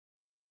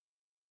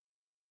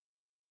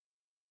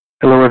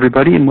Hello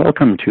everybody and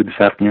welcome to this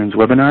afternoon's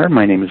webinar.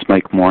 My name is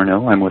Mike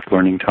Morneau. I'm with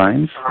Learning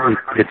Times.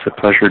 It's a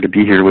pleasure to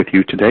be here with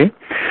you today,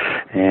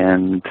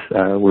 and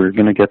we're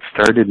going to get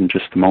started in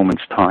just a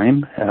moment's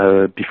time.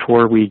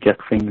 Before we get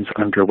things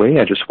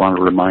underway, I just want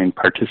to remind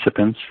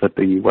participants that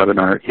the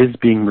webinar is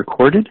being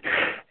recorded,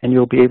 and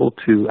you'll be able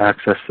to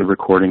access the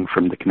recording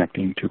from the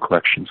Connecting to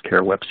Collections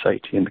Care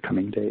website in the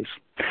coming days.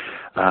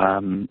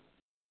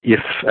 If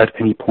at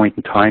any point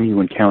in time you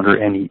encounter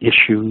any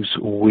issues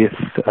with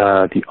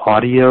the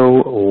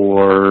audio,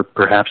 or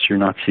perhaps you're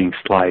not seeing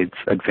slides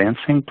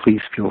advancing,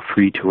 please feel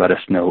free to let us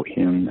know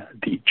in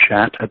the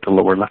chat at the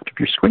lower left of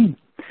your screen.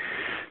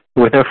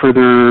 Without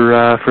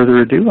further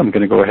ado, I'm going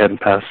to go ahead and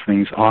pass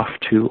things off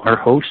to our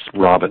host,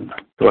 Robin.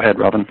 Go ahead,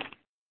 Robin.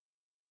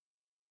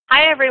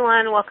 Hi,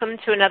 everyone. Welcome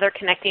to another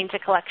Connecting to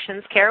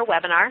Collections Care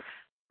webinar.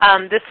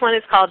 This one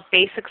is called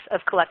Basics of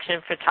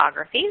Collection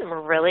Photography, and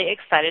we're really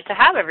excited to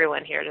have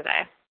everyone here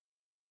today.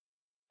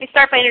 Let me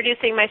start by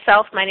introducing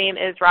myself. My name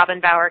is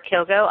Robin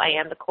Bauer-Kilgo. I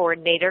am the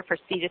coordinator for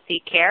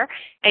C2C Care,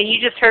 and you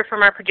just heard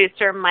from our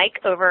producer, Mike,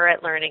 over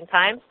at Learning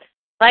Times.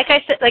 Like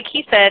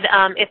he said,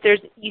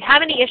 if you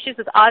have any issues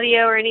with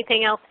audio or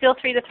anything else, feel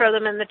free to throw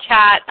them in the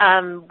chat.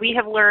 We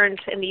have learned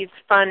in these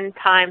fun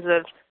times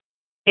of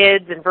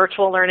kids and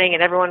virtual learning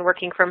and everyone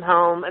working from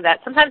home that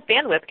sometimes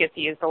bandwidth gets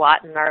used a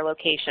lot in our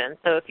location.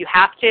 So if you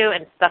have to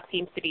and stuff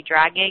seems to be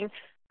dragging,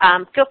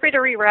 feel free to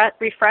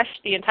refresh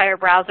the entire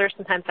browser.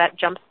 Sometimes that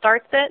jump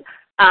starts it,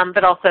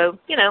 but also,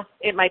 you know,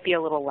 it might be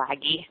a little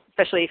laggy,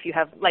 especially if you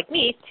have, like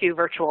me, 2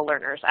 virtual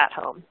learners at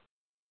home.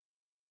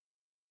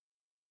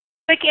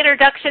 Quick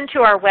introduction to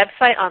our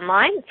website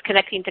online. It's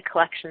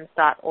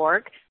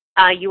connectingtocollections.org.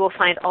 You will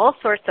find all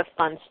sorts of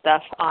fun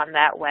stuff on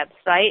that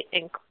website,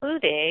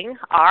 including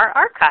our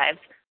archives.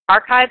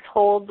 Archives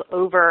hold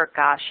over,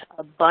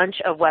 a bunch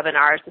of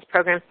webinars. This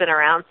program's been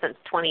around since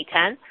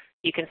 2010.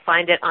 You can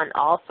find it on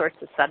all sorts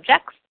of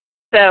subjects.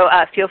 So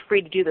feel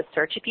free to do the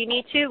search if you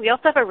need to. We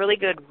also have a really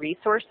good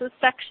resources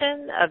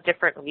section of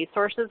different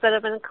resources that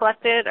have been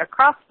collected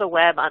across the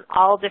web on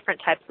all different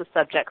types of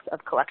subjects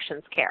of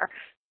collections care.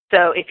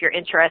 So if you're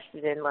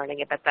interested in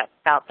learning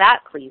about that,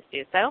 please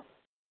do so.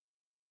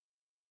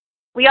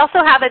 We also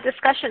have a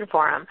discussion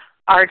forum.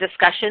 Our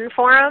discussion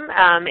forum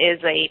is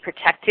a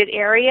protected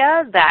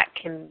area that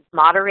can be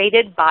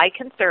moderated by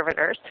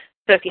conservators.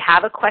 So if you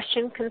have a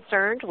question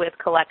concerned with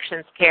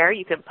collections care,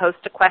 you can post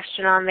a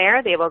question on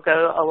there. They will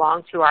go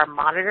along to our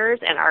monitors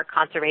and our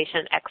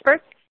conservation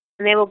experts,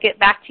 and they will get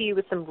back to you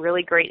with some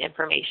really great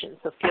information.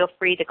 So feel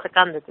free to click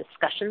on the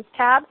discussions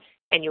tab,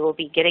 and you will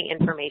be getting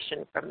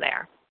information from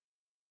there.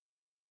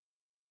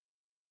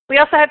 We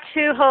also have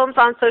 2 homes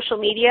on social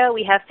media.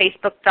 We have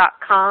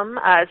facebook.com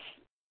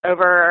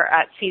over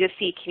at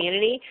C2C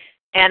Community,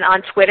 and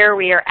on Twitter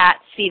we are at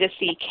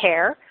C2C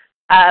Care.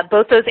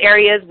 Both those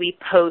areas we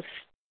post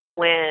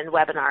when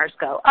webinars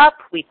go up.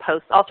 We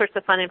post all sorts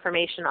of fun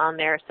information on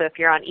there, so if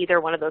you're on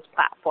either one of those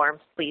platforms,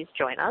 please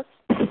join us.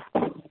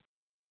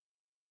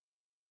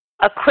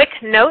 A quick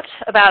note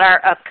about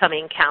our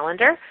upcoming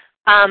calendar.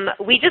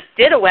 We just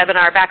did a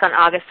webinar back on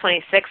August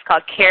 26th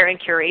called Care and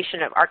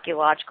Curation of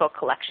Archaeological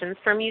Collections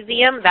for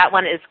Museum. That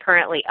one is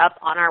currently up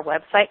on our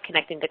website,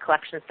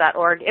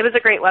 connectingtocollections.org. It was a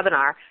great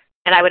webinar,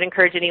 and I would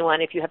encourage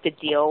anyone, if you have to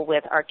deal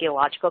with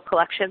archaeological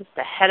collections,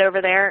 to head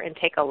over there and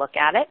take a look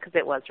at it because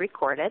it was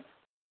recorded.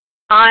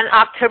 On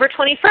October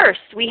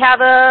 21st, we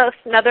have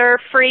another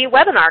free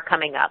webinar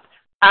coming up.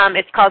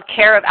 It's called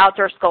Care of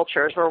Outdoor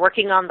Sculptures. We're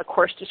working on the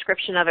course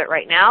description of it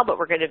right now, but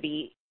we're going to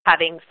be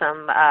having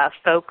some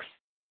folks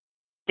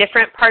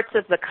different parts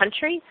of the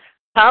country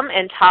come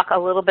and talk a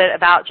little bit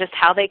about just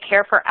how they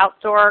care for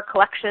outdoor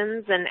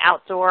collections and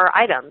outdoor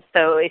items.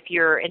 So if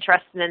you're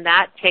interested in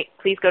that,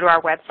 please go to our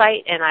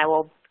website, and I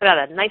will put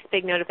out a nice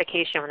big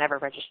notification whenever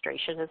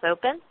registration is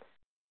open.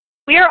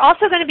 We are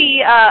also going to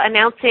be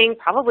announcing,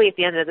 probably at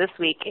the end of this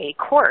week, a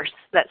course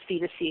that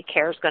C2C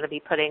Care is going to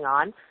be putting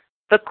on.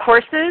 The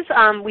courses,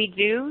 we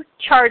do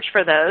charge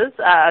for those,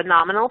 a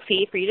nominal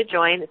fee for you to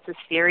join. It's a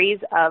series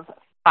of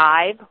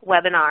 5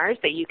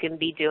 webinars that you can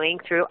be doing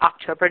through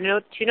October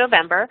to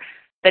November.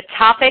 The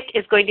topic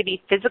is going to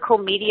be physical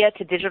media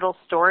to digital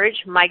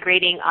storage,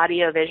 migrating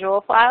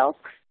audio-visual files.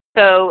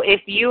 So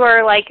if you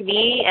are like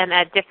me and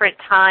at different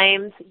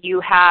times you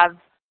have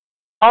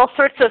all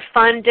sorts of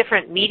fun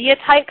different media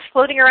types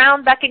floating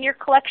around back in your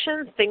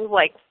collections, things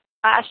like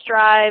flash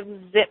drives,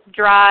 zip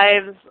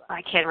drives,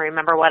 I can't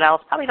remember what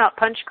else, probably not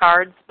punch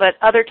cards, but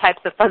other types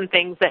of fun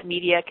things that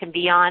media can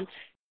be on.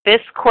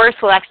 This course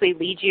will actually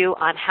lead you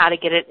on how to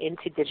get it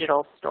into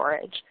digital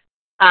storage.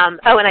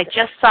 Oh, and I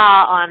just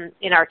saw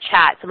in our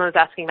chat, someone was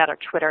asking about our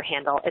Twitter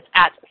handle. It's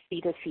at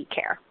C2C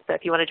Care. So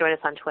if you want to join us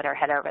on Twitter,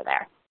 head over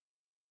there.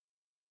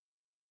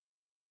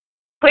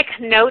 Quick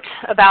note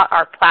about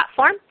our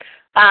platform.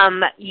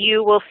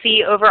 You will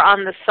see over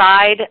on the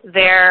side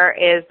there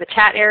is the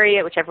chat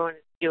area, which everyone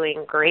is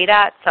doing great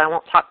at, so I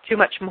won't talk too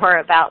much more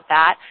about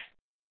that.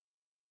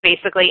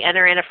 basically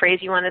enter in a phrase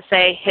you want to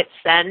say, hit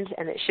send,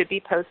 and it should be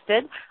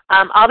posted.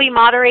 I'll be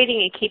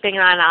moderating and keeping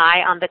an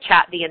eye on the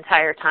chat the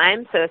entire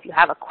time, so if you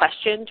have a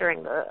question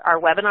during our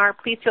webinar,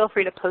 please feel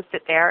free to post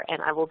it there,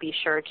 and I will be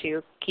sure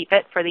to keep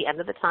it for the end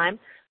of the time.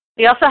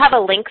 We also have a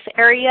links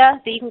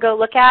area that you can go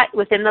look at.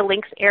 Within the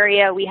links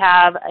area, we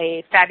have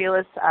a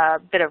fabulous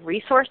bit of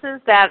resources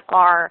that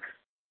our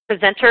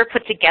presenter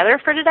put together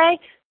for today.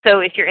 So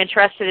if you're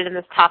interested in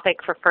this topic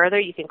for further,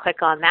 you can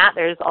click on that.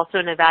 There's also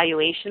an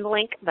evaluation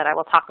link that I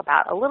will talk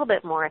about a little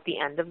bit more at the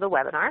end of the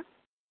webinar.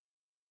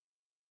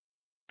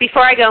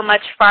 Before I go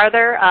much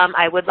farther,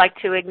 I would like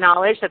to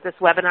acknowledge that this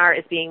webinar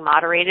is being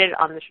moderated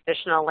on the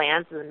traditional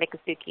lands of the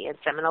Miccosukee and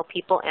Seminole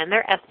people and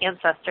their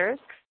ancestors.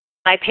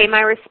 I pay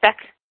my respect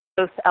to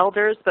both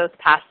elders, both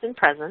past and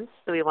present,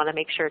 so we want to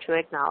make sure to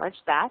acknowledge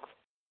that.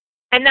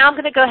 And now I'm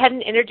going to go ahead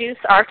and introduce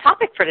our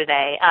topic for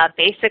today,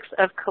 Basics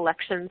of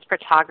Collections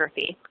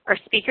Photography. Our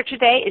speaker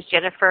today is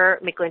Jennifer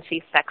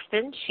McGlinchey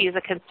Sexton. She is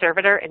a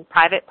conservator in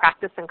private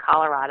practice in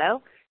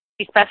Colorado.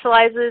 She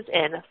specializes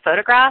in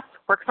photographs,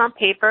 works on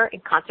paper,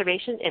 and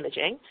conservation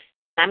imaging.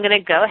 I'm going to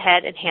go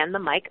ahead and hand the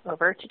mic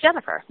over to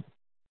Jennifer.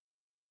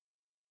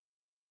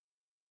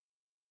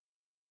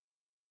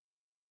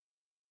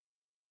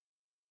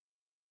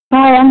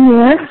 Hi, I'm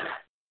here.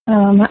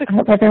 I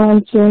hope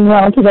everyone's doing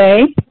well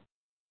today.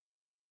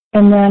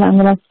 And then I'm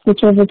going to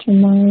switch over to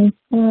my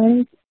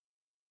slides,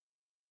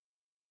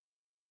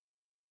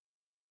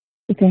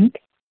 I think.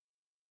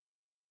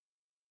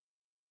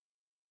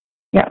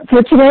 Yeah,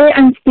 so today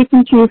I'm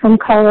speaking to you from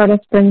Colorado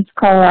Springs,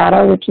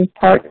 Colorado, which is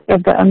part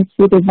of the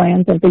unceded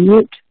lands of the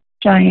Ute,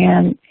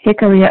 Cheyenne,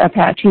 Jicarilla,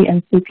 Apache,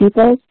 and Sioux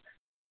peoples.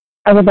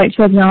 I would like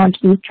to acknowledge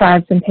these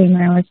tribes and pay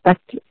my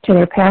respect to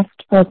their past,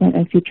 present,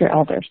 and future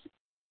elders.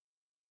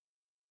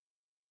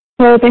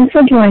 So thanks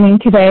for joining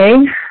today.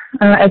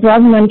 As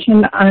Rob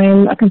mentioned,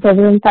 I'm a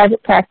conservator in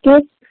private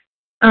practice.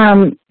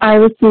 I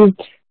received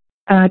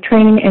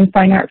training in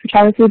fine art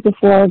photography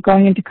before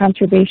going into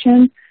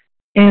conservation,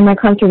 and my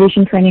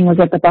conservation training was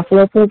at the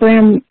Buffalo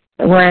program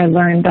where I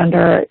learned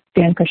under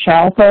Dan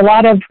Cushell. So a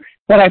lot of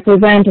what I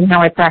present and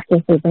how I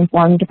practice is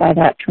informed by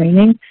that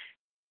training.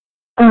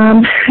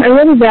 I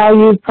really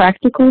value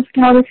practical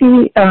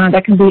photography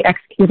that can be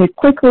executed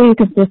quickly,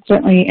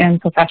 consistently,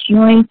 and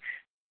professionally.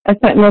 I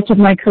spent most of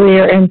my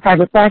career in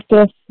private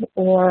practice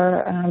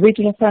or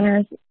regional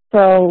centers,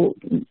 so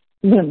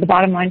the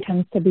bottom line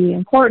tends to be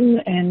important,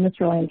 and this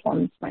really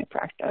informs my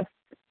practice.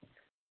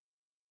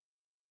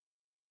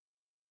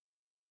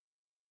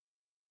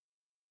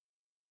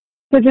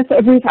 So just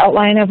a brief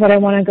outline of what I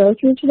want to go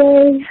through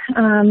today.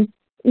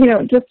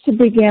 Just to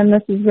begin,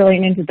 this is really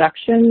an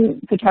introduction.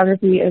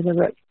 Photography is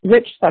a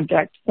rich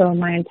subject, so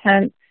my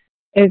intent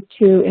is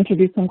to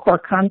introduce some core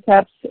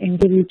concepts and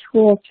give you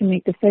tools to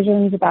make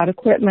decisions about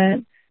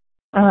equipment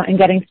and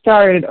getting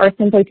started, or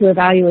simply to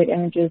evaluate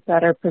images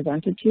that are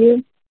presented to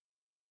you.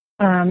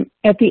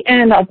 At the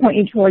end, I'll point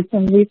you towards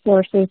some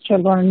resources to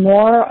learn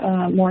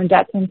more in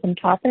depth on some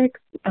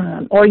topics,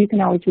 or you can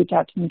always reach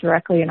out to me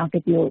directly and I'll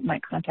give you my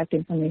contact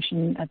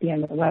information at the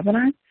end of the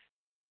webinar.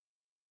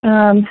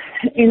 And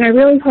I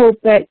really hope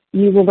that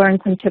you will learn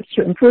some tips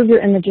to improve your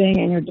imaging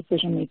and your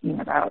decision making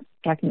about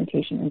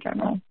documentation in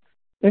general.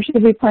 There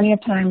should be plenty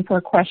of time for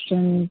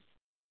questions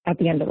at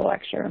the end of the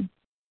lecture.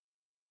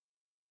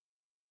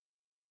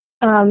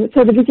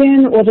 So to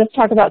begin, we'll just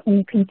talk about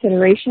some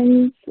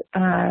considerations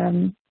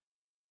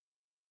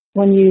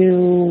when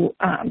you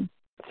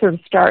sort of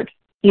start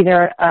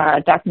either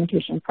a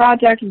documentation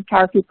project, a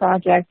photography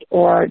project,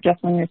 or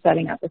just when you're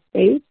setting up a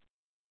space.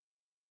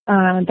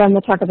 Then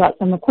we'll talk about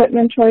some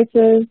equipment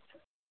choices,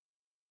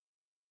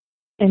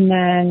 and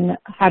then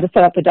how to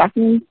set up the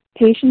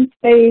documentation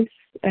space,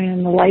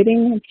 and the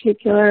lighting in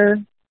particular,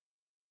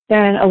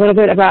 then a little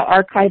bit about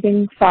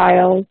archiving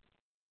files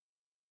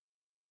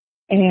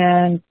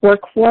and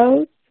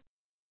workflows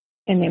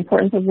and the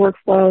importance of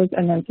workflows,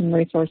 and then some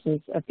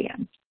resources at the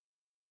end.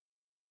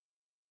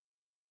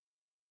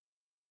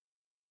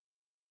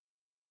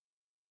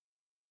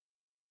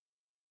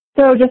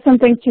 So just some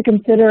things to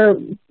consider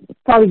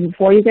probably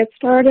before you get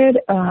started.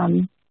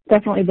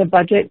 Definitely the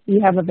budget you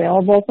have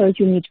available, so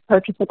if you need to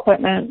purchase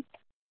equipment,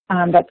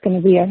 that's going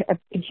to be a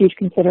huge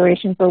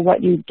consideration for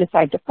what you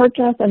decide to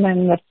purchase, and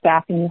then the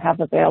staffing you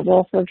have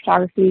available for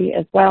photography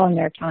as well in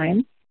their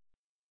time.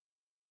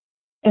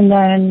 And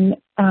then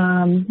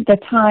the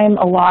time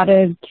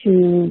allotted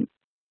to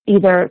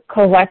either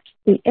collect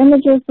the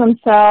images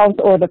themselves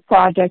or the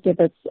project, if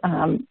it's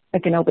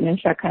like an open and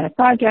shut kind of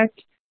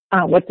project.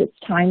 What's its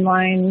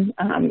timeline?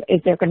 Is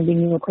there going to be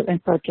new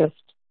equipment purchased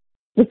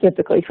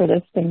specifically for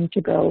this thing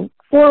to go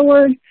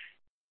forward?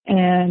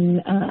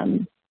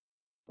 And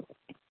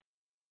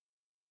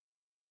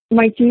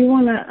Mike, do you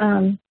want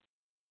to,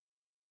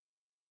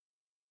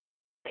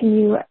 can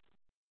you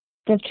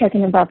just check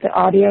in about the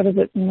audio? Does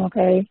it seem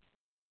okay?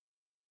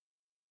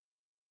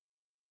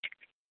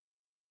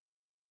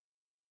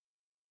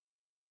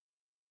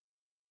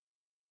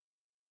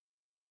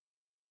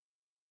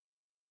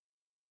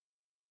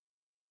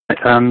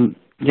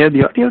 Yeah,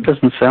 the audio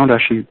doesn't sound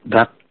actually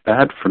that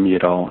bad for me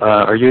at all.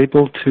 Are you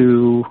able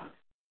to?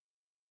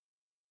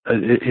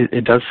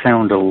 It does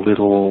sound a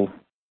little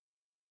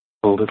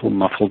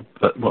muffled,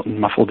 but well,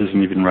 muffled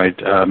isn't even right.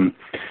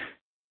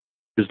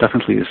 There's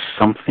definitely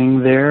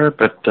something there,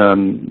 but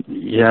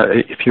yeah,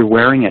 if you're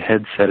wearing a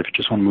headset, if you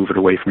just want to move it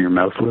away from your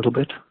mouth a little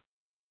bit.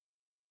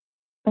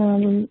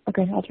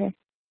 Okay, I'll try.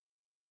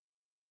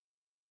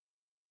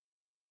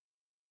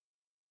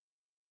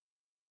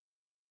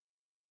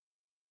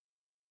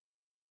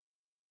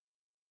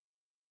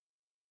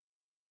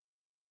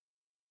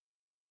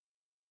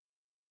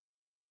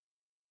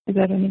 Is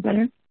that any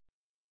better?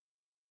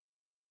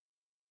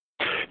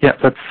 Yeah,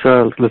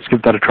 let's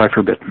give that a try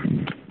for a bit.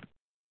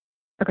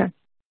 Okay.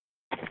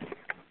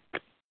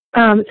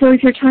 So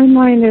if your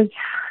timeline is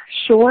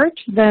short,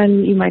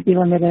 then you might be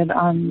limited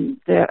on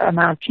the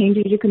amount of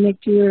changes you can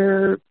make to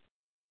your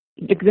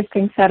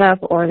existing setup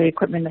or the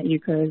equipment that you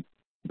could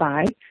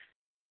buy.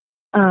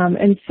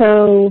 And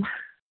so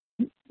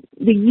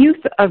the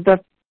use of the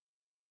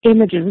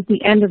images at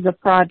the end of the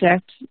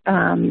project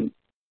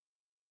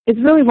is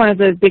really one of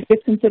the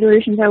biggest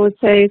considerations, I would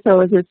say.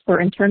 So is this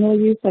for internal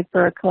use, like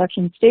for a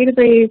collections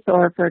database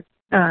or for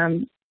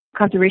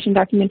conservation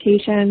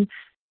documentation?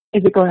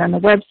 Is it going on the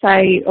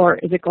website or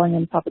is it going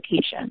in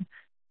publication?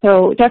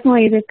 So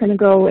definitely if it's going to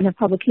go in a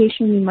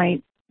publication, you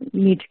might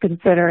need to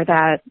consider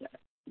that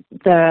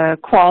the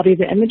quality of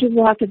the images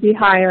will have to be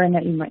higher and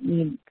that you might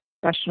need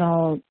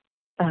professional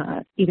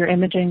either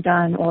imaging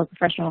done or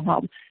professional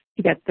help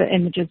to get the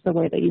images the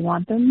way that you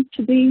want them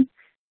to be.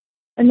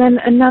 And then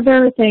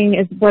another thing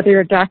is whether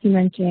you're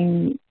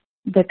documenting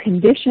the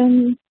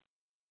condition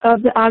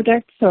of the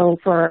object, so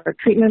for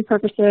treatment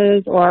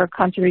purposes or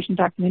conservation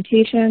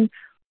documentation,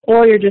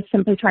 or you're just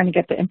simply trying to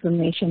get the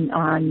information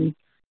on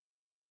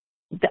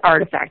the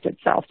artifact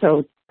itself,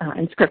 so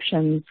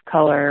inscriptions,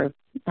 color,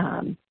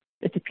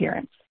 its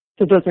appearance.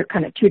 So those are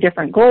kind of two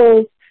different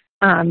goals.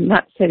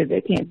 Not to say that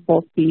they can't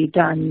both be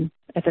done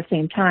at the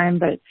same time,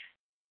 but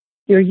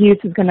your use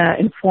is going to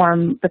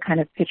inform the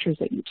kind of pictures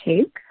that you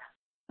take.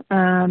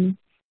 And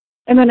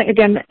then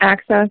again,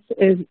 access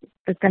is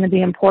going to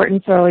be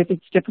important. So if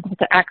it's difficult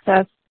to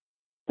access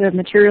the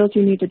materials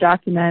you need to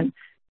document,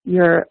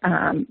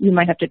 you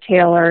might have to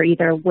tailor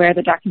either where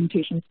the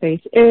documentation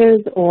space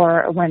is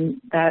or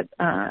when that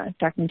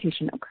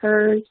documentation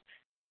occurs.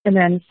 And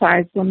then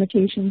size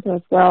limitations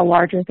as well.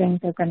 Larger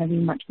things are going to be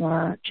much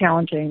more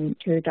challenging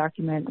to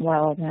document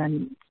well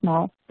than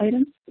small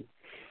items.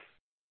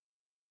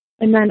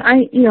 And then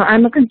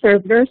I'm a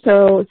conservator,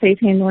 so safe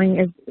handling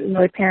is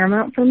really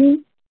paramount for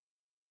me.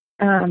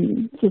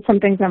 So some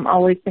things I'm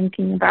always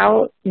thinking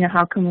about,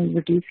 how can we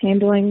reduce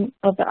handling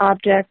of the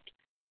object?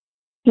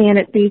 Can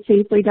it be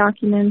safely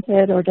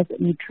documented, or does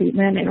it need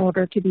treatment in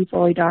order to be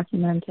fully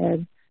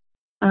documented?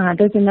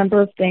 There's a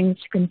number of things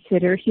to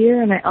consider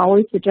here, and I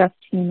always suggest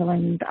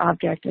handling the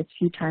object as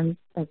few times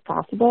as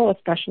possible,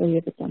 especially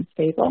if it's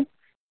unstable.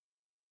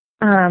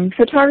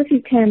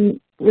 Photography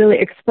can really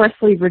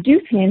expressly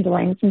reduce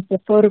handling since the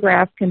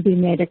photograph can be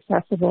made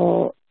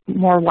accessible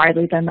more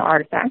widely than the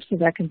artifact, so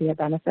that can be a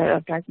benefit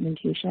of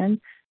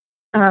documentation.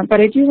 But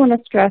I do want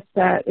to stress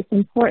that it's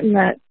important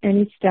that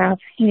any staff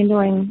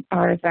handling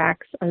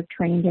artifacts are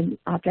trained in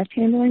object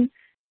handling.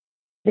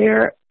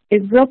 There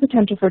is real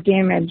potential for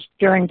damage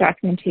during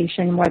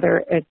documentation,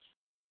 whether it's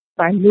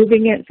by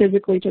moving it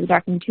physically to the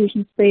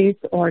documentation space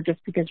or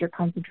just because you're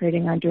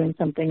concentrating on doing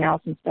something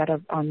else instead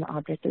of on the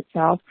object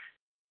itself.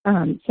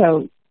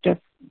 So just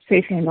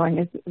safe handling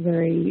is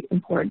very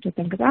important to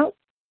think about.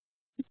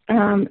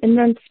 And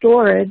then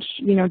storage,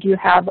 do you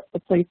have a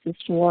place to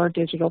store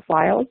digital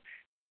files?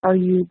 Are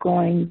you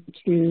going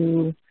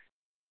to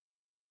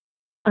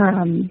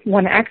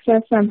want to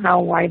access them?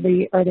 How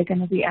widely are they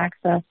going to be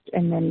accessed?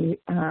 And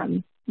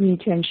then you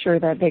need to ensure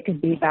that they can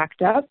be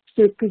backed up.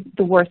 So because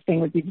the worst thing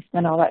would be to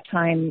spend all that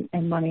time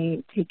and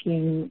money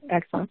taking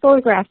excellent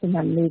photographs and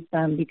then lose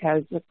them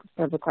because the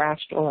server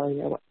crashed or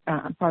your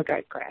hard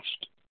drive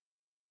crashed.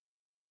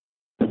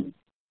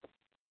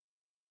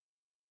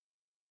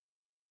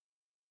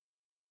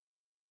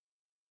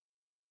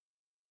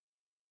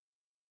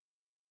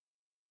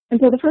 And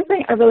so the first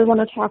thing I really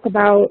want to talk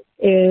about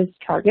is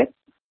targets.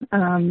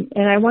 And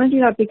I want to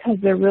do that because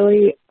they're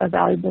really a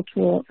valuable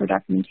tool for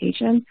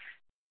documentation.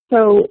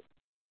 So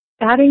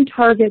adding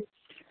targets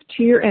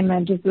to your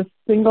image is the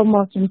single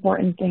most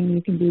important thing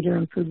you can do to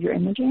improve your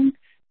imaging.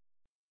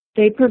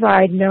 They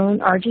provide known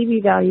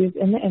RGB values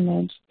in the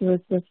image to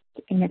assist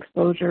in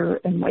exposure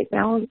and white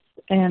balance.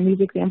 And these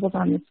examples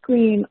on the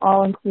screen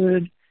all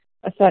include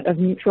a set of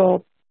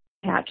neutral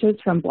patches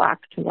from black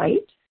to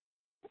white.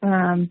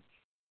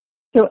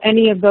 So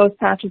any of those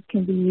patches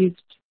can be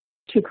used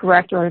to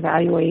correct or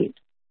evaluate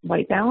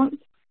white balance.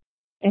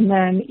 And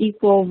then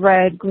equal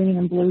red, green,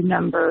 and blue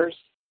numbers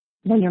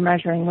when you're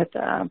measuring with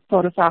the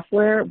photo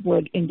software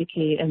would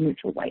indicate a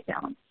neutral white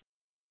balance.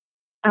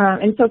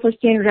 And so for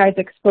standardized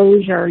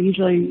exposure,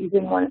 usually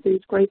using one of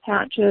these gray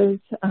patches.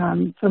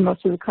 For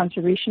most of the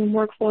conservation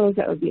workflows,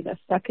 that would be the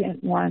second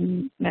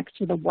one next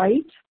to the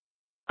white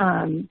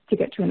to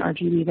get to an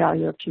RGB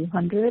value of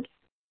 200.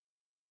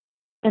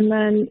 And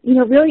then,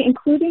 really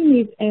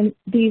including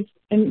these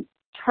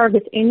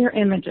targets in your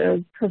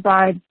images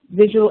provides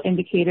visual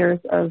indicators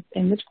of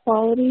image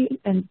quality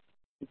and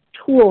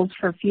tools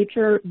for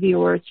future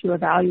viewers to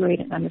evaluate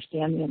and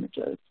understand the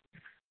images.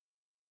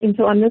 And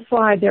so on this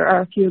slide, there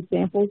are a few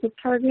examples of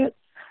targets.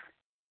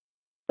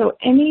 So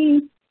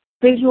any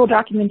visual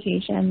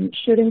documentation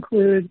should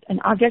include an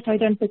object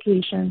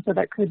identification, so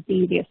that could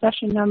be the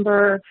accession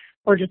number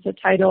or just a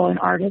title and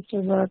artist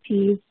of a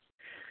piece,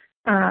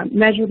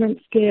 measurement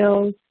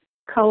scales,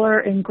 color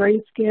and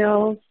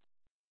grayscale,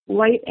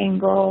 light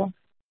angle,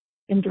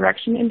 and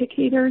direction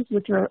indicators,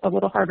 which are a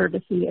little harder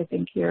to see, I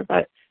think, here.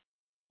 But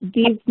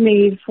these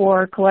made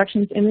for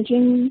collections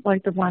imaging,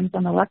 like the ones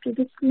on the left of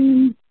the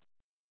screen,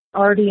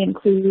 already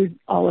include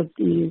all of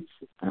these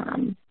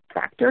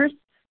factors.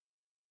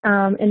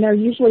 And they're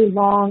usually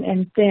long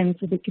and thin,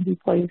 so they can be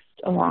placed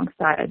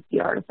alongside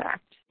the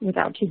artifact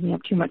without taking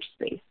up too much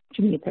space,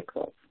 too many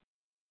pixels.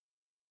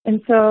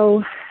 And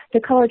so the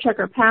color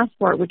checker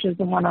passport, which is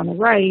the one on the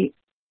right,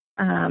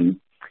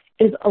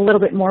 is a little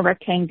bit more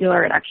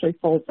rectangular. It actually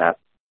folds up.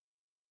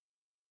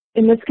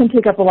 And this can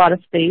take up a lot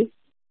of space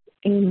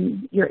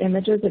in your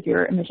images if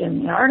you're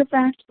imaging an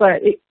artifact,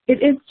 but it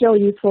is still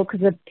useful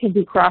because it can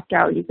be cropped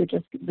out. You could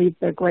just leave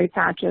the gray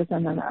patches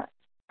and then a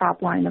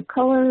top line of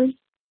colors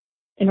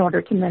in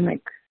order to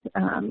mimic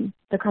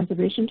the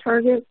conservation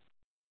targets.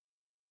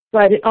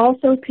 But it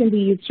also can be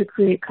used to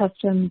create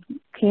custom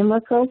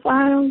camera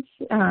profiles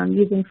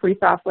using free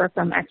software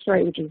from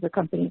X-Ray, which is the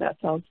company that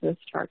sells this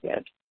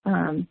target.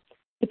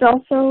 It's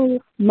also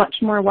much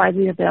more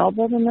widely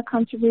available than the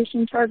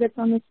conservation targets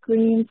on the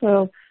screen.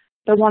 So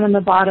the one on the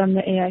bottom,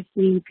 the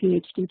AIC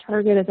PhD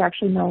target, is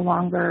actually no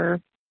longer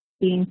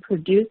being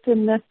produced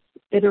in this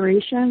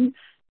iteration.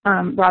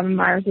 Robin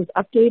Myers has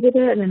updated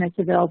it, and then it's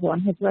available on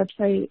his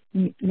website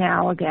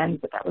now again,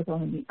 but that was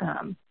only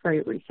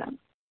very recent.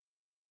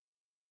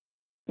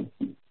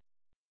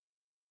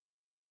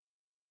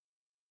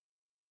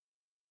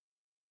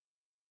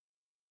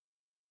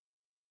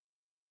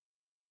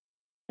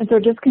 And so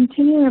just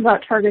continuing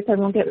about targets, I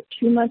won't get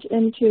too much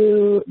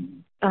into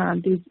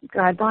these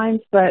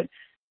guidelines, but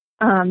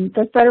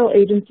the Federal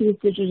Agency's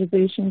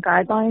Digitization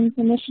Guidelines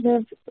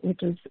Initiative,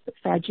 which is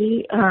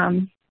FAGI,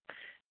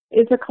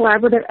 is a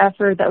collaborative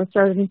effort that was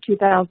started in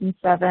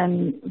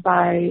 2007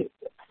 by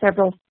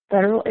several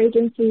federal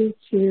agencies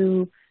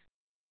to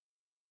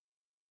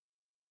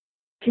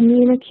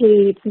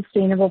communicate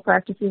sustainable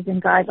practices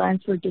and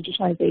guidelines for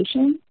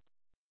digitalization.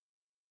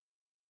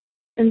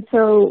 And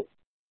so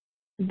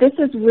this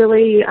is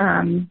really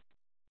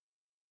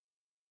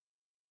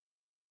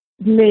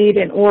made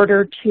in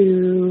order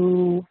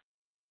to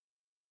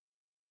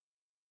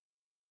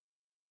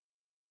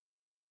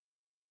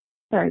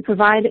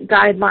provide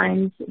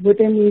guidelines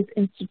within these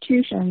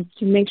institutions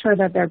to make sure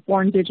that their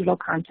born digital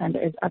content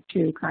is up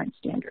to current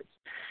standards.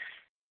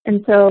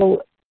 And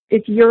so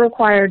if you're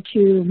required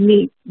to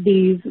meet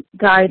these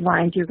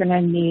guidelines, you're going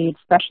to need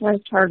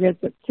specialized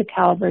targets to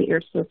calibrate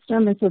your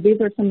system. And so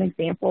these are some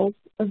examples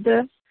of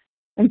this.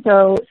 And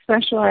so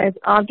specialized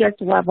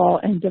object level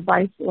and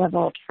device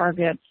level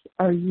targets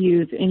are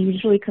used and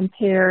usually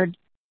compared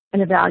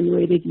and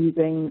evaluated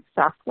using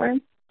software.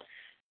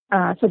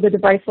 So the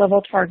device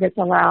level targets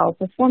allow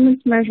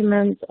performance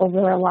measurements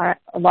over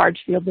a large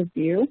field of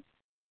view,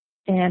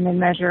 and they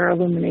measure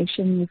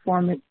illumination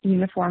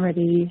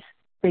uniformity,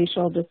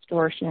 spatial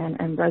distortion,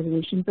 and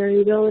resolution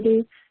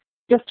variability,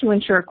 just to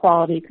ensure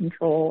quality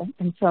control.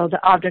 And so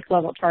the object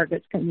level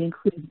targets can be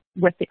included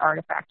with the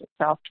artifact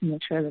itself to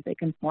make sure that they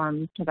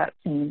conform to that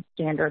same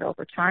standard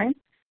over time.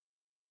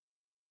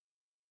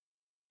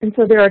 And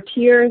so there are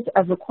tiers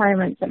of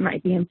requirements that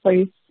might be in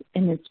place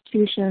in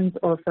institutions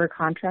or for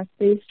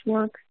contract-based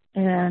work,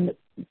 and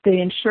they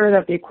ensure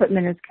that the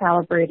equipment is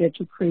calibrated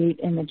to create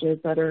images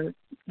that are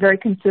very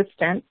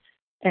consistent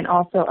and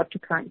also up to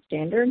current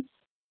standards.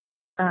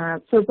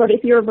 But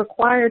if you're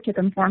required to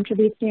conform to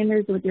these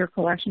standards with your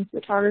collections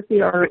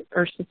photography or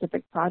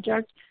specific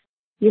project,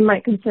 you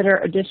might consider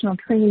additional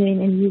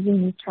training in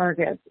using these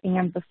targets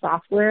and the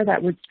software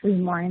that would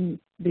streamline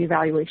the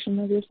evaluation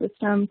of your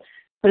system,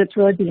 but it's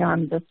really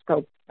beyond the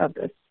scope of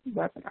this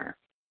webinar.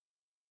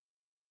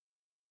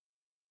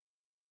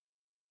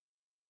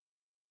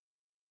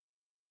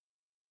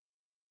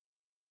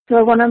 So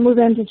I want to move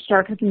in to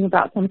start talking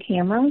about some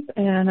cameras,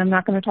 and I'm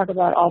not going to talk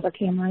about all the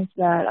cameras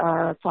that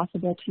are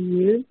possible to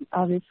use,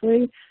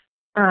 obviously.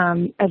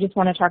 I just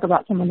want to talk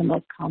about some of the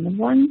most common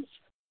ones.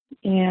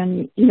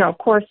 And, of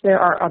course, there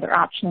are other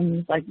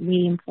options like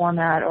medium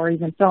format or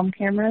even film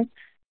cameras,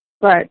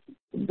 but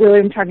really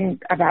I'm talking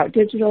about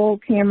digital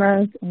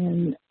cameras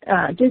and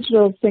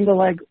digital single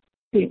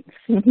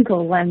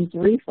lens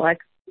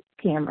reflex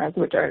cameras,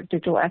 which are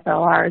digital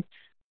SLRs,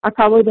 are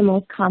probably the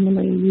most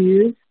commonly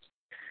used.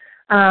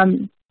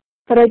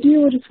 But I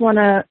do just want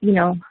to,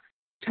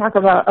 talk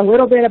about a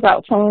little bit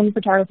about phone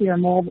photography or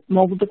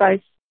mobile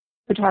device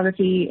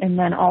photography, and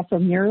then also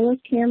mirrorless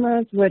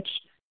cameras, which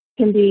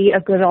can be a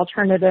good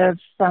alternative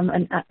from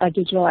a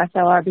digital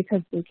SLR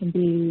because they can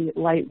be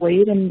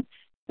lightweight and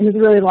And there's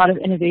really a lot of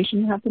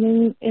innovation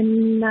happening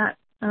in that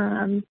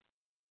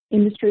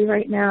industry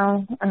right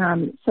now.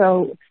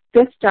 So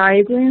this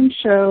diagram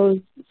shows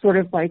sort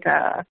of like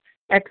a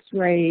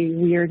X-ray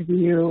weird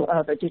view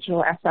of a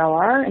digital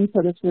SLR. And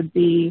so this would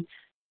be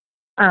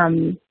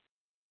the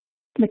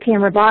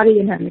camera body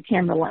and then the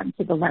camera lens.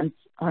 So the lens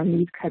on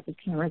these types of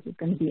cameras is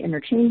going to be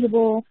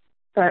interchangeable.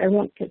 But I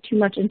won't get too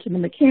much into the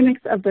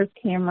mechanics of this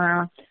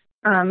camera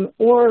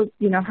or,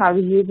 how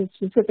to use a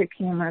specific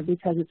camera,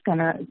 because it's going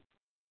to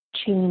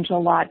change a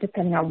lot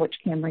depending on which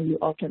camera you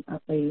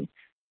ultimately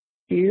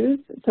use.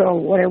 So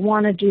what I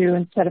want to do,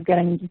 instead of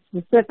getting into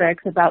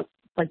specifics about,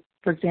 like,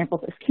 for example,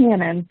 this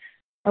Canon,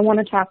 I want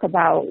to talk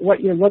about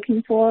what you're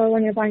looking for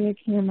when you're buying a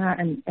camera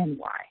and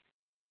why.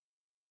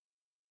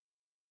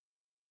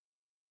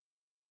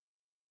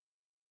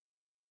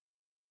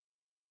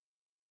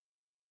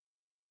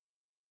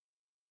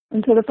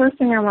 And so the first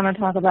thing I want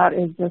to talk about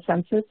is the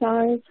sensor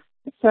size.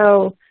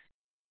 So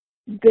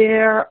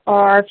there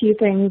are a few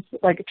things,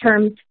 like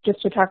terms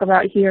just to talk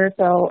about here.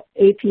 So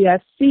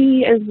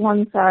APS-C is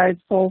one size,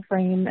 full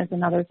frame is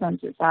another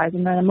sensor size,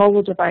 and then a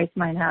mobile device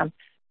might have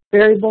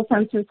variable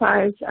sensor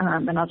size,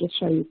 and I'll just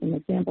show you some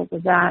examples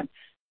of that.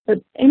 But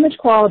image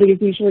quality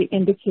is usually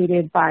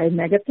indicated by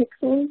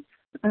megapixels,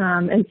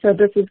 and so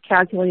this is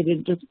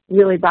calculated just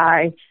really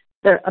by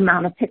the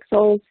amount of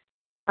pixels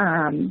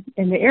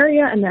in the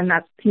area, and then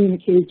that's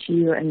communicated to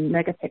you in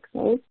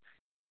megapixels.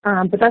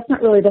 But that's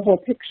not really the whole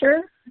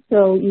picture,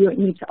 so you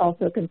need to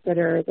also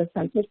consider the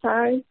sensor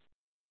size.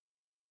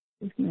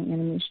 Here's my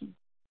animation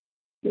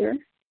here.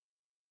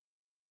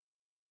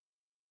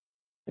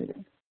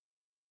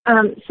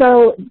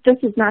 So this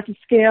is not to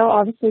scale,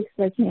 obviously,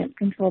 because I can't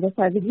control the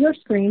size of your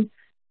screen,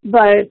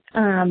 but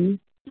the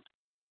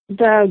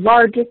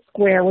largest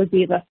square would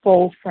be the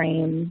full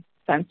frame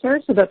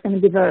sensor. So that's going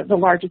to be the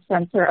largest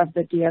sensor of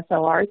the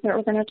DSLRs that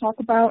we're going to talk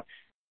about.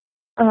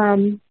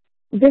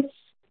 This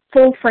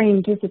full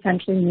frame just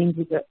essentially means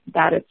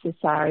that it's the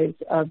size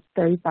of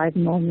 35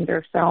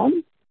 millimeter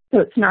film. So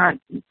it's not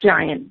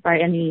giant by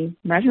any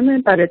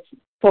measurement, but it's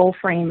full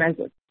frame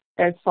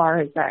as far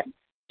as that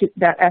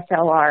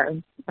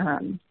SLR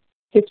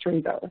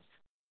history goes.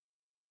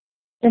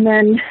 And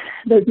then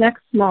the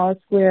next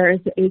smallest square is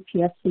the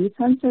APS-C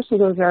sensor. So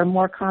those are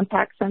more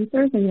compact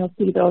sensors, and you'll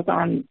see those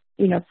on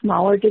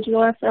smaller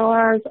digital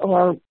SLRs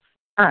or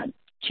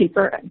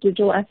cheaper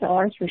digital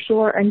SLRs for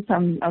sure, and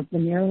some of the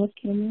mirrorless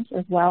cameras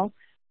as well.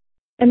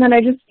 And then I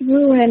just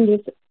threw in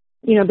this,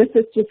 this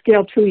is to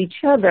scale to each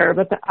other,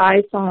 but the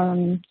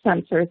iPhone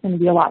sensor is going to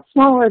be a lot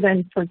smaller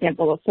than, for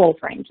example, a full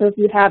frame. So if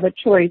you have a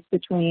choice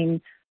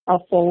between a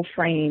full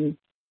frame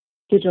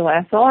digital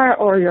SLR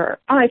or your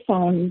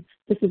iPhone,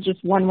 this is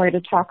just one way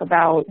to talk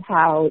about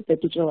how the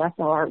digital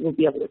SLR will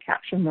be able to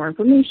capture more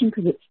information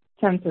because its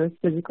sensor is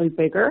physically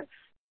bigger.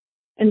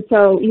 And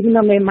so even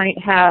though they might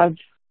have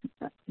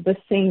the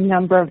same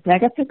number of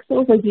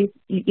megapixels, like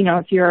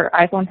if your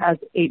iPhone has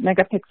 8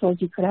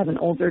 megapixels, you could have an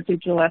older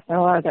digital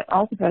SLR that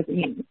also has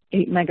 8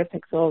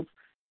 megapixels.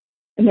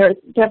 And there's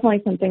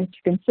definitely some things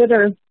to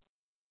consider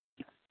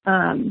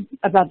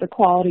about the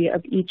quality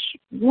of each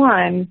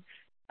one.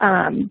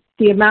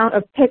 The amount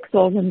of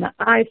pixels in the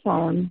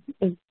iPhone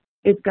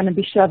is going to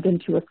be shoved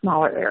into a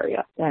smaller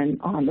area than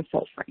on the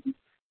full frame.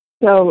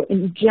 So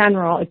in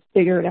general, it's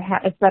better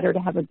to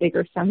have a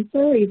bigger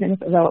sensor, even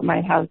though it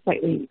might have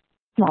slightly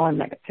smaller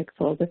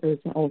megapixels if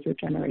it's an older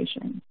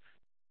generation.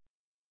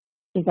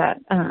 Is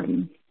that,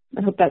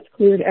 I hope that's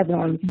clear to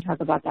everyone. We can talk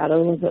about that a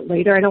little bit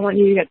later. I don't want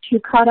you to get too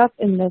caught up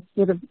in this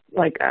sort of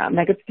like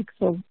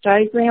megapixel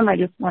diagram. I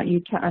just want you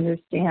to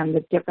understand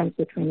the difference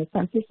between the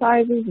sensor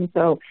sizes. And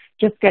so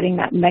just getting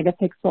that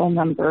megapixel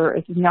number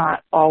is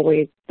not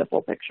always the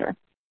full picture.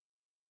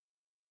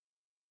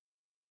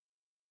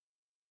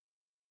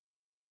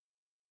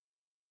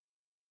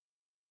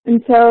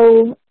 And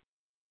so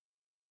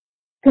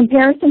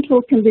comparison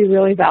tools can be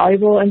really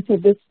valuable, and so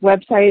this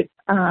website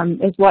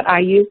is what I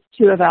use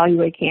to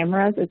evaluate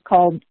cameras. It's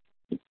called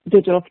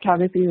Digital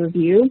Photography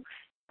Review,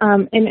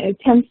 and it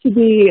tends to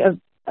be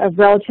a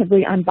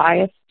relatively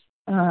unbiased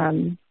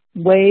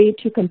way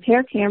to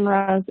compare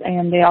cameras,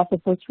 and they also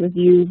post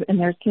reviews, and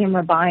there's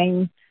camera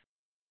buying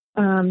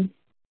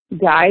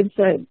guides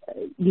that,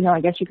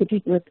 I guess you could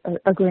take with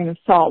a grain of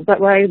salt. But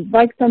what I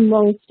like the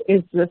most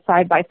is the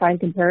side-by-side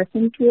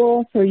comparison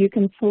tool. So you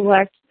can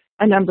select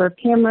a number of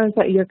cameras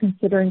that you're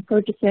considering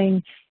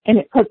purchasing, and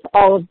it puts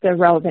all of the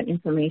relevant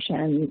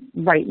information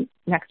right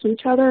next to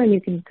each other, and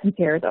you can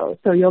compare those.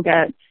 So you'll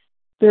get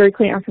very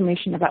clear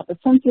information about the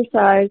sensor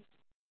size,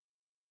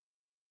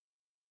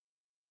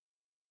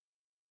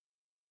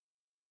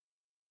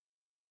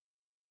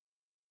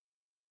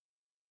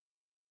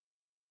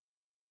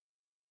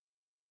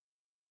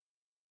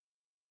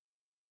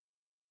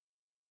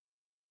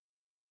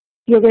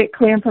 you'll get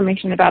clear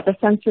information about the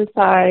sensor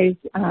size,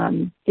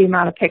 the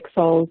amount of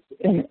pixels,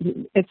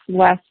 and it's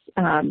less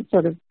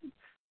sort of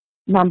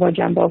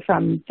mumbo-jumbo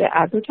from the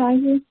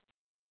advertisers.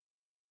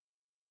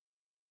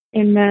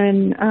 And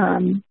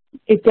then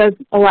it does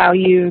allow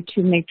you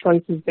to make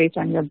choices based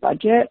on your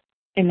budget.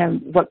 and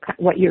then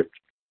what you're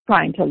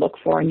trying to look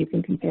for, and you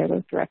can compare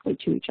those directly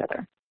to each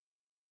other.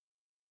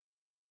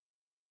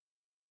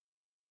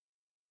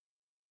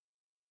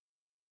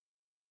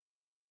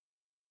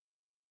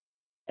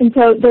 And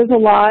so there's a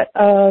lot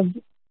of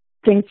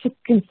things to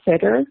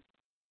consider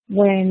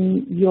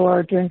when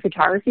you're doing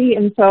photography,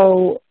 and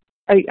so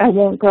I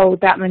won't go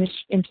that much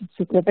into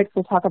specifics.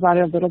 We'll talk about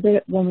it a little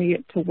bit when we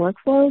get to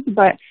workflows,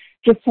 but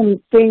just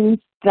some things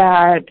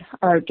that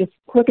are just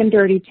quick and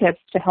dirty tips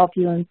to help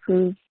you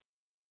improve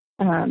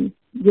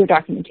your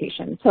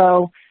documentation.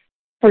 So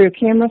for your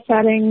camera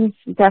settings,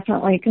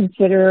 definitely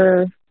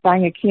consider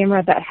buying a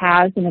camera that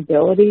has an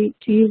ability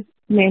to use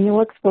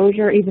manual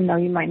exposure. Even though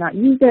you might not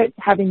use it,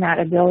 having that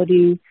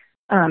ability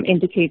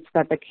indicates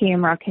that the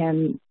camera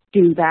can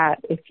do that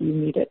if you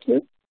need it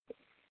to.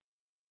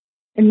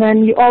 And then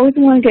you always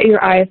want to get your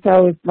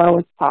ISO as low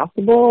as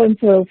possible. And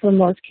so for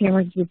most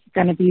cameras, it's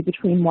going to be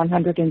between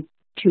 100 and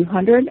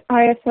 200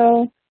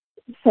 ISO.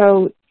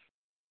 So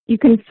you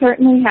can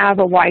certainly have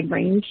a wide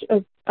range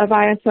of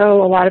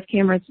ISO. A lot of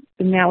cameras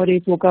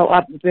nowadays will go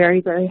up very,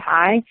 very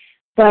high,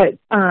 but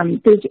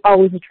there's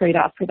always a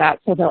trade-off for that.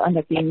 So they'll end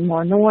up being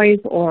more noise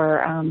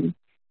or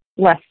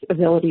less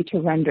ability to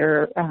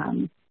render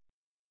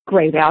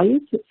gray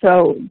values.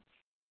 So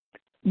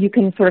you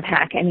can sort of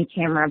hack any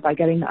camera by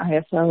getting the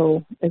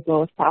ISO as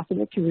low as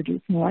possible to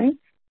reduce noise.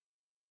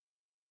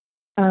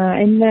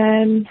 And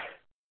then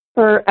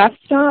for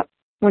f-stop,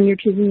 when you're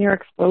choosing your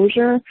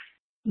exposure,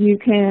 you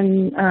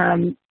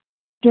can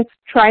just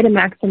try to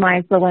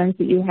maximize the lens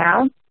that you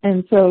have.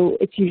 And so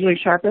it's usually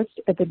sharpest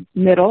at the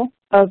middle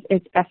of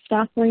its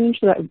f-stop range.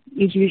 So that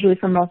is usually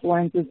for most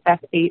lenses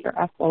f8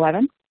 or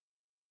f11.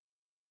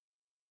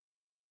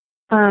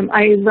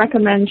 I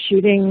recommend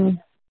shooting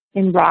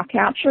in raw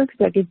capture because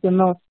that gives the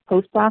most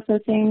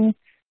post-processing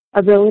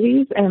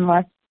abilities and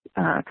less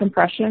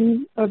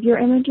compression of your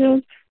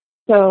images.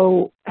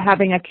 So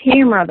having a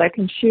camera that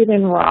can shoot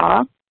in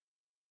RAW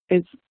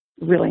is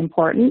really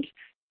important.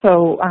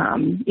 So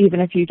even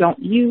if you don't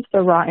use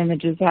the RAW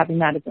images, having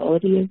that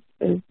ability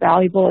is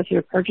valuable if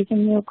you're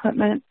purchasing new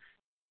equipment.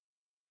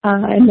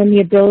 And then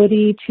the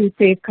ability to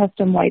save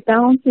custom white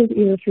balances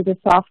either through the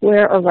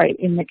software or right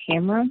in the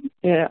camera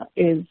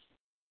is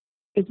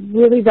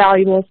really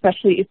valuable,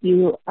 especially if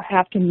you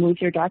have to move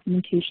your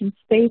documentation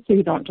space so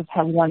you don't just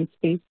have one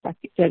space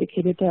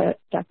dedicated to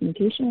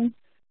documentation.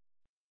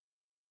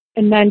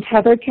 And then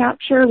tethered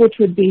capture, which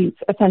would be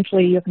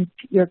essentially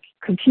your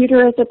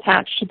computer is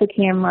attached to the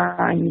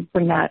camera and you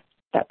bring that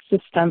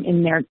system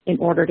in there in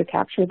order to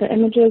capture the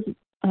images,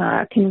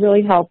 can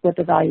really help with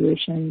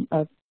evaluation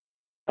of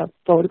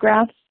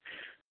photographs,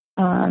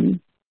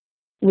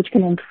 which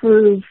can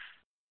improve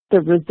the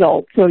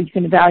result. So you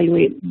can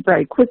evaluate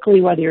very quickly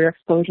whether your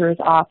exposure is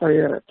off or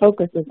your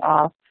focus is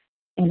off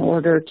in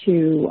order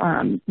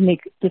to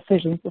make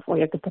decisions before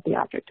you have to put the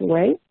object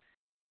away.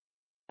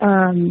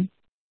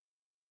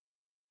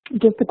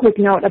 Just a quick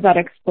note about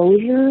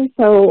exposure.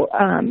 So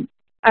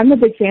I'm a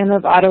big fan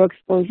of auto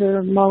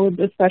exposure mode,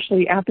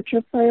 especially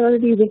aperture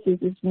priority. This is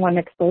just one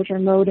exposure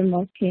mode in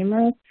most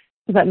cameras.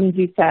 So that means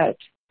you set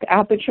the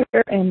aperture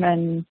and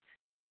then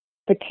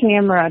the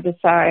camera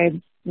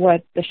decides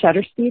what the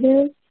shutter speed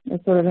is.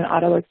 It's sort of an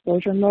auto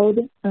exposure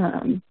mode,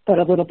 but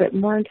a little bit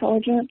more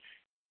intelligent.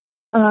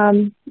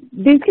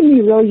 These can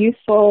be real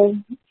useful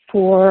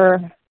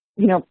for,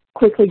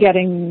 quickly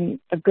getting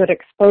a good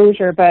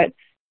exposure, but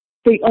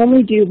they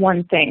only do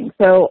one thing.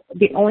 So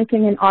the only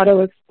thing an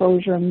auto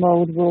exposure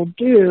mode will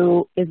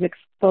do is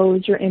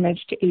expose your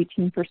image to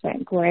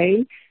 18%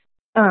 gray,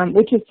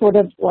 which is sort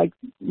of like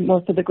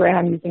most of the gray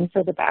I'm using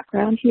for the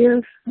background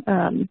here.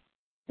 And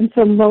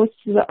so most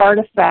of the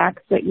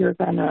artifacts that you're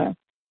going to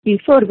be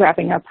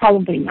photographing are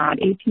probably not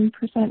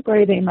 18%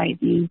 gray. They might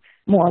be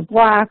more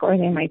black or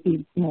they might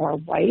be more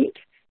white.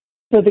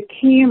 So the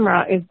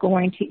camera is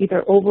going to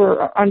either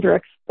over or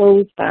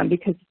underexpose them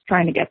because it's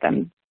trying to get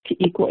them to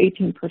equal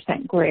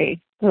 18% gray.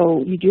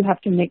 So you do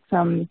have to make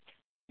some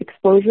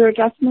exposure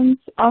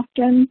adjustments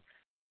often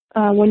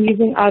when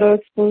using auto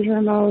exposure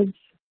modes,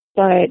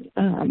 but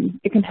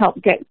it can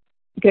help get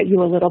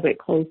you a little bit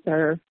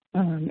closer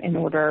in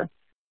order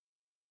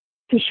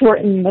to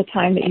shorten the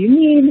time that you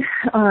need,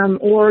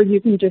 or you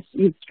can just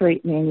use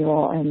straight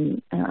manual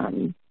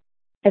and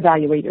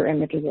evaluate your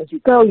images as you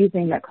go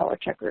using the color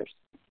checkers.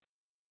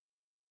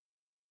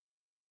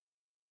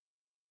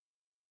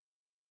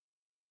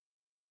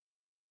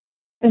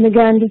 And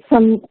again, just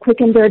some quick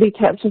and dirty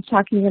tips just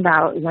talking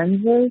about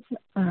lenses.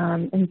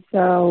 And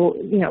so,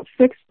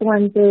 fixed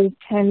lenses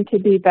tend to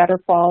be better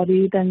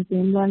quality than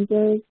zoom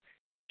lenses.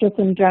 Just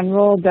in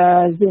general,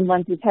 the zoom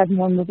lenses have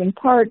more moving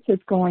parts.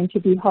 It's going to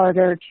be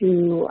harder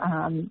to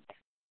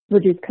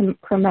reduce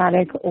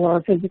chromatic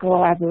or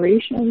physical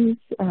aberrations.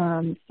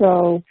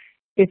 So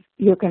if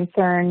you're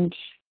concerned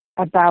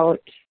about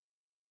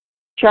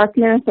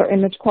sharpness or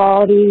image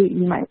quality,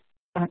 you might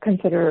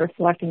consider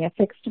selecting a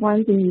fixed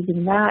lens and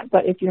using that.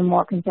 But if you're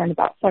more concerned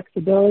about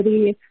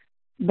flexibility,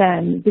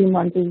 then zoom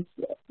lenses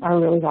are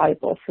really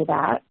valuable for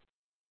that.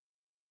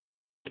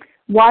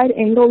 Wide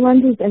angle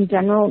lenses in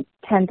general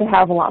tend to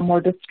have a lot more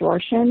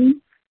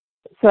distortion.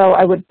 So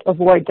I would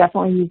avoid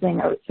definitely using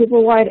a super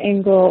wide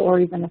angle or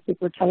even a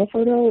super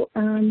telephoto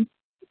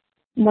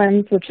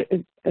lens, which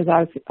is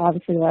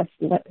obviously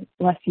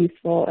less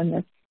useful in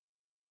this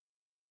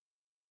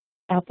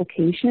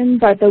application.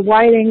 But the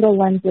wide angle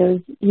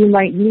lenses, you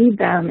might need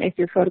them if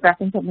you're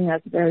photographing something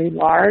that's very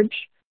large.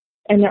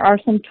 And there are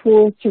some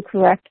tools to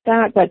correct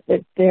that, but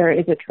there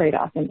is a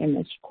trade-off in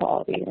image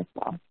quality as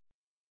well.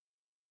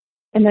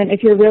 And then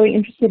if you're really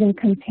interested in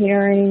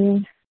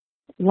comparing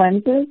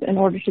lenses in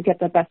order to get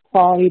the best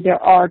quality,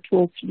 there are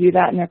tools to do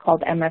that, and they're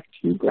called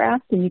MFT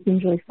graphs, and you can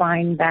usually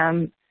find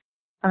them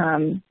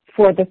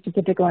for the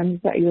specific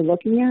lenses that you're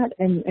looking at.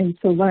 And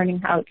so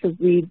learning how to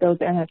read those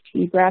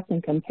MFT graphs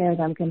and compare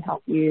them can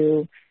help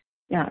you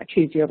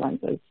choose your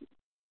lenses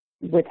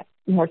with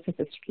more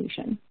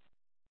sophistication.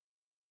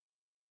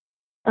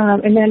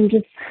 And then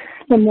just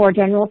some more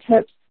general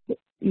tips,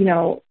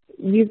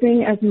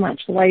 using as much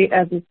light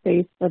as is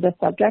safe for the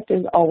subject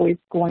is always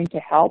going to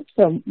help.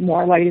 So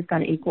more light is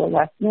going to equal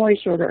less noise,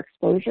 shorter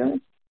exposure.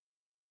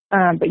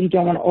 But you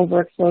don't want to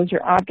overexpose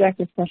your object,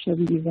 especially if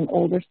you're using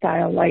older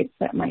style lights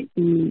that might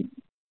be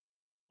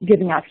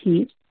giving off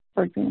heat,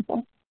 for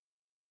example.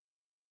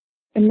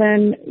 And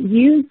then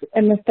use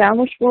an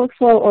established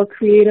workflow or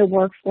create a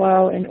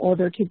workflow in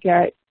order to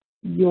get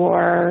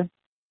your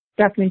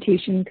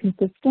documentation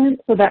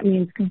consistent. So that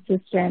means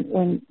consistent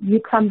when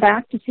you come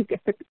back to take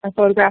a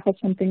photograph of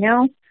something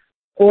else,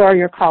 or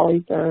your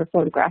colleagues are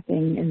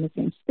photographing in the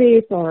same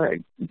space or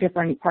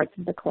different parts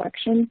of the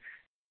collection.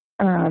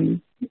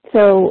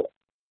 So,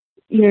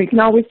 you can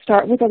always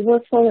start with a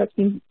workflow that's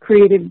been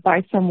created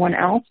by someone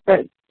else,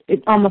 but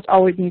it almost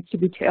always needs to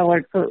be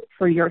tailored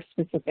for your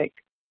specific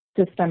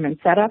system and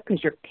setup,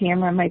 because your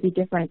camera might be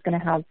different. It's going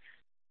to have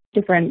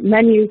different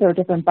menus or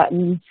different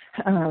buttons.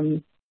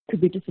 Could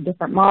be just a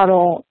different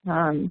model.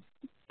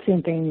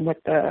 Same thing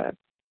with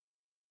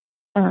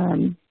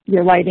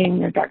your lighting,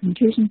 your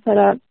documentation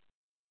setup,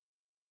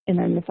 and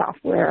then the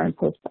software and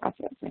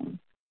post-processing.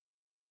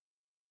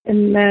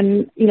 And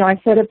then, I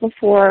said it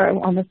before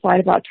on the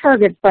slide about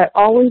targets, but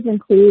always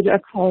include a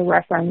color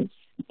reference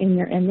in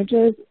your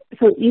images.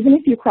 So even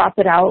if you crop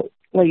it out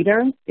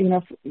later,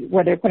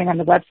 whether you're putting on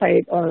the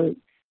website or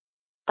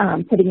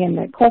putting in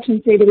the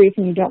collections database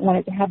and you don't want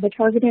it to have the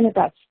target in it,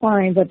 that's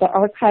fine, but the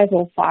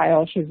archival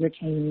file should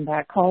retain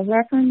that color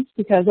reference,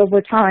 because over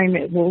time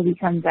it will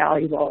become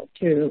valuable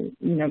to,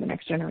 the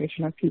next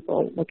generation of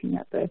people looking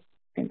at this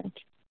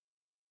image.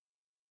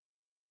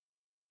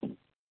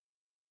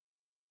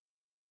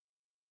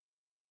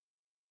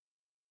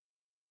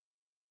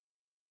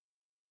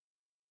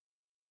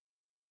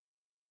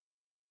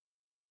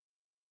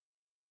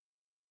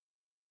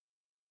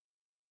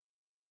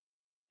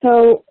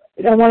 So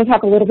I want to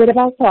talk a little bit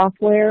about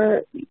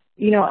software.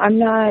 I'm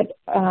not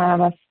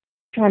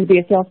trying to be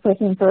a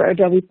salesperson for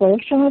Adobe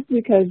Photoshop,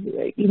 because,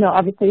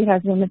 obviously it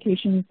has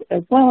limitations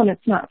as well, and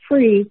it's not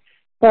free,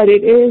 but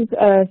it is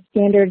a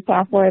standard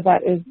software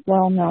that is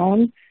well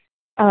known.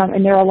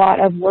 And there are a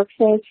lot of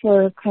workflows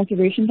for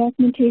conservation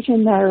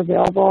documentation that are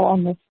available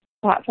on this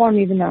platform,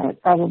 even though it's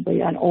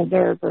probably on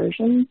older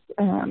versions.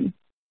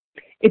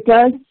 It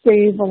does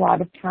save a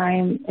lot of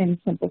time and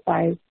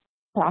simplifies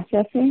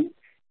processing.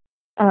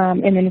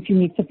 And then if you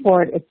need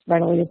support, it's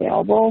readily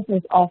available.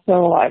 There's also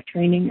a lot of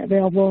training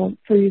available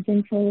for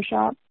using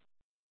Photoshop.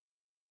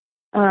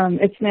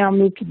 It's now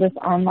moved to this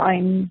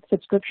online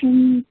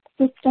subscription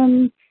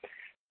system,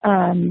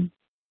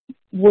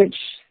 which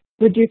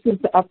reduces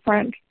the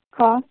upfront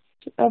cost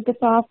of the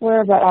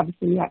software, but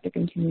obviously you have to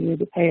continue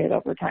to pay it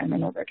over time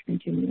in order to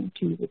continue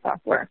to use the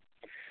software.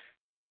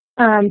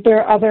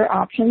 There are other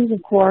options,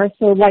 of course.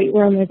 So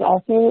Lightroom is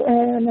also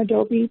an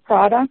Adobe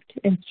product.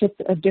 It's just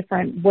a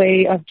different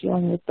way of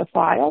dealing with the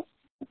files.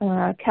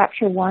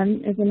 Capture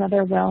One is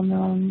another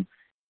well-known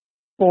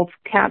both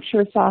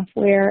capture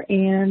software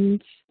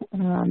and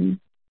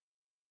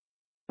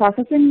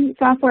processing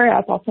software.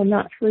 That's also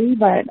not free,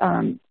 but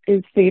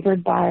is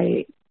favored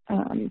by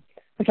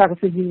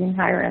photographers using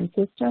higher-end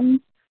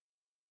systems.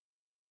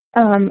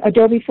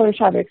 Adobe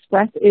Photoshop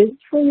Express is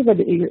free, but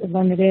you're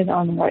limited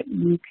on what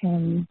you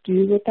can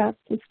do with that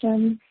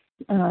system.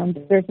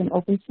 There's an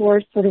open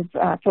source sort of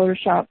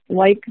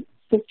Photoshop-like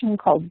system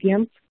called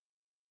GIMP.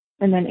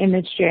 And then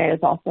ImageJ is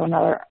also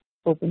another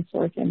open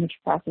source image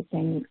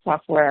processing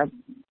software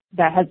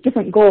that has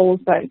different goals,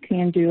 but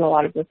can do a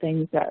lot of the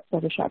things that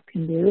Photoshop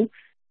can do.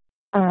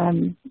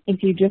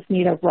 If you just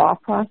need a raw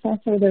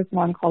processor, there's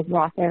one called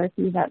Raw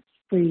Therapy that's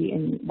free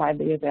and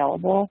widely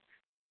available.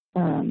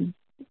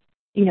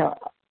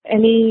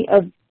 Any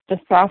of the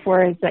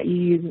softwares that you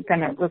use is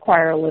going to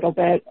require a little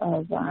bit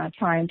of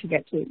time to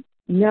get to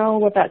know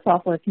what that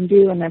software can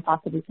do, and then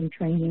possibly some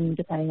training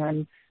depending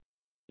on,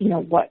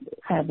 what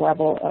kind of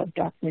level of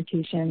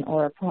documentation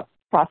or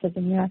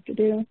processing you have to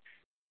do.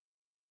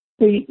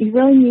 So you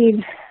really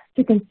need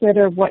to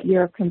consider what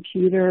your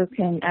computer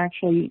can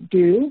actually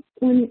do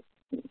when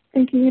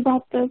thinking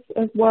about this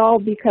as well,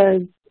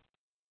 because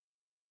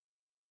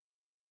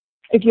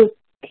if your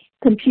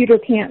computer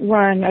can't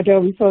run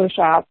Adobe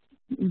Photoshop,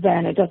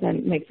 then it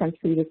doesn't make sense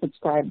for you to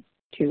subscribe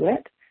to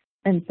it.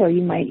 And so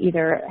you might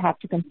either have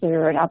to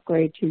consider an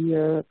upgrade to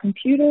your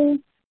computer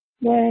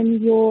when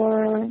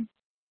you're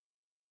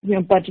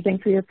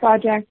budgeting for your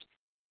project,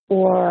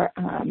 or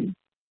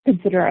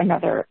consider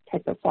another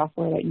type of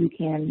software that you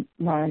can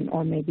run,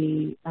 or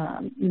maybe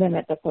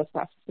limit the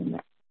post-processing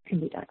that can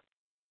be done.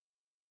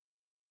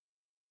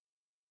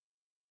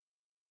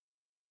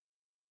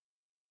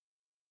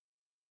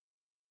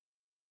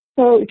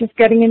 So just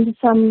getting into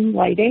some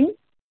lighting.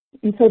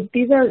 And so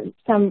these are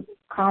some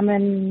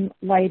common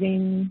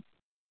lighting,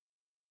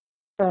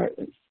 or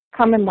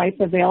common lights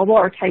available,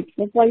 or types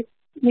of lights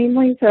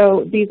mainly.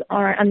 So these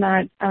aren't, I'm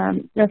not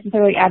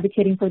necessarily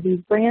advocating for these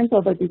brands,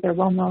 although these are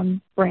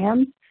well-known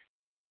brands.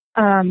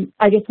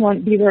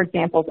 These are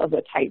examples of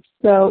the types.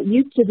 So it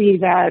used to be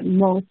that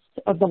most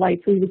of the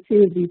lights we would see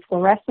would be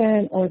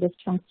fluorescent or this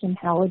tungsten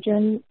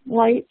halogen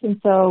lights.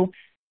 And so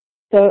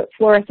the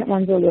fluorescent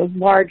ones are those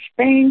large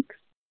banks,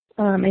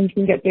 and you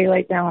can get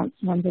daylight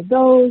balanced ones of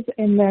those.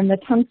 And then the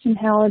tungsten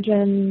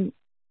halogen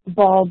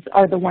bulbs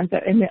are the ones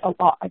that emit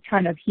a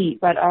ton of heat,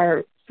 but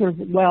are sort of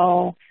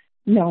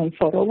well-known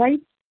photo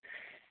lights.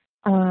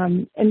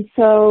 And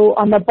so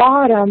on the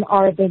bottom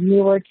are the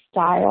newer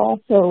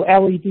style. So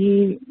LED,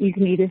 you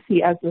can either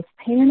see as this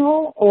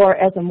panel or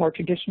as a more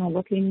traditional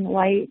looking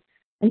light.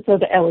 And so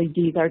the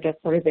LEDs are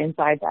just sort of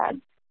inside that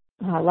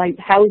light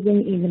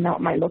housing, even though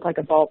it might look like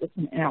a bulb, it's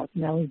an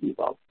LED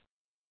bulb.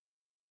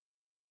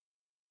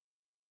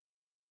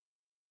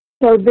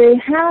 So they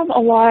have a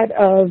lot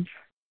of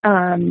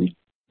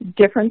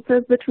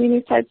differences between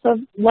these types of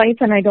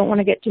lights, and I don't want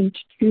to get into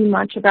too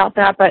much about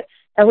that, but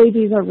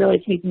LEDs are really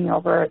taking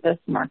over this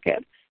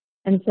market.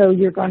 And so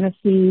you're going to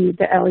see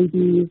the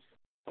LEDs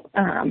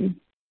are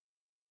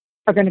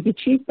going to be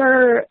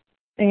cheaper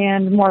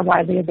and more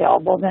widely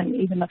available than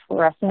even the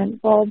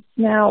fluorescent bulbs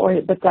now,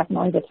 but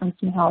definitely the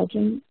tungsten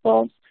halogen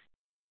bulbs.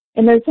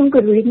 And there's some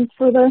good reasons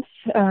for this.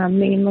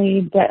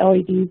 Mainly the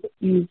LEDs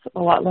use a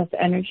lot less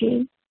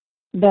energy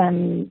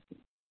than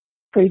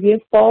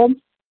previous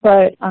bulbs,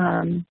 but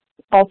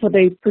also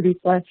they produce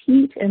less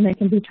heat, and they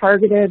can be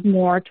targeted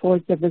more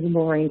towards the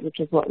visible range, which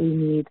is what we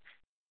need.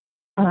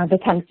 The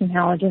tungsten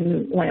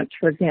halogen lamps,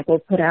 for example,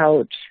 put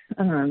out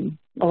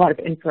a lot of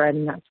infrared,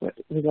 and that's what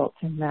results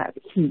in that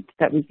heat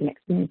that we can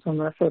experience when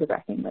we're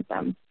photographing with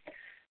them.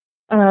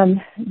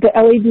 The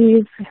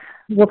LEDs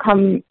will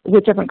come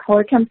with different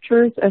color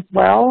temperatures as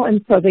well,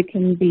 and so they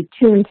can be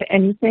tuned to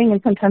anything,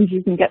 and sometimes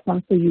you can get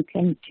them so you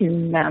can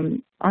tune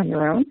them on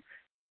your own.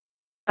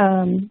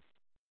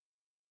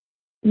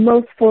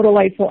 Most photo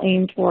lights will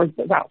aim towards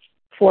about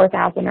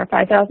 4,000 or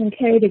 5,000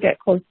 K to get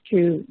close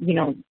to,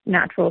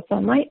 natural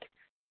sunlight.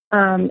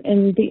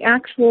 And the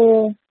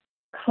actual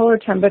color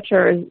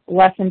temperature is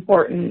less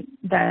important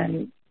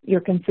than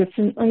your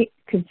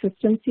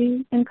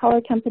consistency in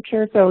color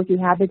temperature. So if you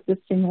have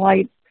existing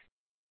lights,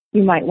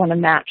 you might want to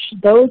match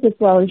those as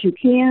well as you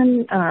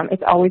can.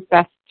 It's always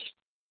best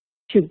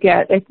to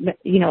get,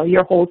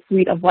 your whole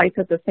suite of lights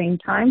at the same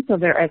time, so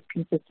they're as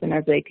consistent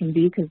as they can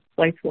be, because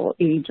lights will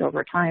age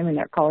over time and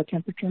their color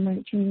temperature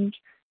might change.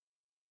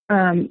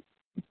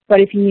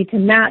 But if you need to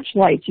match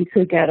lights, you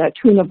could get a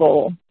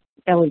tunable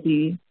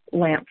LED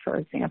lamp, for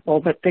example,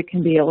 but they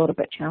can be a little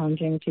bit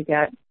challenging to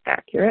get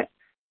accurate.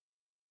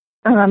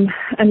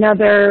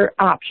 Another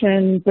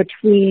option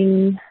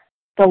between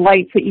the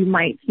lights that you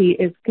might see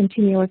is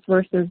continuous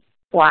versus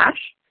flash.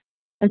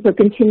 And so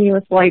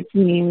continuous lights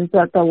means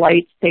that the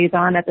light stays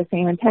on at the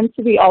same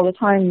intensity all the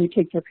time. You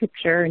take your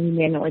picture and you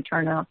manually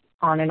turn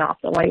on and off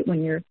the light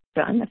when you're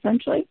done,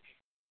 essentially.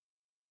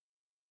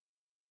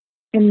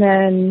 And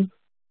then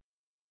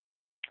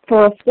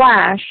for a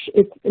flash,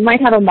 it might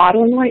have a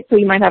modeling light, so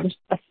you might have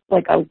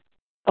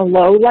a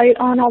low light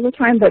on all the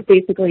time, but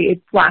basically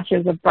it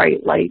flashes a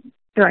bright light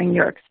during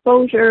your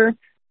exposure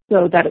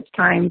so that it's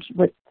timed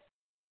with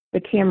the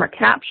camera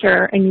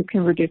capture, and you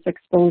can reduce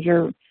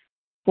exposure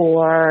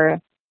for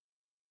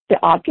the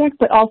object,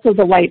 but also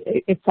the light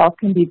itself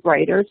can be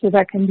brighter, so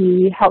that can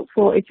be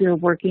helpful if you're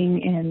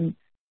working in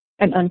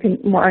an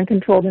more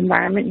uncontrolled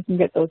environment. You can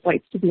get those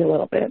lights to be a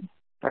little bit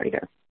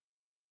brighter.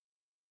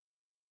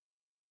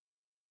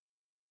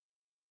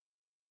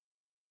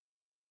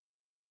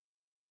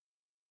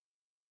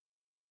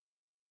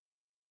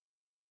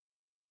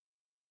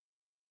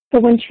 So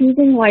when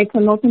choosing lights,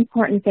 the most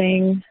important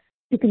thing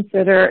to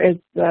consider is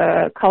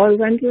the color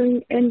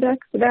rendering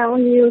index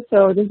value.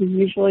 So this is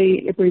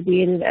usually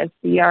abbreviated as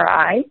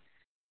CRI.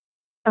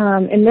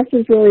 And this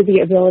is really the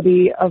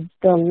ability of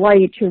the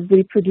light to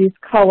reproduce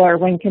color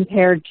when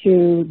compared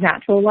to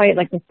natural light,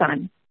 like the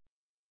sun.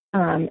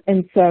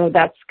 And so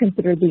that's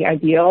considered the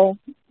ideal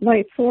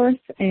light source.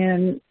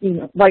 And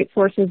light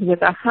sources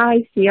with a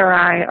high CRI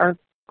are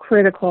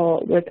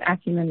critical with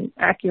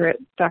accurate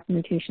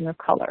documentation of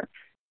color.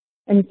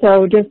 And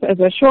so just as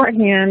a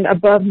shorthand,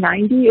 above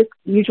 90 is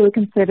usually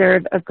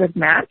considered a good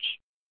match.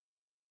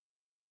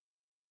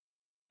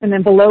 And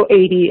then below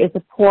 80 is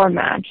a poor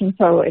match. And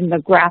so in the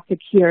graphic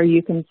here,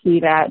 you can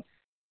see that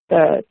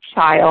the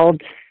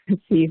child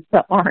see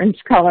the orange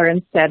color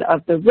instead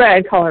of the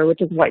red color,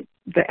 which is what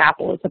the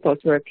apple is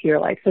supposed to appear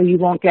like. So you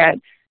won't get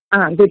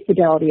good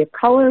fidelity of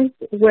colors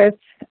with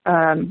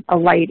a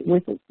light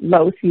with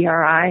low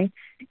CRI,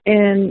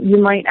 and you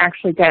might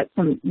actually get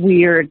some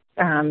weird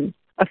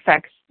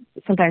effects,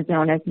 sometimes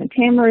known as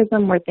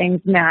metamerism, where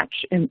things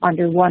match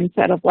under one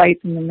set of lights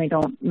and then they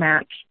don't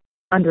match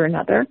under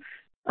another,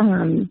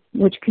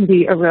 which can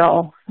be a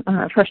real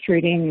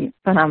frustrating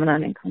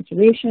phenomenon in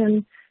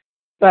conservation.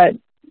 But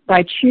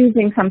by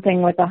choosing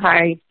something with a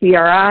high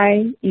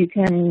CRI, you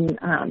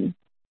can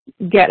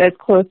get as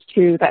close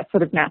to that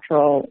sort of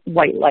natural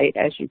white light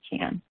as you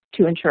can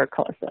to ensure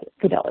color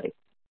fidelity.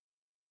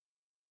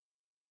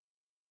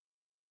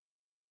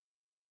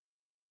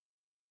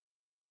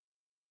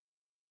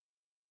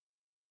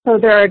 So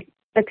there are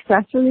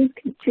accessories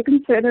to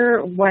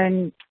consider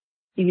when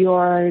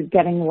you're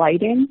getting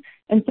lighting.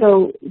 And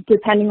so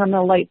depending on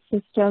the light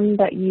system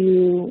that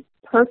you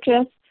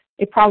purchase,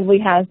 it probably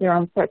has their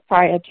own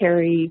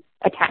proprietary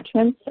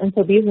attachments. And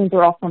so these ones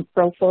are all from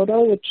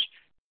ProPhoto, which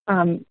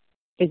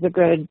is a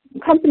good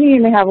company,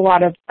 and they have a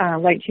lot of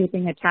light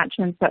shaping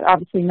attachments, but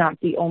obviously not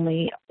the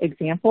only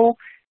example.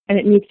 And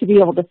it needs to be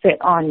able to fit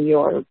on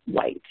your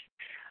light.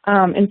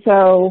 And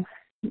so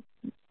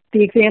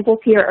the examples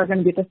here are going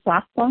to be the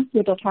softbox,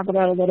 which I'll talk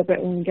about a little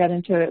bit when we get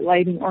into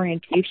lighting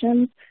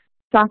orientations.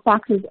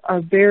 Softboxes are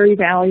very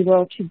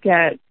valuable to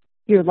get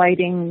your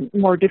lighting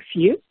more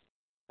diffuse.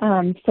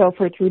 So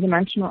for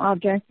three-dimensional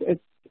objects,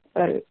 it's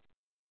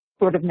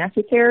sort of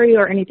necessary,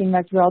 or anything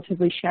that's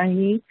relatively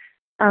shiny.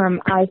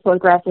 I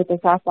photograph with a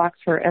softbox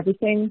for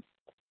everything.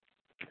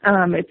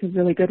 It's a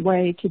really good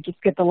way to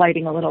just get the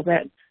lighting a little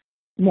bit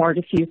more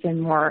diffuse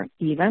and more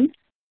even.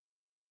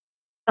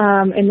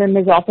 And then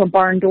there's also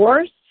barn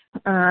doors.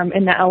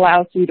 And that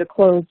allows you to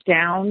close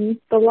down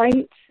the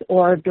light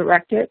or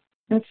direct it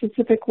in a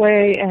specific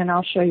way, and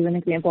I'll show you an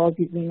example of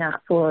using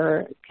that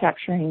for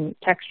capturing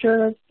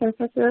texture of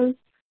surfaces.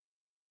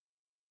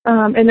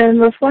 And then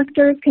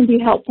reflectors can be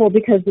helpful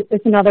because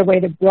it's another way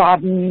to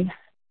broaden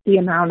the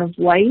amount of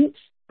light,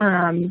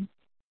 and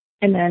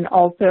then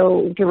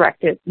also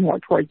direct it more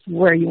towards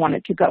where you want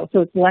it to go.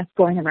 So it's less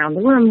going around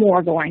the room,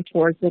 more going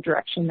towards the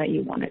direction that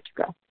you want it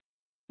to go.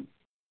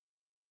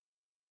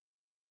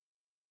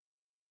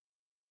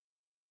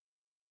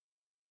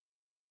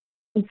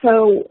 And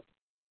so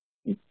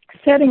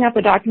setting up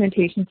a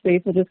documentation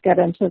space, we'll just get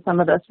into some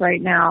of this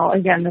right now.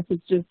 Again, this is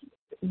just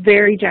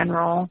very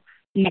general.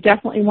 You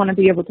definitely want to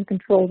be able to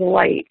control the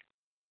light.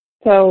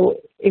 So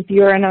if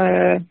you're in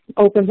an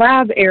open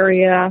lab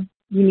area,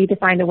 you need to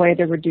find a way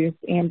to reduce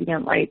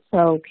ambient light.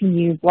 So can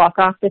you block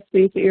off the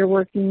space that you're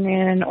working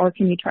in, or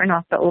can you turn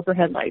off the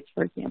overhead lights,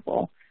 for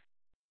example?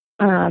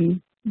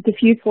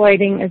 Diffuse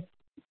lighting is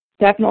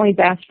definitely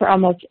best for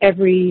almost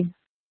every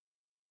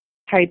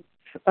type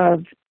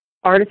of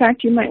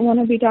artifact you might want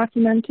to be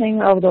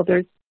documenting, although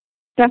there's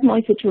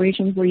definitely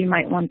situations where you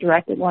might want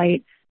directed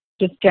light.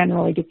 Just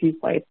generally, diffuse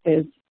light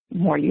is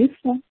more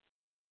useful.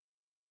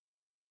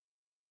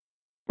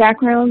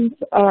 Backgrounds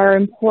are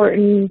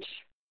important,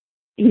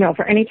 you know,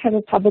 for any type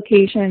of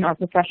publication or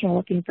professional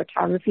looking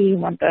photography. You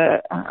want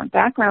the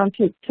background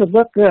to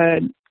look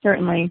good,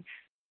 certainly,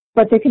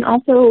 but they can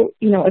also,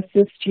 you know,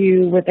 assist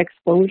you with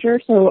exposure.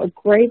 So a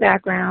gray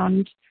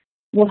background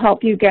will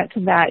help you get to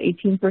that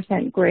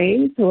 18%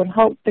 gray. So it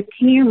helps the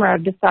camera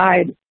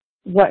decide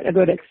what a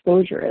good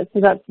exposure is. So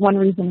that's one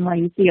reason why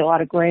you see a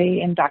lot of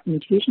gray in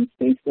documentation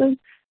spaces,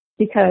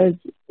 because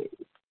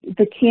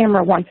the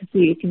camera wants to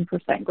see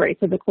 18% gray.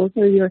 So the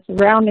closer your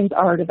surroundings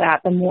are to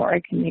that, the more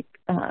it can make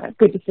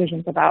good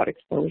decisions about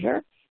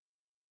exposure.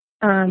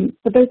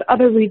 But there's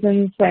other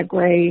reasons that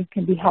gray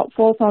can be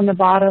helpful. So on the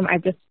bottom,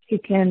 I've just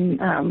taken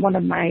one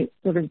of my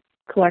sort of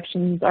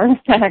collections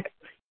artifacts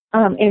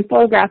and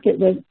photographed it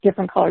with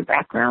different colored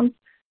backgrounds.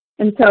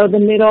 And so the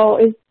middle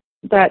is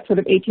that sort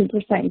of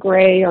 18%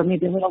 gray, or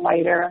maybe a little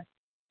lighter.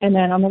 And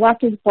then on the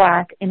left is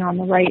black, and on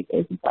the right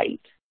is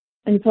white.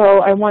 And so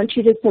I want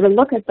you to sort of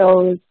look at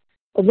those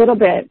a little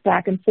bit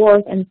back and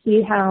forth and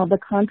see how the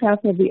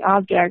contrast of the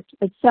object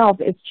itself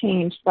is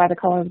changed by the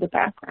color of the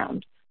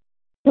background.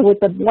 So with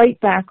the white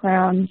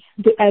background,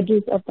 the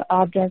edges of the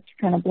object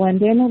kind of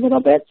blend in a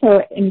little bit.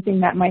 So anything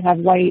that might have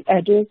white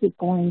edges is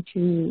going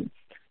to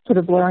sort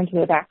of blur into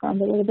the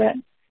background a little bit.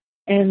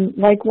 And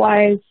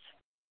likewise,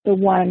 the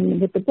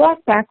one with the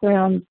black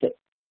background,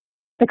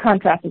 the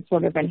contrast is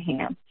sort of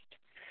enhanced.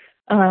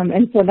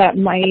 And so that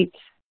might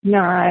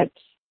not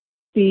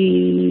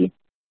be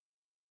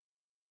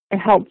a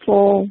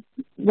helpful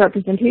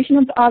representation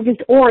of the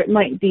object, or it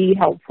might be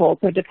helpful.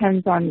 So it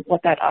depends on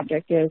what that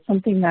object is.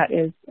 Something that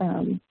is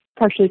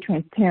partially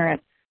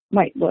transparent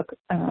might look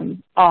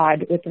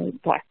odd with a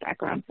black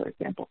background, for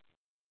example.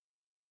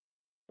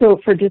 So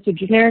for just a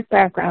generic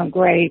background,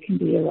 gray can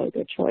be a really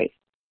good choice.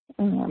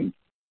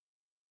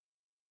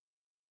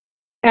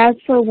 As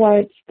for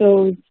what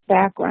those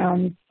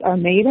backgrounds are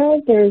made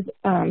of, there's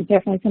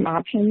definitely some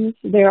options.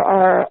 There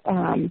are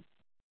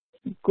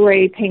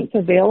gray paints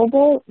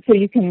available, so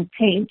you can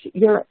paint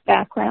your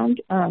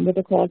background with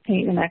acrylic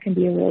paint, and that can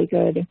be a really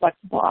good and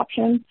flexible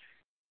option.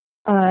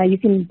 You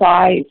can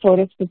buy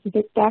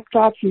photo-specific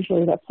backdrops,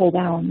 usually that pull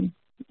down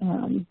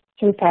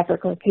sort of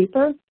fabric or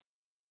paper.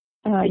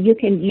 You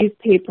can use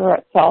paper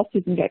itself.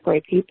 You can get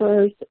gray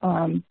papers.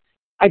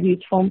 I've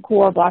used foam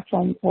core, black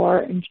foam core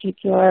in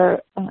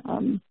particular.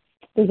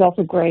 There's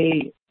also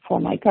gray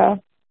Formica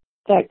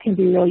that can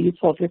be really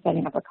useful if you're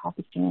setting up a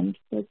coffee stand,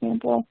 for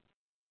example.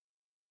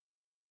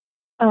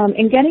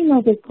 And getting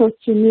those as close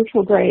to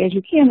neutral gray as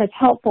you can is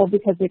helpful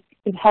because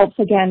it helps,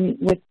 again,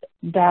 with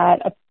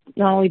that,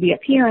 not only the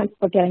appearance,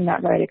 but getting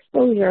that right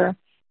exposure.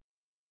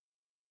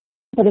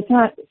 But it's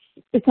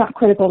not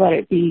critical that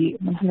it be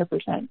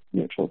 100%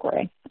 neutral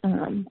gray,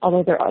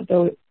 although there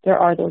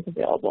are those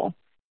available.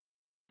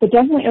 But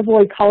definitely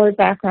avoid colored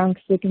backgrounds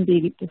because they can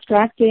be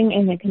distracting,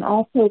 and they can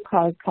also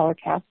cause color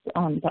casts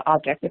on the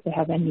object if they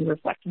have any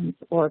reflections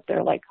or if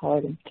they're light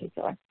colored in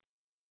particular.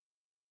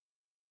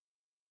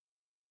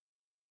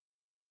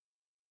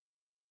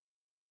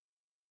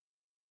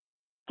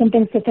 Some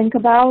things to think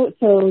about,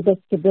 so the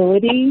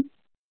stability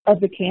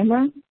of the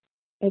camera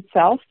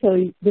itself.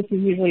 So this is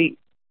usually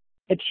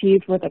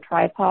achieved with a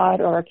tripod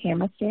or a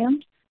camera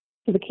stand.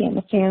 So the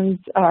camera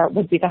stands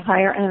would be the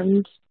higher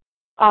end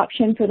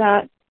option for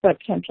that, but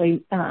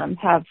potentially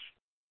have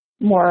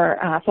more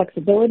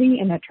flexibility,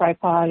 and a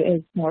tripod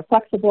is more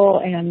flexible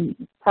and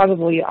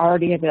probably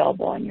already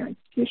available in your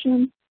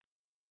institution.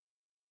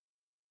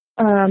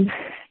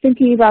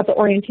 Thinking about the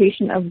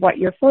orientation of what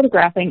you're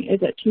photographing,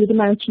 is it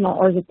two-dimensional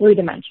or is it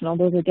three-dimensional?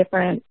 Those are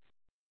different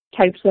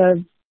types of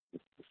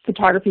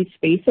photography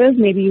spaces.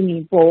 Maybe you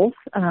need both,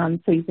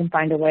 so you can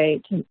find a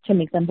way to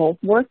make them both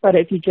work. But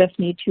if you just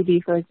need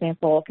 2D, for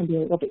example, it can be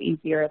a little bit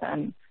easier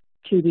than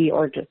 2D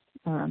or just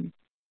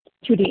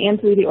 2D and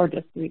 3D or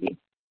just 3D.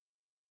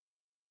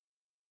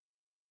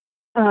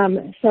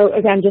 So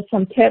again, just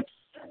some tips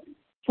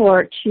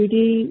for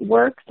 2D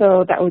work.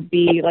 So that would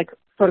be like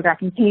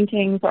photographing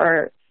paintings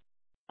or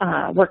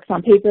works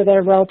on paper that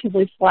are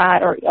relatively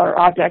flat, or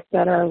objects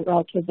that are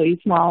relatively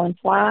small and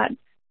flat.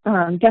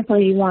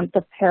 Definitely you want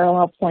the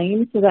parallel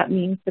plane, so that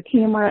means the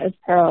camera is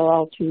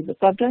parallel to the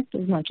subject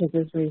as much as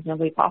is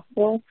reasonably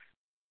possible.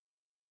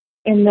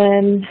 And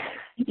then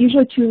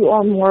usually 2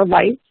 or more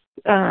lights.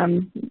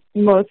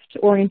 Most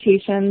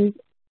orientations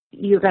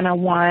you're going to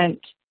want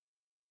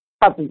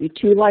probably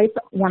 2 lights,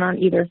 1 on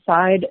either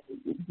side.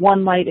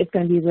 1 light is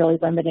going to be really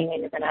limiting,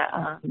 and you're going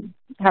to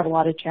have a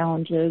lot of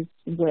challenges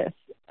with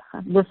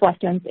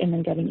reflectance and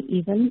then getting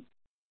even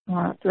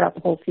throughout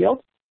the whole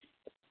field.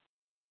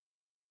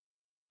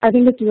 I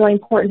think it's really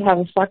important to have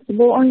a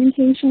flexible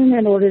orientation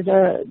in order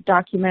to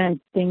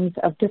document things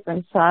of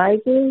different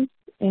sizes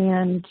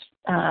and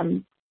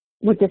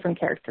with different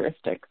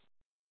characteristics.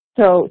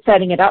 So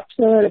setting it up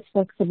so that it's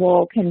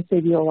flexible can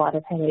save you a lot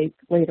of headache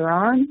later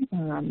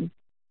on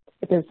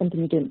if there's something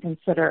you didn't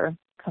consider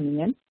coming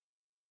in.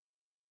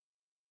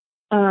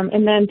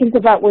 And then think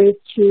about ways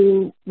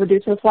to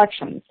reduce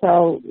reflections.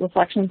 So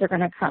reflections are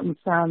going to come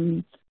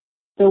from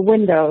the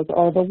windows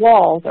or the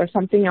walls or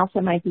something else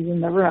that might be in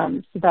the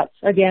room. So that's,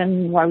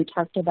 again, why we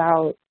talked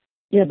about,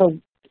 the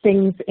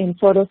things in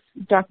photo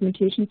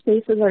documentation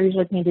spaces are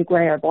usually painted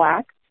gray or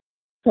black.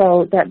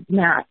 So that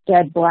matte,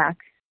 dead black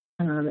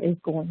is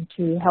going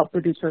to help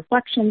reduce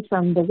reflections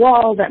from the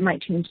wall that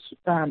might change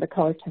the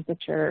color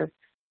temperature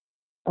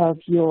of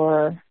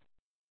your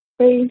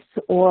space,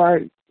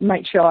 or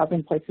might show up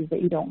in places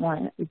that you don't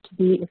want it to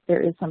be if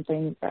there is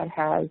something that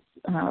has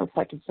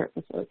reflective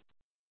surfaces.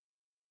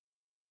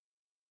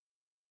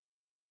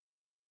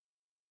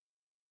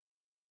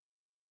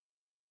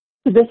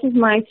 So this is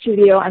my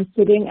studio. I'm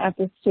sitting at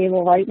this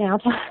table right now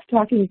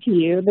talking to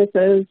you. This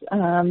is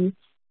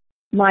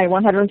my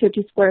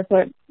 150 square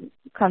foot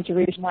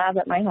conservation lab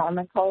at my home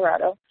in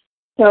Colorado.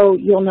 So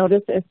you'll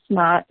notice it's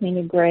not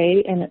painted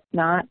gray and it's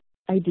not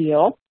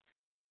ideal.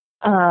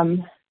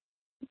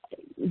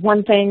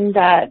 One thing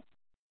that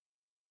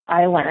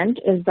I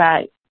learned is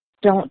that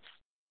don't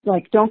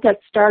get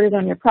started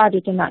on your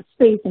project in that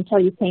space until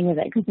you painted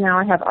it, because now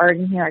I have art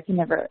in here. I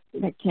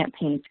can't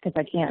paint because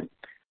I can't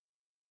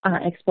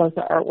expose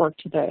the artwork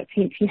to the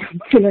paint fumes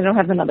because I don't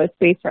have another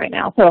space right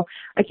now. So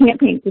I can't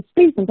paint the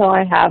space until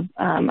I have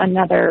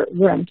another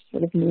room to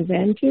sort of move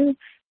into.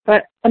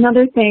 But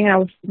another thing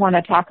I want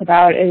to talk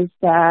about is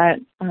that,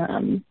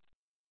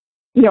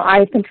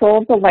 I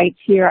control the lights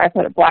here. I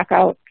put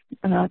blackout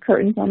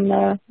curtains on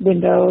the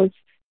windows,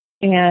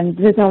 and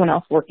there's no one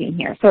else working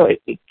here. So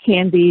it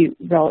can be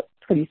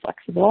pretty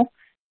flexible.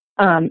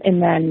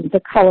 And then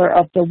the color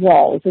of the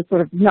walls is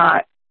sort of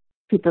not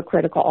super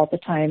critical all the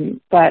time,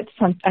 but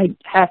I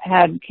have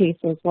had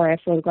cases where I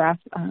photograph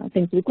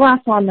things with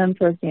glass on them,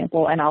 for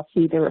example, and I'll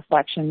see the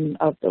reflection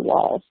of the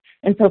walls.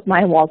 And so if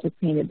my walls were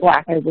painted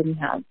black, I wouldn't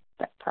have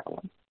that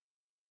problem.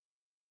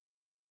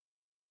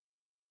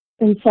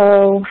 And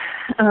so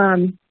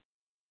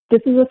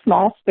this is a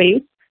small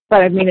space,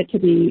 but I've made it to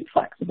be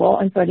flexible.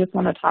 And so I just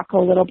want to talk a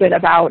little bit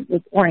about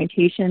the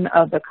orientation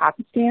of the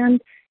copy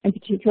stand in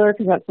particular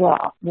because that's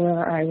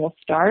where I will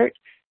start.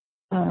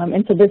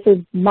 And so this is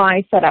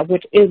my setup,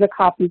 which is a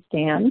copy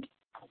stand.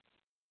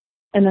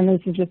 And then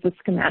this is just a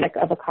schematic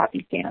of a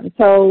copy stand.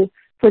 So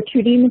for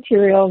 2D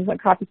materials, a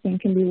copy stand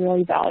can be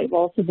really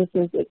valuable. So this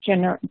is a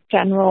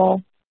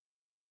general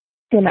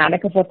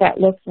schematic of what that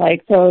looks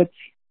like. So it's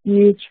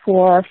used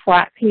for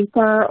flat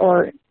paper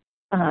or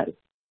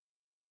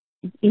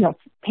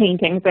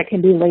paintings that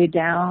can be laid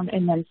down,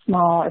 and then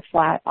small or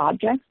flat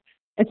objects.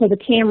 And so the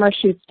camera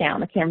shoots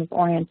down. The camera is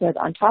oriented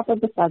on top of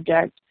the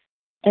subject,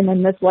 and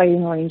then this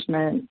lighting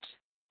arrangement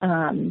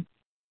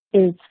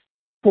is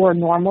for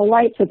normal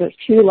light. So there's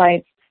two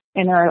lights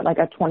and are at like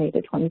a 20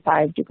 to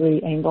 25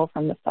 degree angle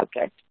from the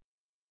subject.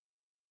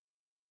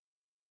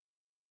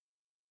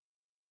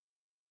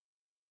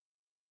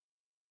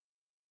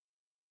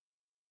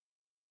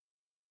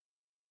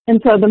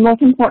 And so the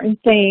most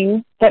important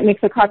thing that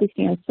makes a copy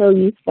stand so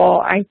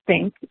useful, I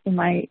think, in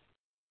my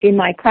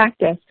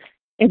practice,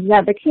 is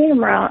that the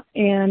camera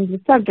and the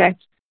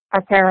subject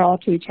are parallel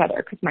to each other,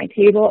 because my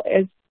table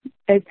is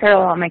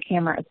parallel and my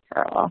camera is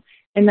parallel.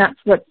 And that's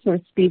what sort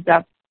of speeds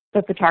up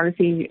the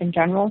photography in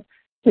general.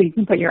 So you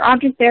can put your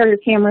object there, your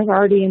camera's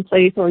already in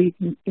place, or you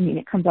can,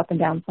 it comes up and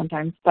down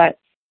sometimes. But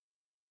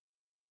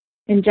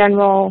in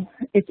general,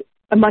 it's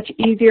a much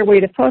easier way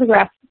to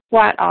photograph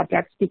flat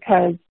objects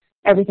because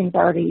everything's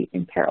already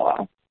in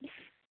parallel.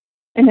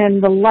 And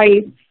then the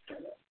lights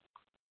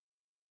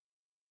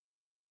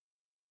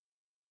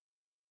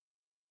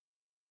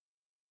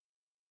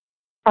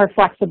are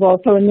flexible.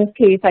 So in this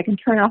case, I can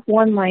turn off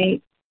one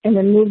light and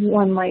then move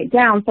one light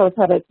down so it's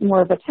at a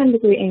more of a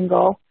 10-degree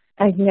angle,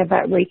 and I can get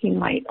that raking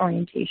light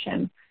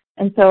orientation.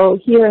 And so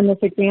here in this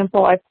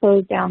example, I've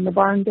closed down the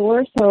barn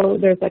door, so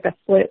there's like a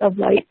slit of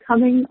light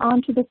coming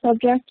onto the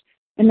subject,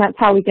 and that's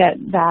how we get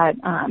that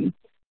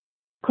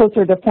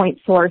closer to point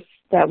source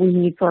that we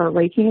need for a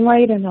raking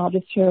light. And I'll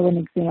just show an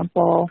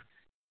example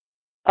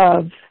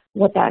of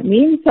what that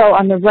means. So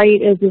on the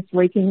right is this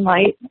raking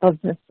light of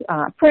this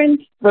print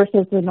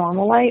versus the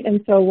normal light.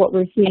 And so what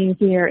we're seeing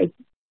here is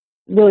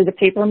really the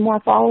paper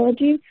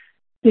morphology.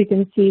 So you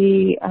can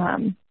see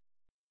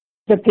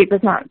the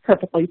paper's not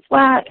perfectly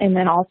flat, and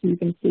then also you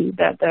can see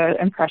that the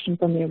impression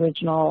from the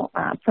original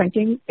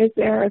printing is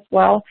there as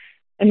well.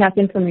 And that's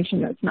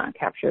information that's not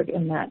captured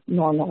in that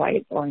normal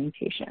light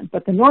orientation.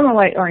 But the normal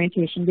light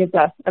orientation gives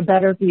us a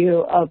better view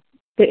of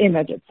the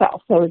image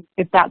itself. So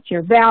if that's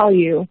your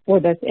value for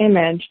this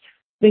image,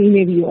 then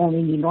maybe you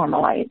only need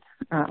normal light.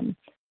 And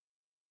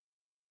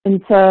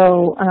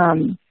so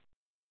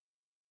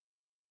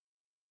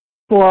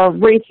for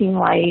raking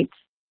light,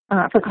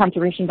 for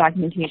conservation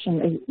documentation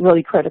is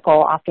really critical.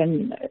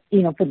 Often,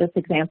 for this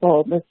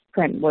example, this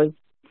print was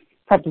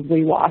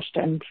probably washed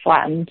and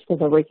flattened, so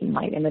the raking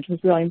light image was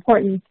really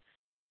important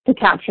to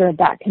capture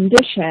that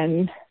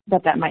condition,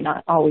 but that might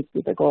not always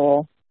be the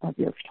goal of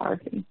your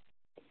photography.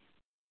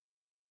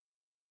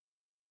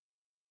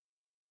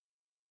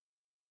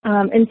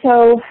 And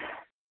so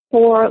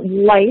for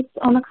lights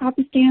on a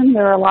copy stand,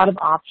 there are a lot of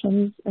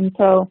options. And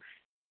so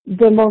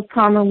the most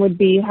common would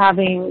be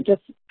having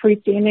just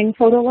freestanding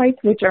photo lights,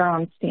 which are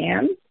on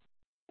stands,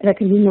 and that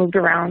can be moved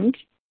around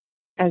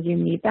as you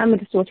need them.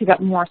 It will take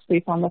up more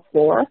space on the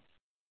floor.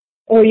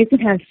 Or you can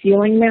have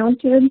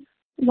ceiling-mounted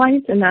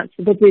lights, and that's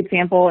the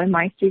example in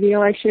my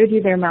studio I showed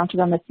you. They're mounted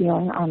on the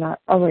ceiling on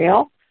a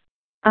rail.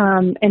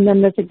 And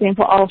then this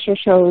example also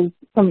shows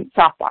some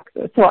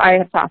softboxes. So I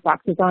have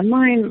softboxes on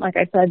mine. Like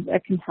I said,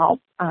 that can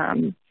help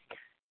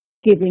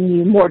giving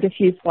you more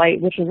diffuse light,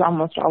 which is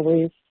almost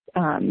always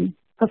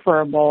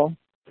preferable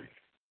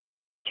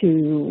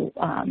to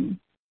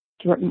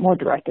more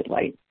directed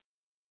light.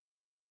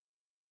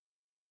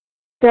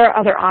 There are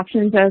other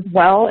options as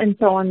well, and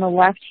so on the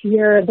left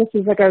here, this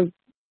is like a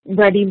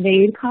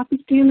ready-made copy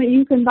stand that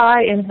you can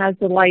buy and has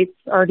the lights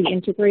already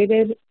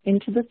integrated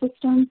into the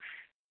system.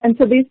 And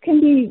so these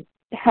can be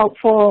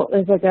helpful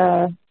as like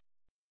a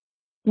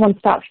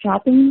one-stop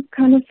shopping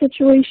kind of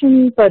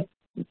situation, but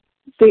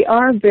they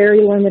are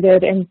very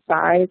limited in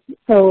size.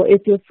 So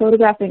if you're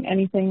photographing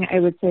anything, I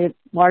would say it's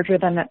larger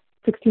than that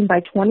 16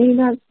 by 20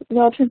 that's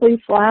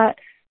relatively flat.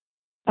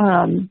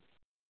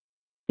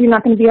 You're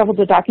not going to be able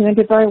to document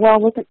it very well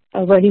with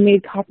a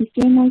ready-made copy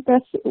stand like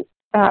this.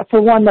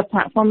 For one, the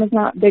platform is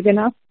not big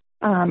enough,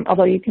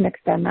 although you can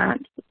extend that,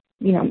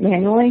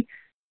 manually.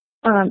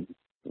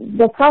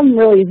 The problem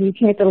really is you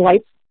can't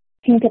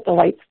get the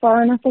lights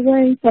far enough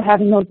away, so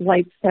having those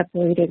lights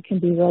separated can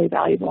be really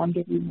valuable and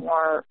give you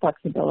more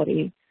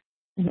flexibility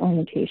and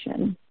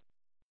orientation.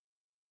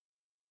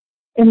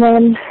 And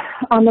then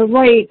on the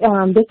right,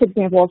 this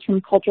example is from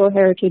Cultural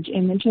Heritage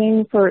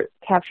Imaging for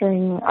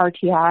capturing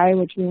RTI,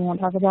 which we won't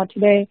talk about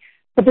today.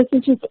 But this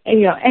is just,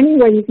 any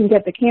way you can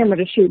get the camera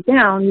to shoot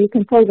down, you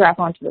can photograph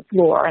onto the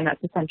floor, and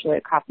that's essentially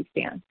a copy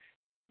stand.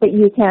 But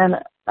you can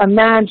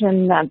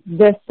imagine that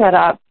this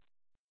setup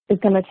is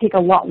going to take a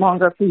lot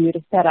longer for you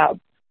to set up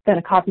than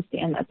a copy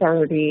stand that's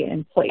already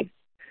in place.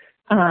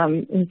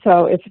 And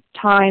so if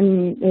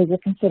time is a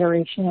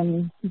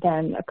consideration,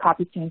 then a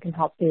copy stand can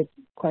help save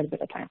quite a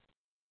bit of time.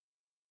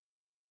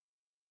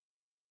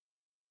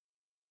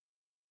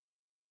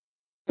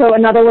 So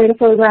another way to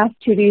photograph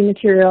 2D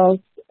materials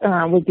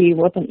would be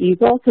with an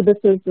easel. So this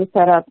is the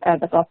setup at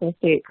the Buffalo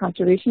State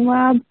Conservation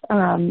Lab.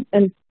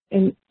 And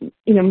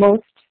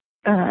most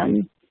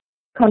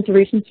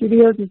conservation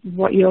studios, this is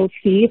what you'll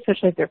see,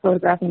 especially if they're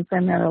photographing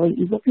primarily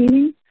easel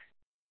paintings.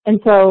 And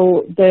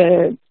so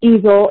the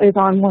easel is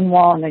on one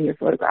wall and then you're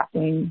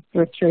photographing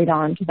sort of straight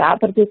on to that,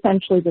 but it's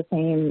essentially the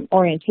same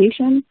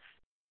orientation.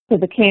 So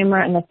the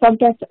camera and the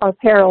subject are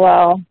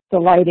parallel. The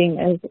lighting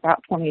is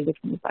about 20 to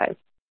 25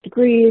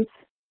 degrees.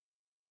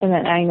 And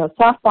then adding those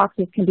soft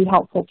boxes can be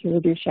helpful to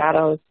reduce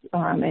shadows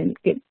and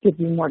give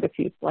you more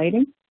diffuse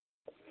lighting.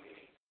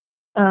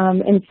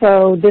 And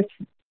so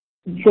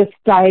this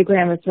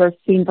diagram is sort of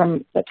seen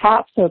from the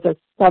top. So the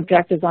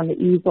subject is on the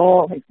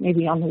easel, like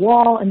maybe on the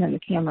wall, and then the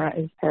camera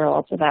is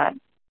parallel to that,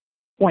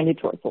 pointed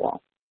towards the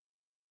wall.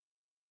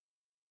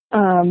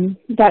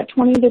 That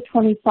 20 to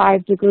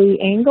 25 degree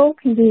angle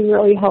can be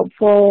really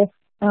helpful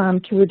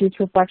to reduce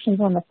reflections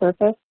on the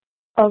surface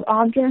of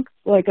objects,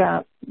 like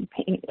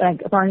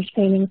varnished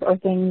paintings or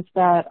things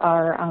that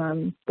are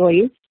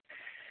glazed,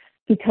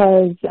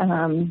 because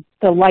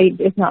the light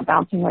is not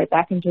bouncing right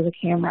back into the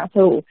camera.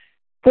 So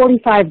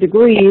 45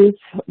 degrees,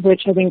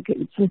 which I think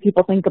some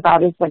people think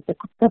about as like the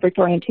perfect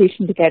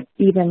orientation to get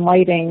even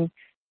lighting,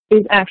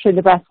 is actually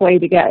the best way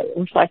to get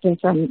reflections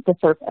from the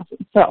surface.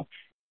 So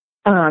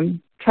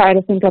try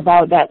to think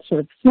about that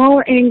sort of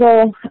smaller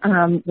angle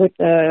with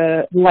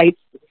the lights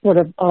sort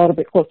of a little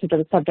bit closer to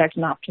the subject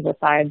and off to the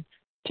side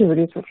to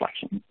reduce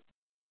reflection.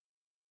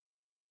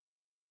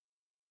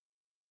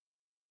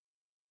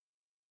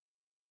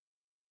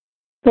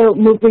 So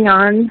moving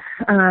on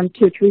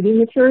to 3D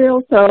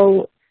material.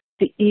 So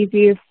the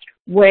easiest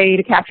way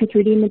to capture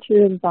 3D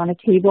materials is on a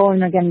table.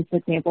 And again, this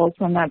example is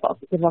from that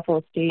the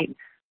Buffalo State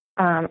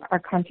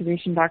Art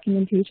Conservation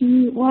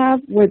Documentation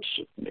Lab, which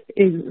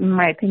is, in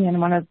my opinion,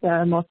 one of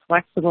the most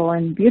flexible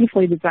and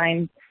beautifully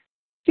designed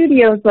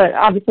studios. But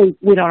obviously,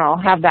 we don't all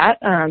have that.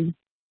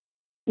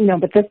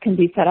 But this can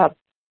be set up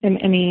in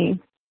any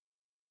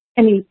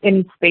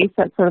space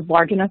that's sort of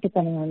large enough,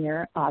 depending on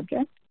your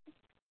object.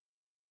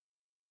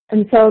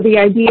 And so the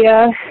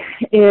idea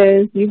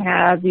is you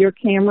have your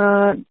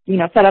camera,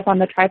 set up on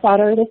the tripod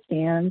or the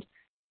stand,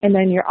 and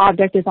then your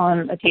object is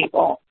on a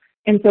table.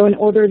 And so in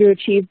order to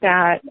achieve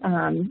that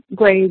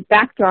gray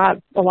backdrop,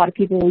 a lot of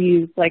people will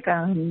use like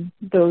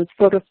those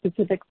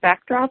photo-specific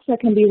backdrops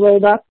that can be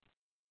rolled up.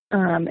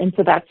 And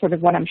so that's sort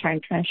of what I'm trying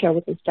to show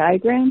with this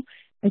diagram.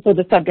 And so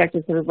the subject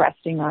is sort of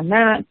resting on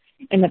that,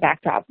 and the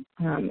backdrop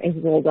is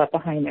rolled up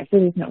behind there, so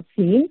there's no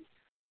scene.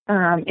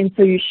 And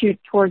so you shoot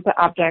towards the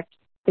object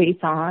face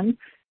on.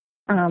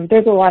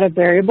 There's a lot of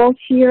variables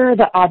here.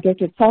 The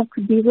object itself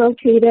could be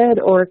rotated,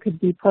 or it could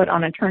be put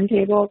on a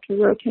turntable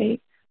to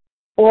rotate,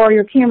 or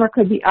your camera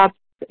could be up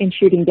and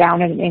shooting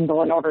down at an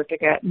angle in order to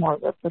get more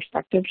of a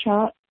perspective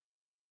shot.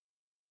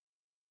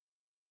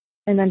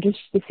 And then just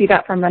to see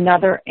that from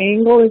another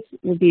angle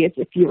would be as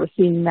if you were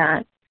seeing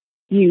that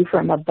view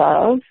from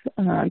above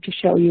to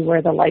show you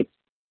where the light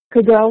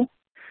could go.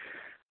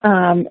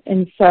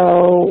 And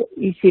so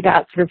you see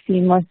that sort of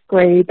seamless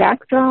gray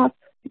backdrop,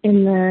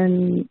 and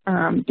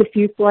then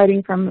diffuse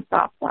lighting from the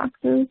soft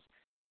boxes.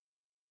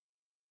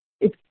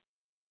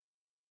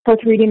 For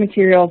 3D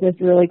materials, it's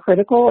really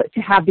critical to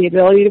have the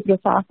ability to put a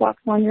softbox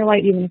on your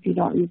light, even if you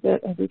don't use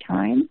it every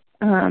time.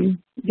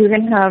 You're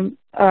going to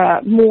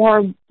have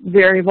more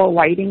variable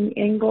lighting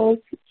angles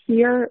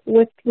here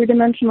with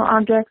three-dimensional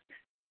objects.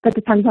 That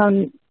depends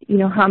on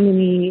how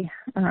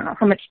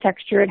much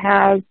texture it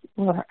has,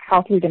 or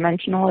how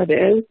three-dimensional it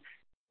is,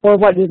 or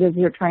what it is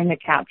you're trying to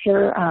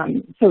capture.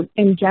 So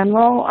in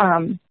general,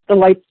 the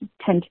lights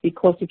tend to be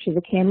closer to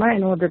the camera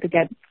in order to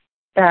get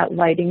that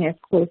lighting as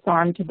close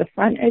on to the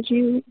front as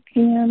you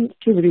can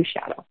to reduce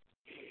shadow.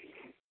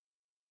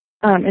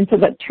 And so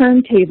the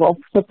turntable,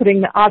 so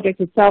putting the object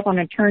itself on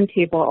a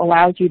turntable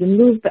allows you to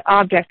move the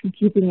object and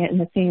keeping it in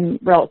the same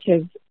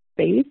relative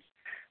space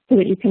so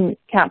that you can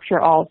capture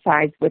all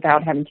sides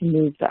without having to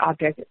move the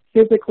object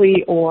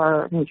physically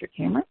or move your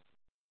camera.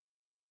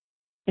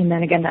 And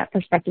then again, that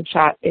perspective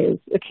shot is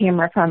the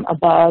camera from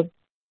above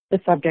the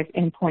subject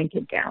and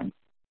pointed down.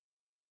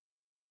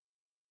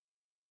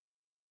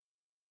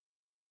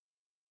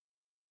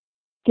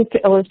 Just to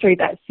illustrate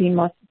that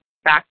seamless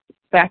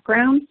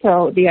background,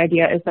 so the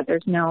idea is that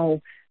there's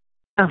no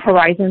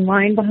horizon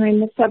line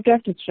behind the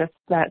subject, it's just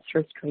that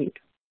sort of straight.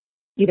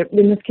 Either,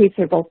 in this case,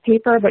 they're both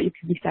paper, but you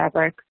could be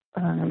fabric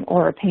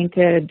or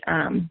painted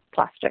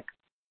plastic.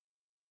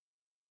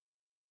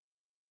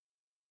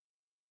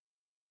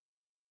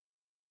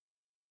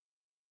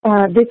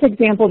 This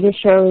example just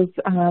shows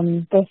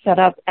the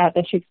setup at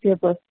the Shakespeare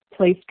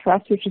Birthplace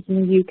Trust, which is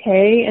in the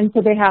UK. And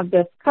so they have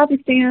this copy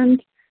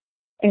stand,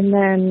 and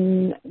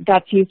then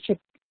that's used to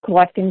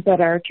collect things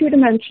that are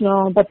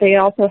two-dimensional, but they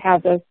also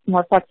have this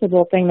more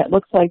flexible thing that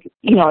looks like,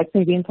 it's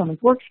maybe in someone's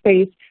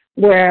workspace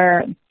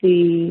where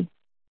the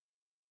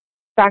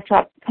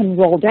backdrop can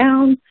roll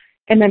down,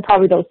 and then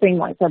probably those same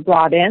lights are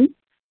brought in,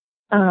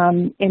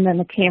 and then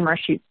the camera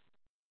shoots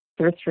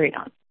sort of straight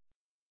on.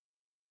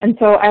 And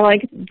so I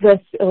like this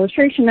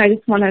illustration. I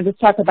just wanted to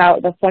talk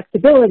about the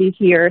flexibility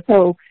here.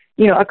 So,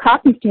 you know, a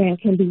copy stand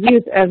can be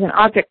used as an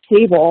object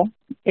table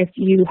if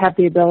you have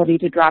the ability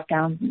to drop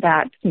down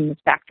that seamless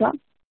backdrop.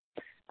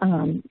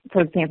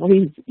 For example,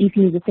 you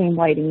can use the same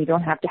lighting. You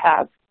don't have to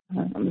have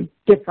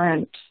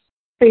different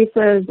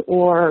spaces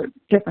or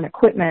different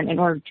equipment in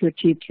order to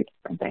achieve two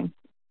different things.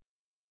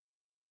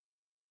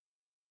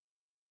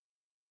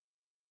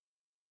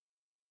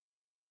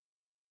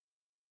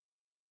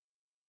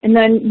 And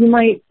then you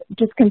might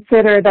just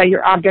consider that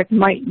your object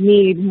might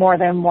need more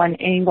than one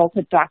angle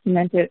to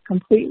document it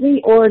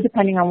completely, or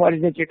depending on what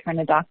it is you're trying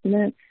to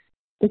document.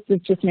 This is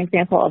just an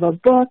example of a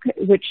book,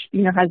 which,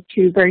 you know, has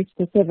two very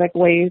specific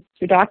ways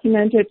to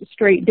document it.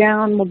 Straight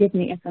down will give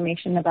me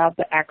information about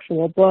the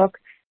actual book,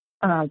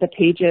 the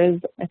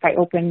pages. If I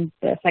open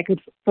this, I could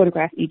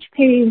photograph each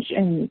page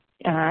and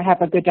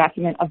have a good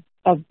document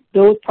of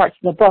those parts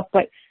of the book,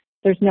 but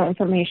there's no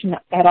information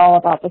at all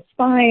about the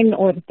spine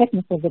or the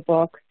thickness of the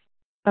book.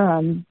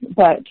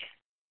 But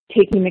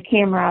taking the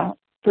camera,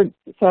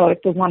 so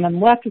if the one on the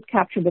left is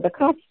captured with a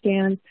copy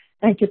stand,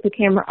 and I took the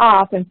camera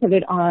off and put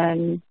it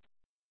on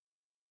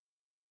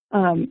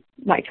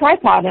my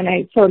tripod and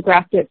I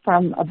photographed it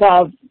from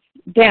above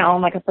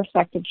down like a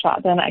perspective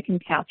shot, then I can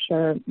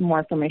capture more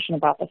information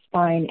about the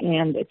spine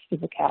and its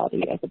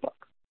physicality as a book.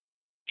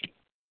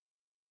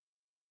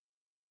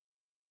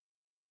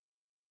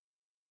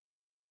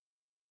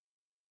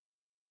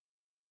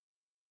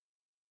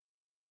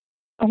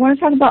 I want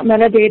to talk about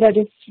metadata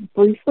just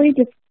briefly,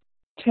 just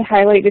to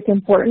highlight its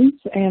importance,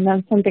 and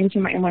then some things you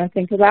might want to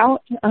think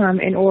about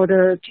in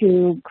order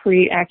to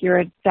create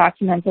accurate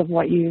documents of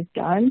what you've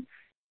done.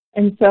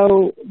 And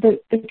so the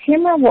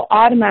camera will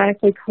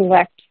automatically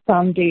collect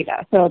some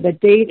data. So the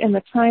date and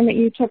the time that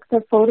you took the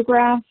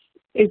photograph,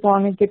 as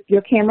long as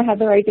your camera had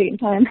the right date and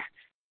time,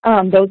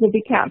 those will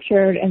be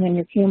captured, and then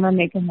your camera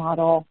make and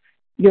model,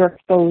 your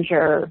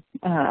exposure,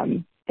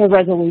 the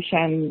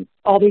resolution,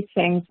 all these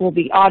things will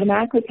be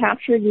automatically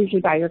captured, usually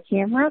by your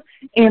camera,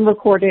 and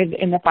recorded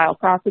in the file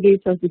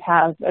property. So if you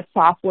have a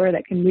software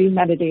that can read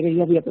metadata,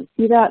 you'll be able to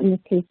see that. In this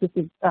case, this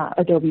is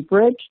Adobe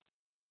Bridge.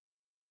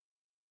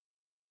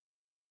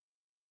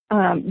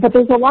 But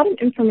there's a lot of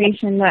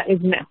information that is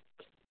missed.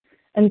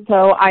 And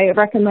so I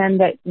recommend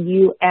that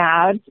you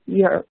add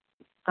your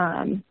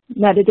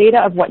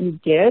metadata of what you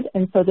did.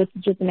 And so this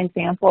is just an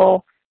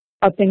example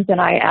of things that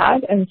I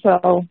add. And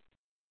so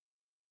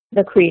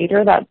the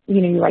creator, that,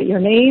 you know, you write your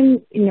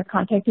name and your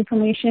contact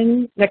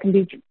information that can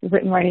be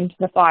written right into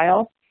the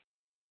file.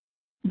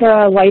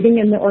 The lighting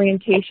and the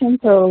orientation,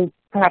 so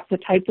perhaps the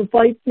type of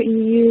lights that you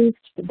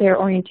used, their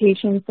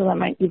orientation, so that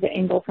might be the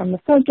angle from the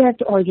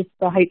subject or just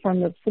the height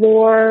from the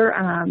floor,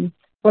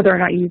 whether or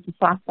not you use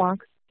a softbox,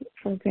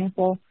 for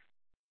example.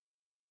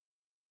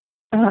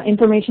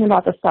 Information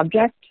about the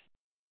subject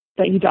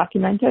that you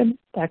documented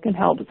that can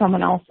help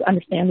someone else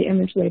understand the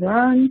image later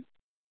on.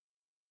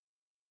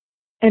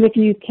 And if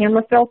you use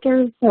camera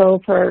filters, so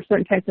for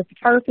certain types of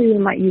photography, you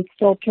might use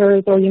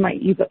filters, or you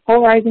might use a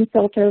polarizing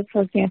filter,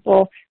 for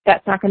example.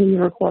 That's not going to be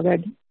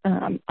recorded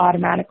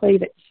automatically,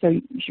 so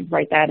you should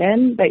write that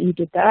in, that you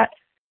did that.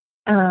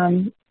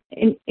 And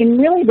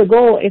really the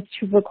goal is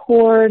to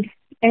record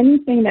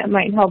anything that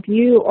might help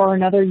you or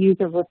another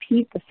user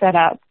repeat the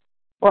setup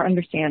or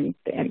understand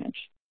the image.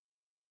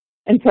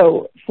 And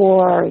so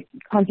for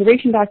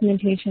conservation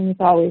documentation, it's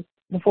always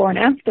before and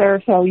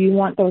after, so you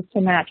want those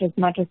to match as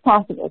much as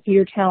possible. So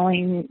you're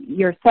telling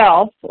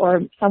yourself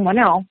or someone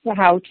else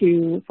how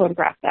to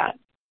photograph that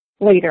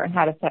later and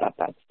how to set up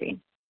that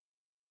scene.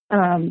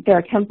 There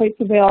are templates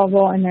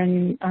available, and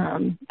then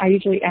I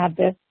usually add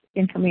this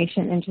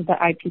information into the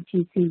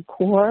IPTC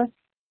core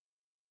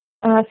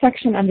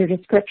section under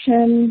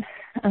description,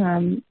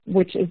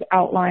 which is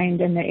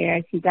outlined in the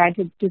AIC Guide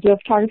to Digital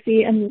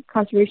Photography and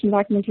Conservation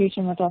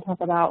Documentation, which I'll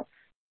talk about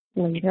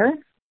later.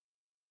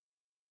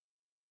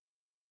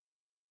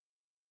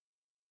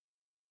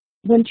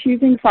 When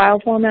choosing file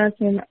formats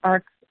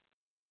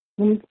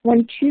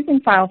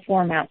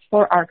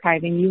for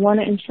archiving, you want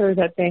to ensure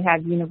that they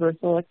have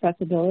universal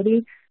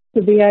accessibility.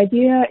 So the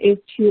idea is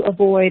to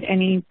avoid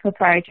any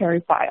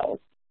proprietary files.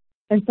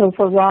 And so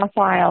for raw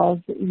files,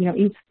 you know,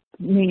 each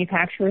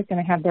manufacturer is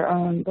going to have their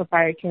own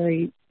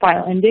proprietary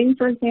file ending.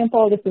 For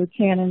example, this is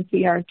Canon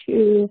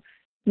CR2,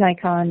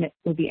 Nikon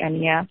would be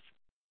NEF.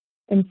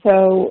 And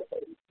so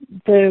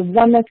the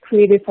one that's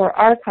created for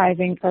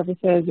archiving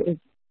purposes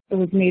it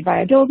was made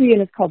by Adobe,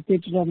 and it's called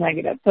Digital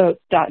Negative, so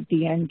it's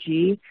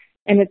 .dng,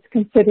 and it's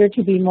considered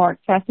to be more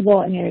accessible,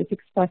 and it is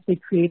expressly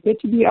created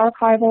to be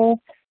archival.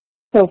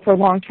 So for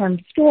long-term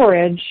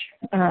storage,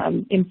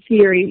 in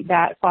theory,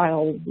 that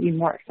file will be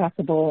more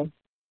accessible,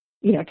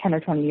 you know, 10 or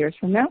 20 years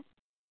from now.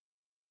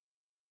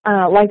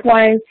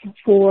 Likewise,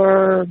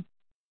 for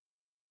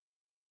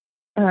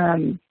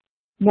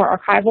more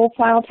archival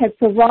file types,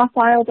 so raw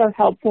files are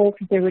helpful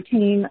because they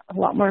retain a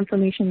lot more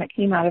information that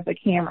came out of the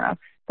camera.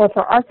 But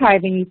for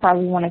archiving, you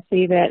probably want to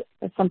save it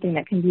as something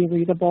that can be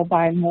readable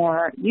by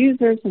more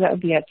users, so that would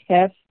be a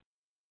TIFF.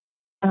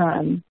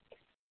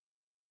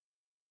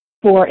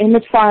 for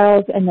image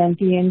files, and then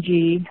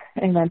DNG,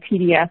 and then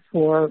PDF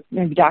for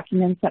maybe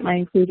documents that might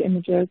include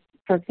images,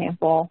 for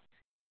example.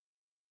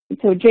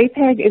 So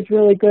JPEG is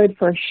really good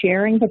for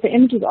sharing, but the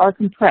images are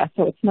compressed,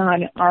 so it's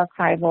not an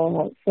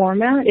archival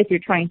format if you're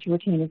trying to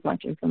retain as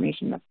much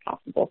information as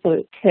possible.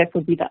 So TIFF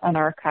would be the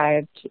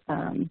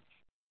unarchived,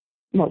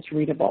 most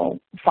readable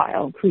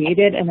file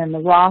created, and then the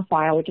raw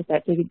file, which is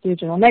that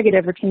digital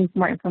negative, retains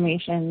more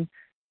information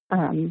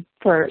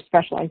for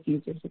specialized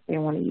users if they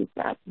want to use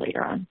that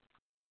later on.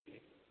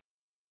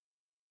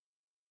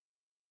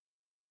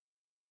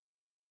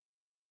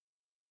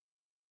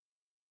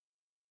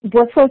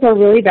 Workflows are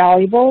really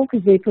valuable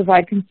because they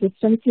provide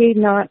consistency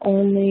not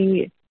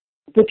only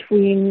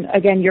between,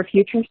 again, your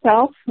future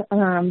self,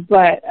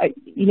 but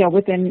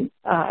within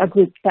a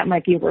group that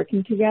might be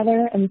working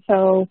together. And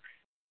so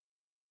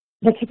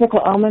the typical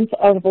elements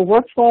of a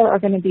workflow are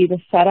going to be the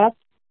setup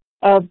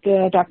of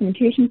the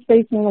documentation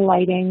space and the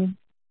lighting,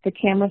 the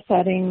camera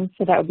settings,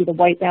 so that would be the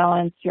white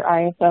balance, your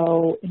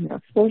ISO, and your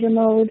exposure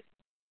mode.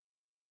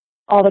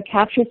 All the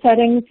capture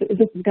settings,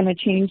 this is going to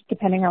change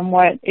depending on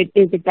what it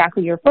is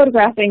exactly you're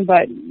photographing,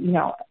 but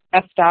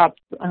f-stop,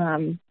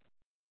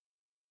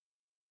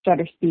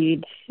 shutter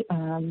speed,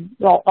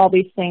 all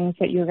these things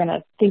that you're going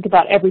to think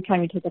about every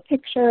time you take a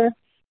picture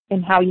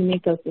and how you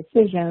make those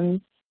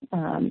decisions,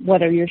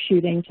 whether you're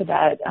shooting to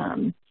that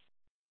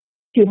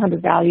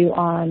 200 value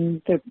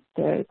on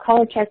the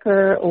color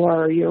checker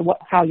or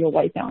how you're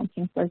white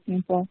balancing, for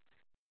example.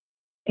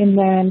 And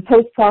then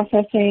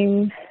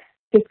post-processing,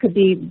 this could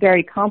be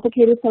very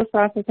complicated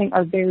post-processing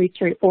or very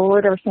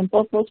straightforward or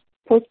simple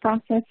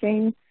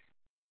post-processing.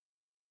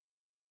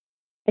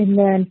 And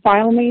then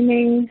file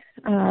naming.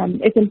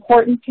 It's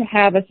important to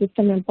have a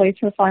system in place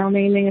for file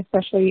naming,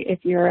 especially if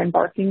you're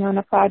embarking on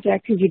a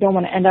project, because you don't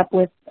want to end up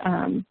with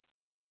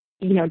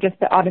just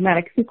the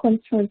automatic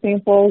sequence, for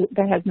example,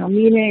 that has no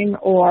meaning,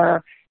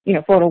 or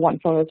photo 1,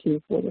 photo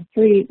 2, photo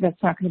 3.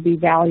 That's not going to be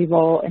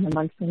valuable in a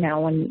month from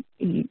now when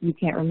you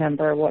can't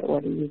remember what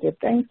order you did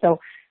things. So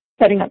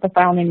setting up the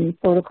file naming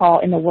protocol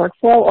in the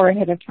workflow or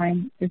ahead of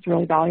time is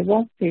really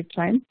valuable, saves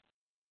time.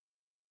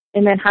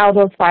 And then how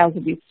those files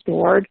will be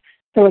stored.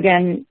 So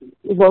again,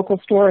 local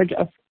storage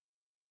of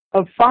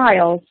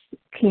files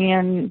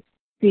can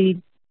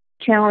be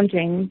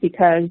challenging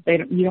because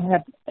you don't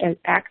have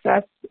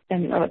access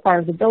in other part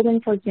of the building,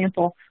 for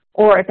example,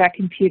 or if that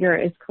computer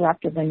is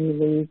corrupted, then you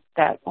lose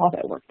all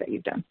that work that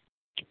you've done.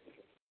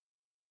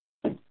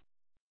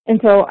 And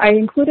so I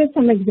included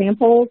some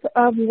examples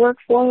of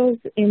workflows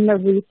in the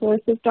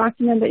resources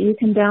document that you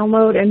can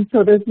download. And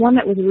so there's one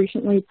that was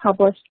recently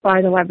published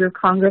by the Library of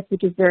Congress,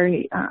 which is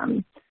very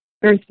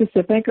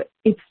specific.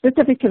 It's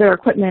specific to their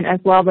equipment as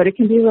well, but it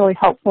can be really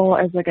helpful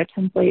as like a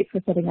template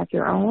for setting up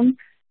your own.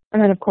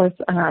 And then, of course,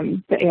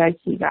 the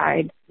AIC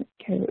guide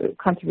to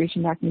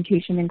conservation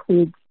documentation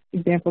includes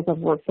examples of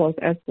workflows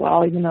as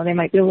well. Even though they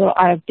might be a little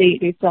out of date,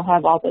 they still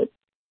have all the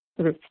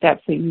sort of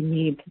steps that you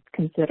need to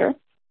consider.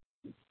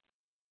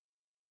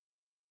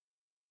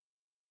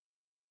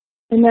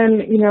 And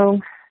then,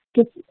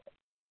 just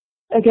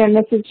again,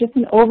 this is just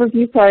an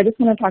overview, so I just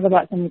want to talk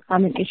about some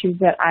common issues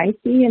that I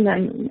see, and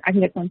then I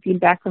can get some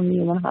feedback from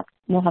you, and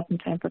we'll have some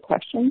time for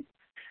questions.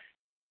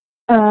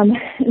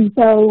 And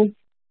so,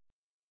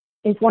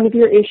 if one of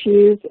your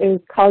issues is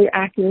color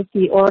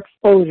accuracy or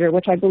exposure,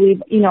 which I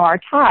believe, are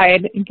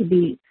tied and can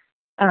be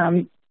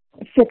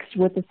fixed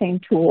with the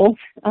same tools,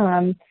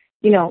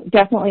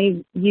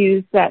 definitely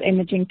use that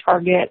imaging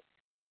target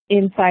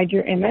inside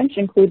your image,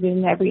 included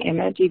in every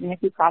image, even if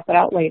you crop it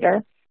out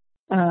later.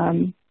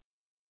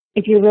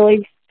 If you're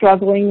really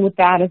struggling with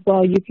that as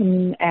well, you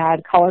can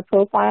add color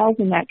profiles,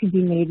 and that can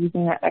be made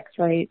using that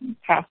X-ray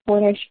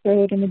passport I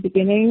showed in the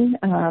beginning.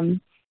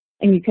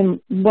 And you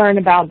can learn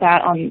about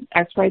that on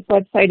X-Ray's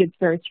website. It's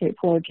very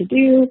straightforward to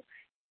do.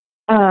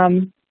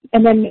 And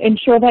then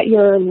ensure that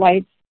your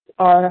lights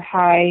are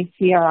high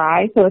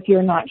CRI. So if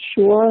you're not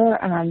sure,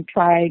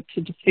 try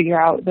to just figure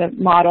out the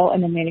model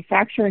and the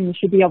manufacturer, and you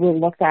should be able to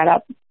look that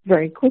up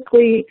very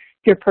quickly.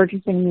 If you're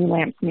purchasing new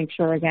lamps, make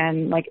sure,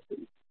 again, like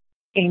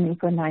aiming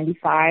for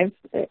 95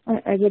 is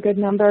a good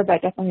number,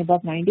 but definitely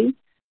above 90.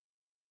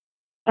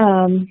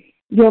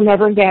 You'll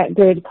never get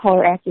good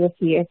color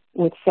accuracy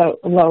with so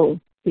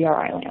low CRI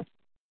lamps.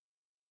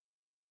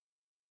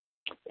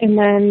 And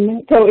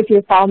then, so if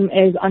your problem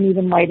is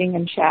uneven lighting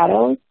and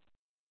shadows,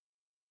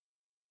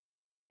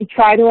 you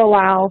try to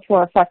allow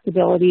for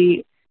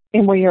flexibility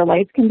in where your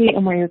lights can be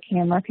and where your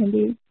camera can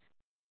be.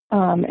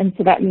 And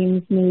so that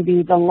means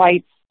maybe the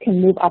lights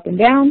can move up and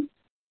down,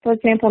 for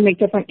example, make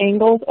different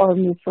angles, or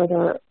move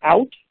further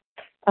out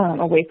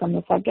away from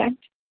the subject.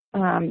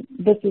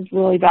 This is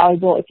really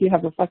valuable if you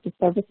have reflective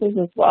surfaces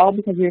as well,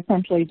 because you're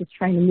essentially just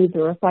trying to move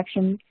the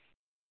reflection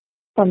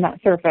from that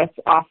surface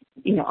off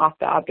the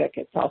object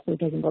itself, so it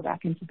doesn't go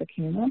back into the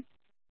camera.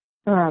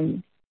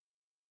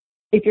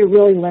 If you're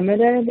really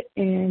limited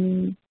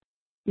in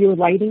your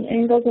lighting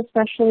angles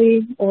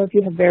especially, or if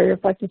you have very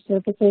reflective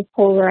surfaces,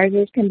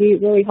 polarizers can be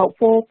really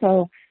helpful.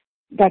 So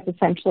that's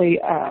essentially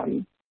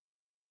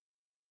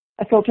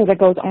a filter that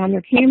goes on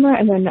your camera,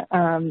 and then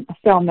a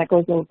film that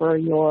goes over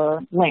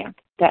your lamp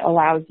that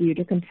allows you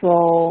to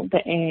control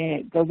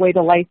the way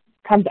the light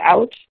comes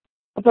out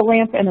of the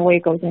lamp and the way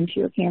it goes into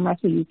your camera,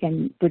 so you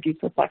can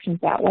reduce reflections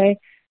that way.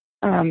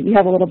 You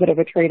have a little bit of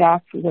a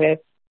trade-off with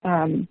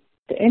the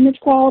image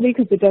quality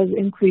because it does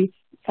increase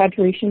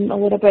saturation a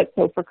little bit,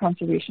 so for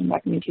conservation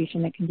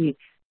documentation it can be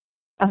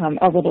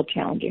a little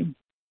challenging.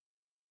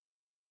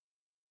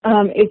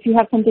 If you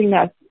have something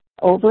that's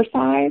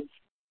oversized,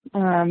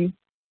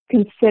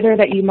 consider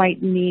that you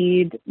might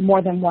need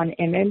more than one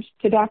image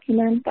to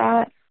document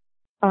that,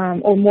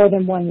 or more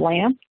than one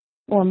lamp,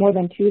 or more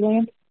than two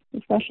lamps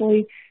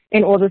especially,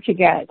 in order to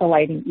get the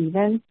lighting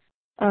even.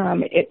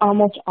 It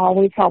almost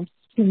always helps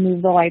to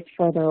move the lights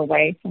further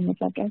away from the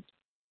subject.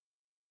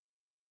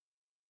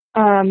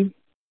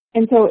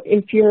 And so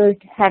if you're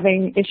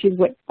having issues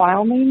with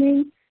file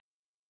naming,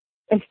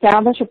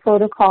 establish a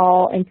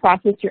protocol and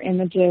process your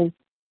images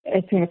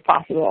as soon as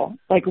possible.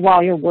 Like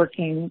while you're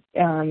working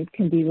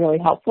can be really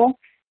helpful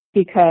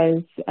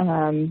because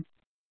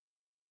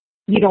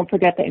you don't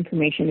forget the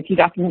information. If you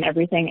document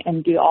everything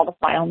and do all the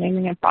file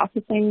naming and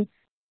processing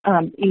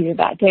either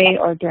that day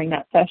or during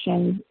that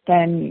session,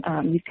 then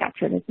you've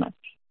captured as much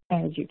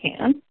as you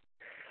can.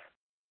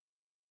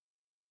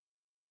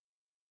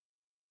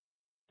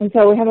 And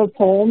so we have a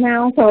poll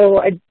now,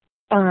 so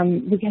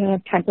we can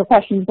have time for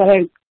questions, but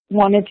I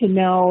wanted to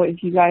know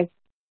if you guys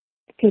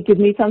could give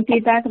me some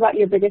feedback about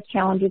your biggest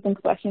challenges in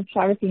collection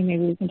photography.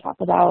 Maybe we can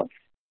talk about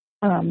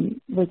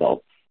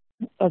results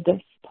of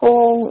this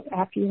poll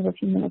after you have a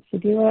few minutes to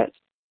do it.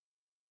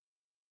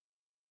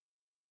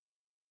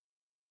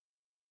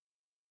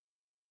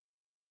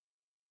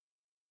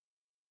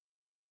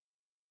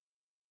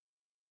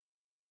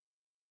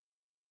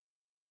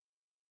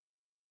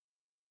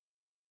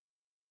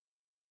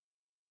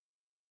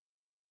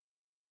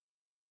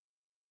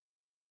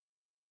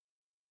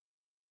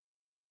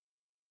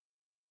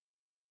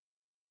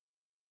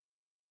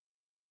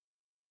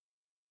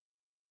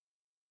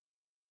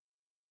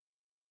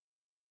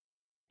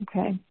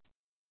 Okay.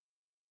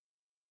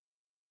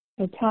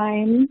 The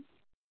time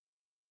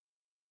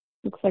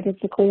looks like it's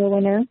a clear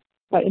winner,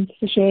 but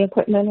institutional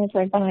equipment is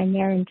right behind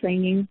there and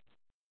training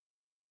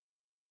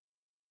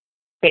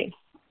space.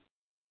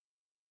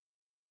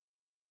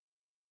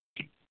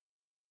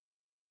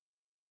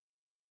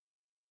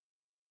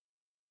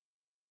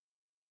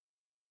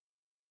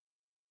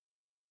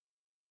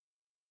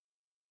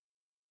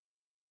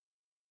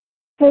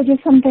 So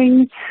just some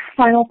things,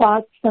 final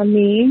thoughts from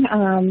me.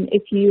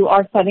 If you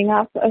are setting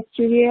up a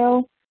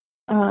studio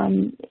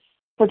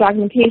for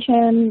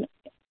documentation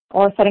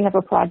or setting up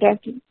a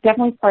project,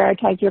 definitely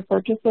prioritize your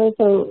purchases.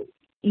 So,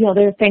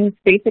 there are things,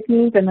 basic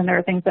needs, and then there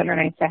are things that are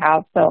nice to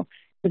have. So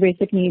the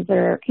basic needs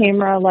are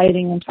camera,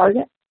 lighting, and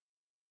target.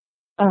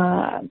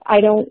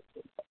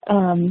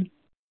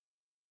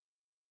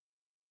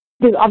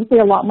 There's obviously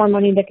a lot more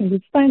money that can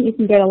be spent. You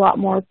can get a lot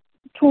more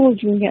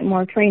tools, you can get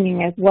more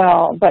training as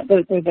well, but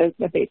those are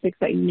the basics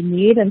that you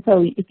need. And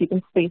so if you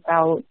can space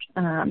out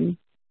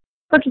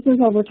purchases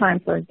over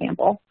time, for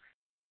example.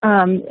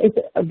 It's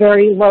a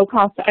very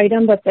low-cost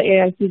item, but the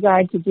AIC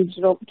Guide to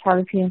Digital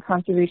Photography and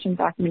Conservation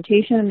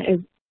Documentation is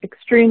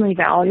extremely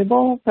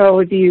valuable. So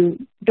if you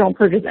don't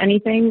purchase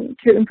anything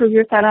to improve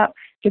your setup,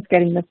 just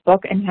getting this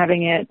book and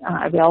having it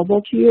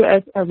available to you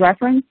as a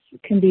reference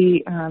can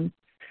be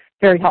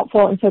very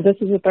helpful. And so this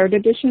is a third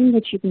edition,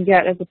 which you can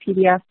get as a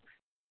PDF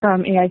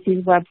from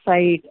AIC's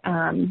website,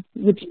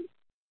 which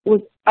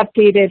was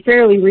updated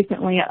fairly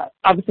recently.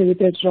 Obviously, with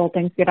digital,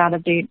 things get out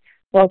of date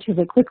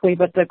relatively quickly,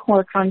 but the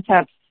core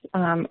concepts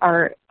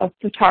are of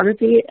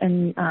photography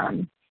and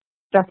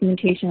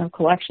documentation of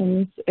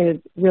collections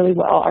is really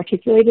well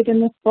articulated in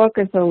this book.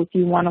 And so if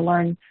you want to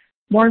learn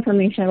more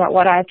information about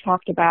what I've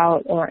talked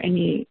about or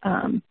any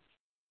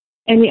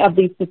of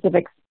these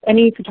specifics,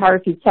 any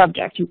photography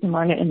subject, you can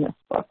learn it in this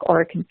book,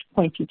 or it can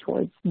point you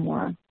towards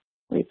more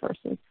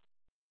resources.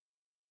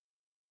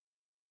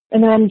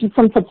 And then just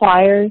some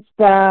suppliers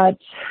that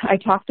I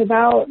talked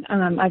about.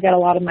 I got a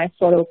lot of my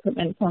photo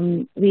equipment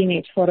from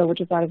V&H Photo, which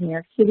is out of New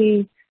York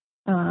City.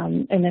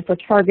 And then for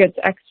targets,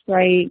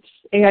 X-Rite,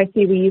 AIC,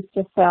 we used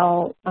to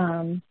sell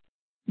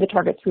the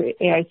targets through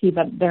AIC,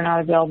 but they're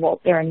not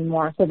available there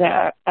anymore. So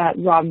they're at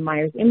Rob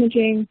Myers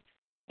Imaging.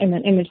 And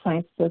then Image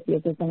Science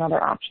Associates is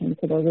another option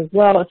for those as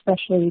well,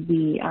 especially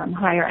the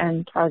higher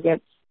end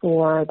targets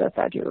for the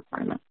FADU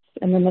requirements.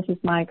 And then this is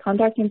my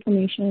contact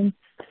information.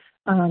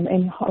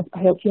 And I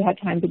hope you had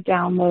time to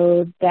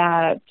download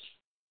that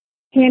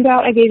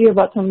handout I gave you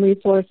about some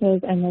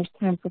resources, and there's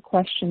time for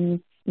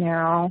questions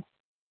now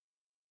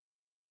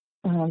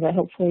that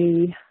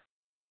hopefully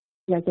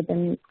you guys have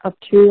been up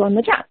to on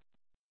the chat.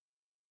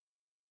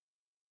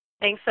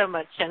 Thanks so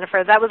much,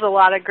 Jennifer. That was a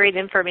lot of great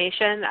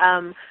information.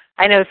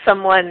 I know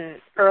someone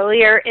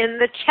earlier in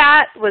the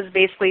chat was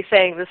basically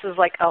saying this is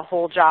like a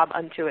whole job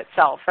unto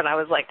itself, and I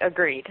was like,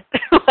 agreed.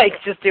 Like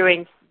just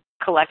doing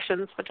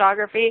collections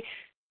photography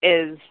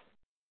is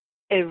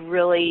a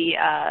really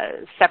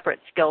separate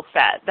skill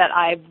set that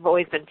I've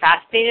always been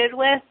fascinated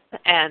with,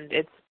 and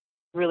it's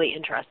really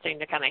interesting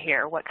to kind of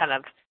hear what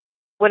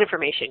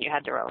information you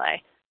had to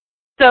relay.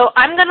 So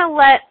I'm going to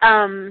let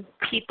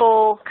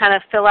people kind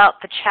of fill out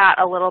the chat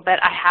a little bit.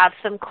 I have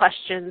some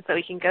questions that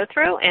we can go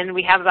through, and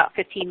we have about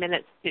 15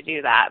 minutes to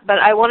do that. But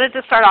I wanted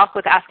to start off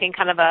with asking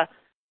kind of a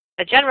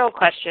general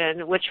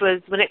question, which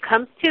was when it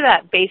comes to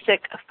that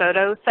basic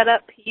photo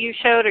setup you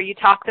showed or you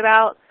talked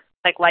about,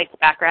 like lights,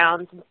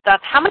 backgrounds, and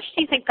stuff, how much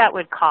do you think that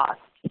would cost,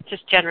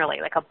 just generally,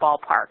 like a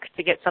ballpark,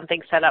 to get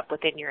something set up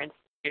within your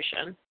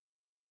institution?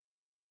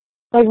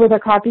 Like with a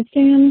copy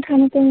stand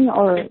kind of thing,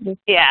 or just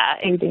yeah,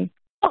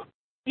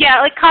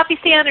 yeah, like copy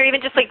stand, or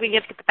even just like when you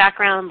have to get the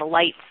background, the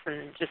lights,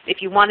 and just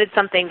if you wanted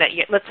something that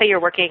let's say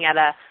you're working at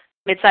a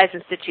mid-sized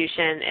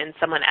institution and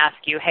someone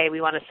asked you, hey, we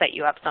want to set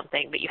you up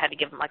something, but you had to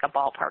give them like a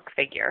ballpark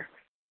figure.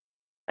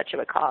 That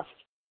should cost.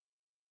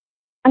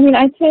 I mean,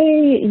 I'd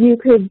say you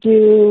could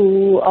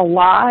do a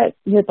lot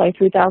with like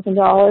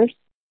 $3,000.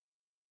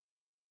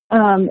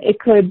 It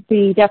could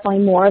be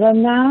definitely more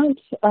than that,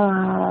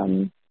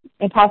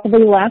 and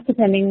possibly less,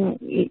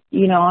 depending,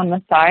 you know, on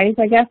the size,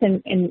 I guess,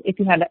 and if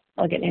you had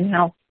like an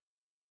in-house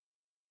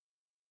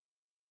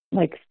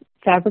like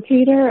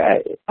fabricator.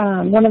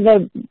 One of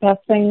the best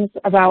things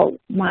about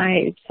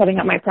my setting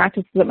up my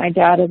practice is that my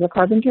dad is a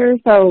carpenter,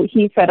 so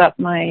he set up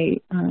my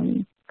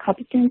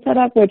copy stand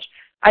setup, which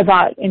I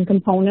bought in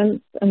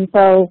components, and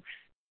so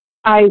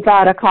I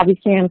got a copy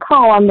stand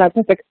column that's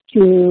affixed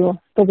to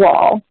the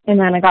wall, and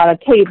then I got a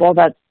table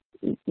that's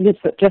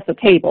just a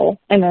table,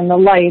 and then the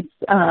lights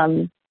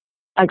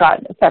I got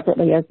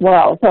separately as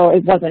well. So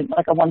it wasn't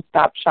like a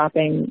one-stop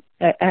shopping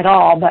at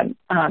all, but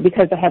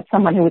because I had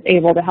someone who was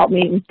able to help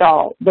me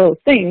install those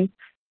things,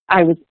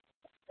 I was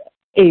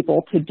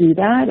able to do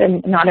that,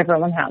 and not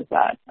everyone has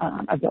that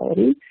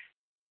ability.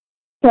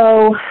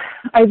 So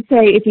I'd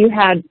say if you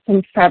had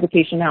some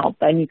fabrication help,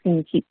 then you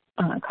can keep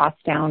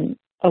costs down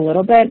a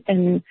little bit,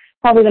 and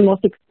probably the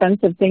most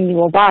expensive thing you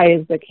will buy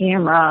is the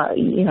camera,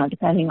 you know,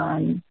 depending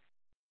on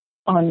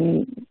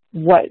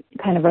what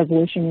kind of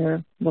resolution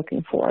you're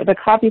looking for. The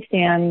copy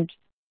stand,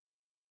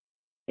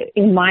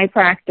 in my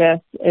practice,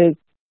 it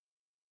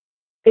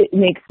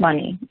makes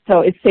money.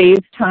 So it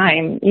saves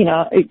time. You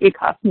know, it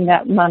costs me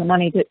that amount of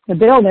money to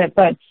build it,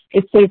 but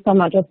it saves so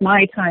much of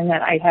my time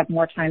that I have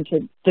more time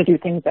to do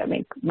things that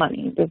make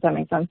money. Does that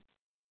make sense?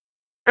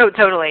 Oh,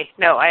 totally.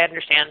 No, I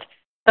understand.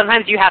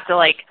 Sometimes you have to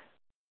like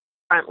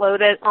front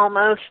load it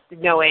almost,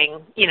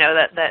 knowing, you know,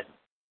 that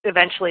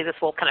eventually this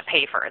will kind of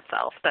pay for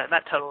itself.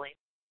 That totally.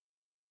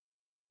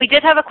 We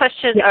did have a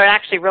question, or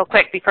actually real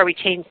quick before we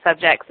change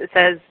subjects. It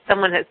says,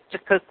 someone has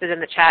just posted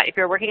in the chat, if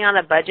you're working on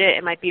a budget,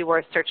 it might be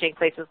worth searching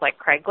places like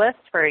Craigslist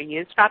for a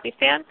used copy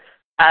stand.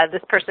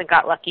 This person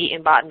got lucky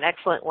and bought an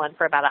excellent one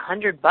for about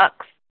 $100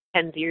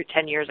 10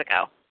 years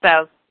ago.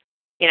 So,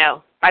 you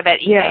know, I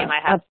bet eBay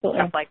might have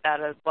stuff like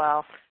that as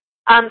well.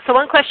 So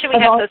one question we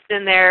have posted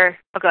in there,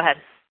 go ahead.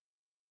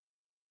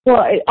 Well,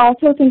 I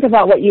also think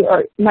about what you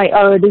might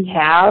already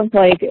have.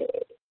 Like,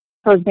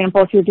 for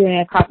example, if you're doing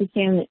a copy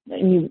stand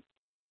and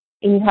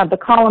you have the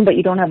column, but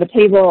you don't have a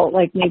table,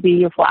 like maybe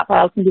your flat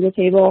files can be the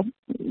table,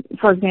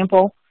 for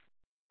example,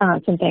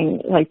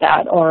 something like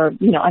that. Or,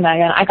 you know, and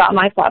I got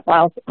my flat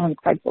files on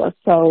Craigslist.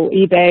 So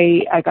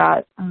eBay, I've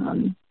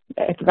gotten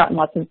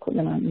lots of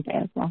equipment on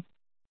eBay as well.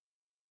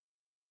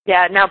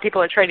 Yeah, now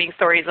people are trading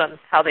stories on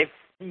how they've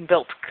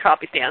built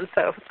copy stands.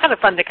 So it's kind of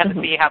fun to kind of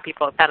see how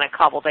people kind of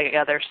cobble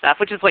together stuff,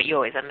 which is what you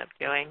always end up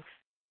doing.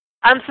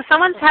 So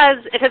someone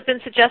says, it has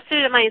been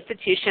suggested at my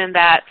institution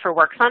that for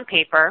works on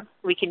paper,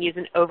 we can use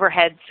an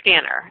overhead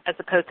scanner as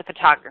opposed to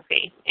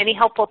photography. Any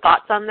helpful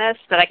thoughts on this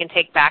that I can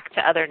take back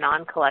to other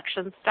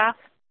non-collection staff?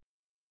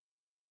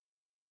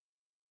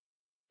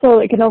 So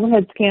like an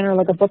overhead scanner,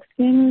 like a book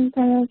scanner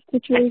kind of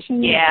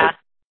situation? Yeah.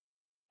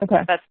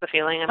 Okay. That's the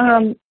feeling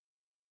I'm getting.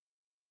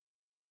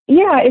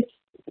 Yeah,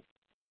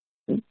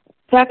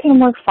 that can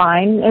work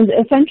fine. And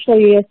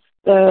essentially,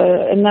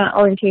 in that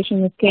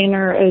orientation, the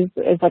scanner is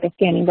like a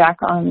scanning back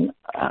on,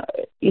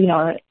 you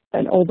know,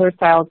 an older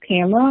style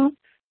camera.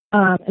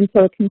 And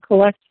so it can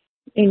collect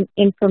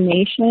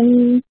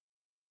information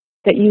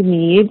that you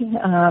need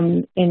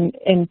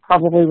in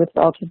probably with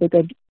relatively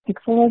good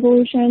pixel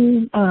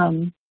resolution.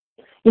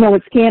 You know,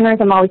 with scanners,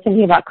 I'm always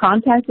thinking about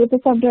contact with the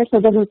subject, so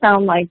it doesn't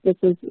sound like this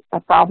is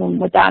a problem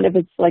with that if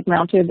it's like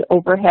mounted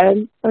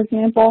overhead, for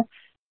example.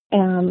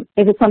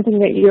 If it's something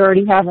that you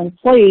already have in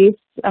place,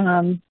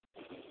 then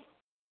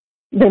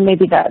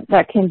maybe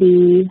that can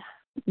be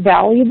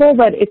valuable,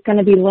 but it's going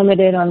to be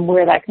limited on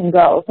where that can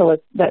go. So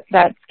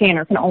that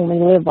scanner can only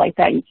live like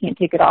that. You can't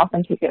take it off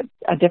and take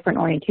a different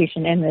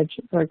orientation image,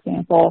 for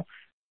example.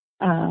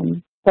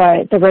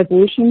 But the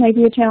resolution may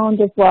be a challenge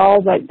as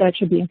well, but that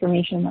should be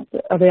information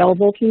that's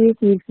available to you.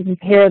 So you can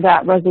compare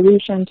that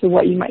resolution to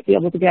what you might be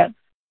able to get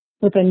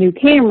with a new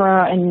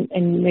camera and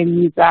maybe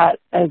use that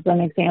as an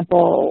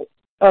example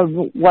of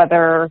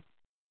whether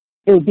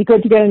it would be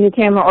good to get a new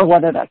camera or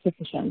whether that's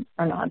sufficient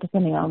or not,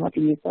 depending on what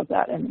the use of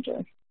that image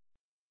is.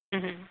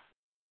 Mm-hmm.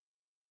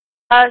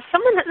 This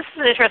is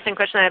an interesting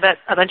question I bet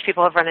a bunch of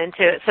people have run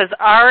into. It says,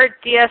 our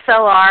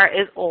DSLR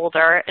is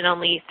older and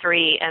only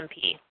 3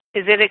 MP.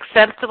 Is it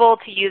acceptable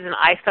to use an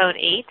iPhone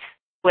 8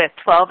 with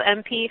 12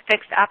 MP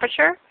fixed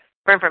aperture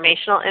for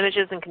informational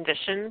images and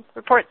condition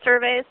report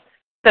surveys?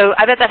 So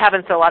I bet that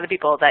happens to a lot of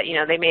people that,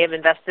 they may have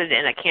invested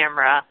in a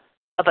camera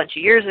a bunch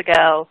of years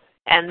ago,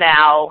 and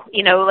now,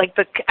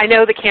 I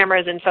know the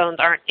cameras in phones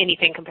aren't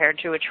anything compared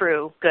to a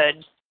true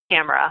good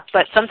camera,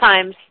 but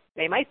sometimes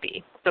they might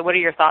be. So what are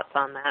your thoughts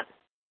on that?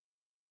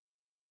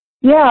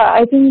 Yeah,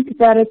 I think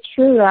that it's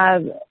true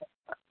that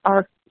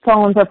our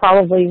phones are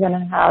probably going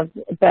to have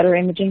better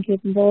imaging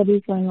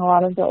capabilities than a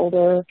lot of the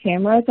older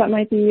cameras that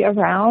might be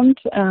around.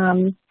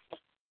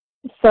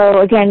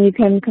 So again, you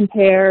can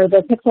compare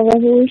the pixel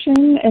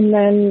resolution and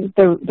then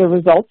the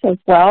results as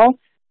well.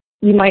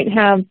 You might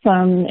have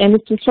some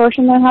image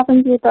distortion that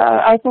happens with the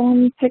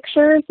iPhone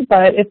pictures,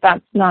 but if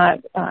that's not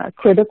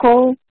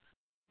critical,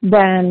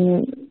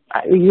 then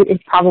it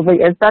probably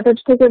is better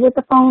to take it with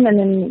the phone, and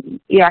then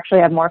you actually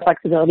have more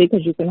flexibility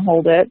because you can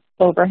hold it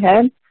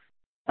overhead.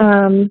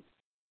 I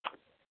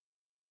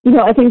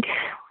think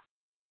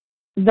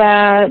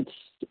that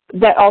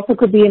also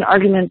could be an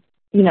argument,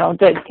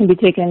 that can be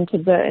taken to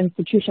the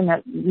institution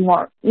that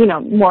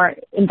more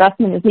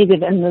investment is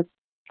needed in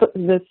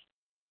this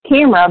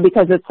camera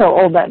because it's so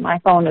old that my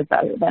phone is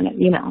better than it,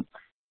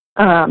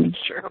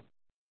 Sure.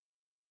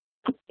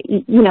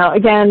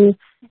 Again,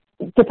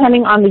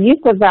 depending on the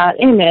use of that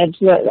image,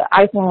 the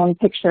iPhone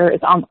picture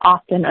is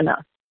often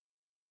enough.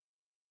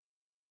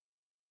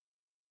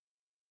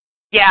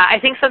 Yeah, I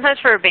think sometimes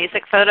for a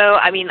basic photo,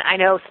 I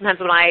know sometimes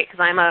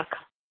because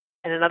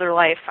in another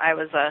life, I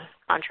was a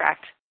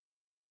contract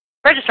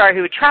registrar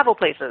who would travel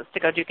places to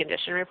go do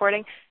condition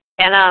reporting.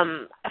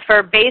 And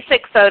for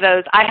basic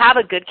photos, I have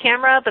a good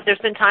camera, but there's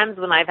been times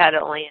when I've had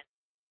it only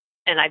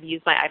and I've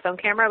used my iPhone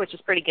camera, which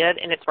is pretty good,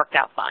 and it's worked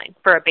out fine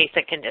for a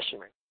basic condition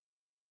report.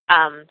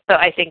 So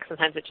I think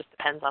sometimes it just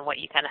depends on what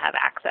you kind of have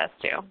access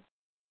to.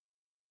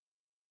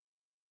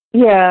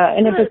 Yeah,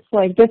 and if it's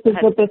like, this is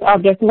what this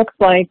object looks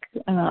like,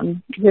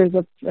 here's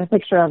a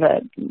picture of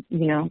it,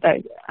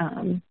 that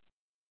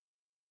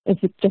if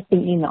it's just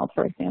been emailed,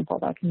 for example,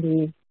 that can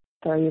be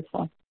very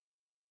useful.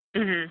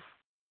 Mm-hmm.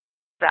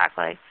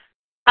 Exactly.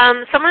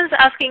 Someone's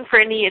asking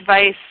for any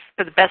advice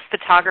for the best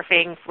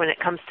photographing when it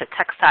comes to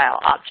textile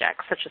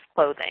objects, such as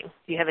clothing.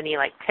 Do you have any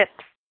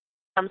tips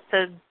when it comes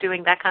to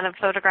doing that kind of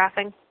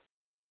photographing?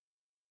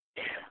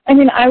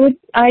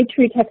 I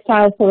treat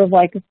textiles sort of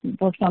like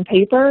works on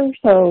paper,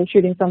 so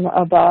shooting from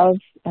above,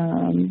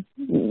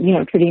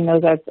 treating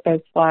those as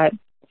flat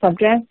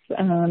subjects.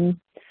 And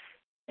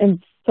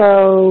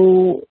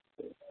so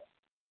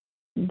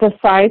the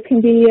size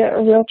can be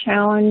a real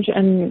challenge,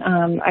 and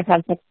I've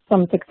had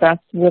some success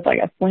with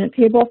a flint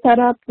table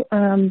setup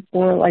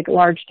for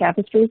large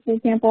tapestries, for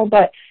example,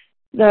 but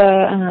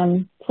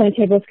the flint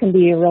tables can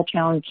be a real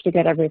challenge to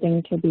get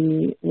everything to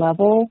be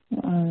level.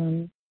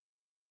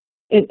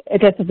 I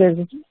guess if there's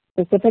a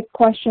specific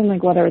question,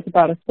 whether it's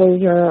about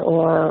exposure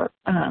or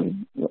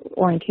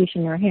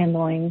orientation or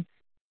handling,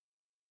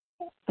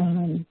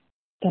 then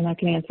I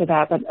can answer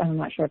that, but I'm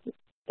not sure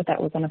if that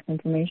was enough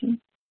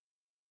information.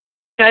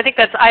 No, I think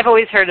I've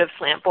always heard of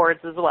slant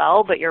boards as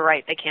well, but you're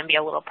right, they can be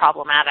a little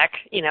problematic,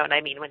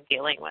 when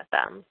dealing with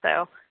them.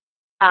 So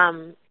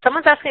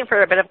someone's asking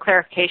for a bit of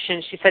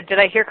clarification. She said, did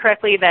I hear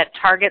correctly that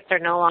targets are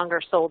no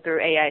longer sold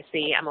through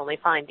AIC? I'm only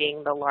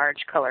finding the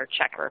large color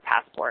checker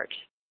passport.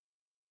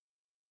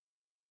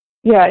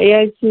 Yeah,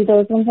 AIC,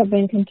 those ones have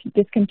been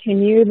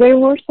discontinued. They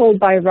were sold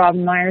by Rob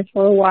Myers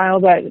for a while,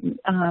 but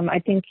I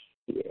think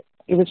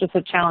it was just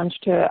a challenge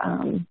to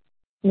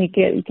make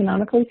it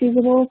economically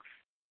feasible.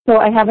 So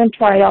I haven't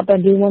tried out the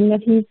new one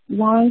that he's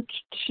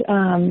launched,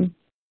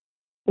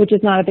 which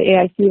is not at the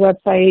AIC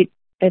website.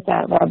 It's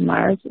at Rob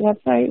Myers'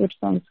 website, which is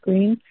on the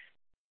screen.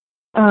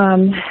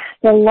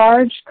 The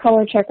large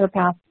color checker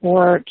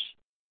passport,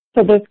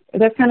 so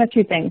there's kind of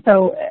two things.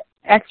 So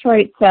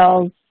X-Rite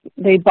sells,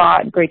 they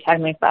bought Great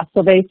Tag Make Fast,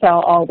 so they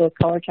sell all those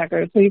color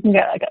checkers. So you can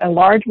get a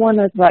large one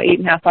that's about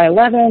 8.5 by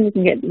 11. You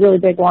can get really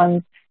big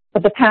ones,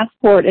 but the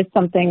passport is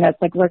something that's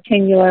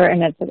rectangular,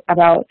 and it's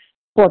about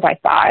 4 by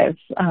 5,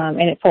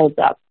 and it folds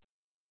up.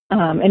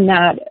 And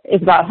that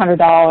is about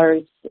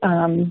 $100.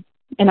 And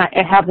I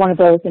have one of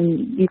those,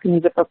 and you can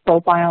use it for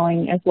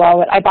profiling as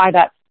well. I buy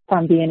that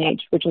from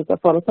B&H, which is a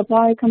photo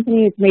supply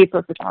company. It's made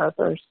for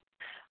photographers,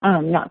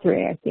 not through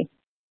AIC.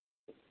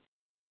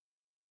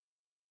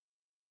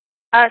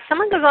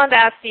 Someone goes on to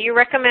ask, do you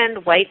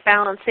recommend white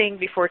balancing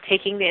before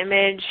taking the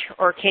image,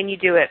 or can you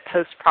do it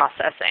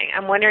post-processing?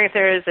 I'm wondering if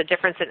there is a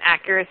difference in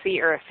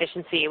accuracy or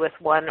efficiency with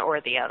one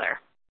or the other.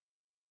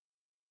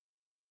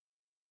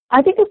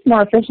 I think it's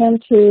more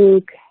efficient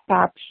to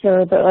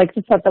capture,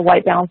 to set the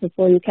white balance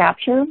before you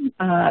capture,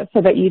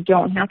 so that you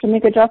don't have to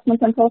make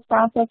adjustments in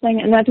post-processing,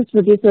 and that just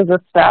reduces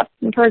the steps.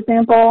 For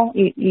example,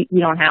 you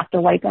don't have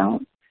to white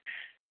balance.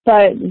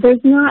 but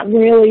there's not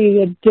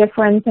really a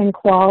difference in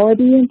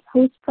quality in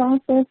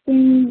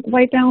post-processing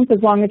white balance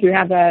as long as you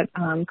have that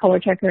color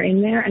checker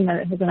in there and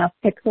that it has enough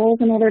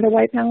pixels in order to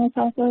white balance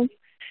off of.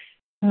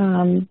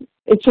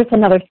 It's just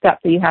another step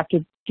that you have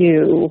to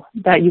do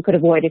that you could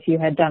avoid if you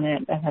had done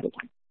it ahead of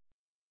time.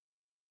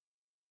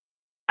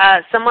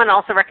 Someone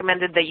also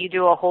recommended that you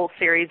do a whole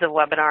series of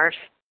webinars,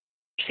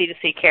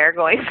 C2C Care,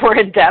 going more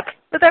in depth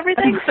with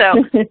everything.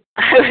 So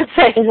I would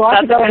say there's a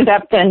lot to go in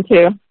depth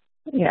into.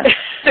 Yeah,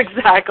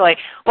 exactly.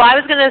 Well, I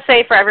was going to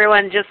say for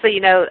everyone, just so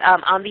you know,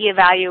 on the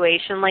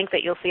evaluation link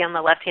that you'll see on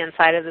the left-hand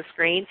side of the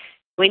screen,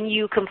 when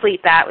you complete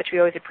that, which we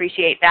always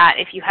appreciate that,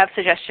 if you have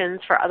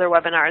suggestions for other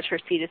webinars for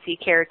C2C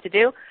Care to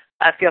do,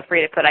 feel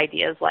free to put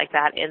ideas like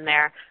that in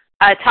there.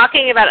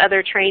 Talking about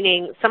other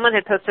training, someone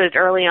had posted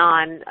early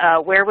on,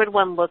 where would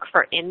one look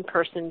for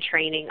in-person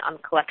training on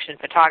collection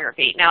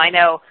photography? Now, I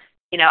know,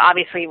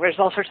 obviously there's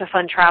all sorts of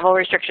fun travel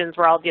restrictions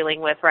we're all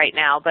dealing with right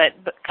now, but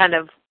kind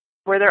of,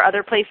 were there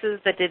other places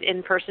that did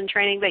in-person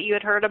training that you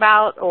had heard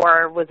about,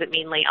 or was it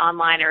mainly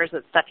online, or is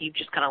it stuff you've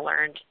just kind of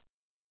learned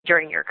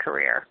during your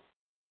career?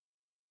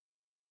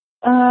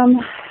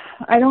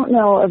 I don't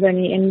know of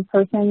any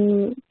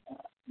in-person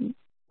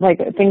like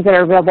things that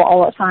are available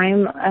all the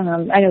time.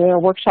 I know there are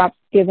workshops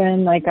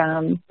given, like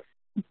Dan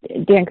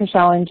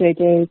Kushel and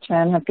JJ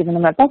Chen have given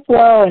them at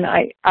Buffalo, and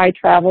I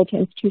travel to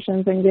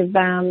institutions and give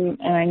them,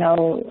 and I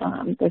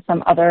know there's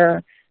some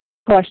other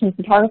collection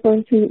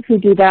photographers who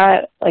do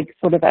that, like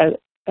sort of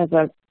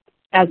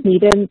as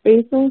needed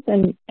basis,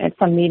 and at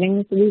some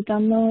meetings we've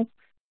done those.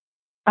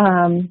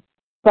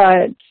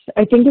 But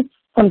I think it's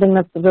something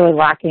that's really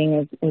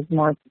lacking is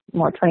more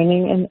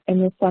training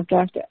in this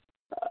subject.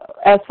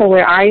 As for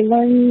where I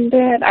learned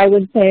it, I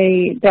would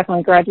say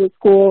definitely graduate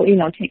school.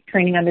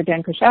 Training under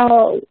Dan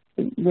Kushel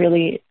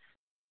really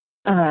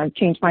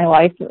changed my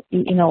life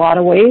in a lot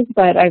of ways.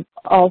 But I've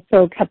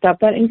also kept up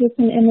that interest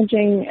in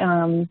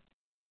imaging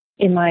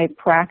in my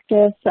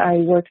practice. I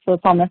worked for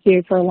Paul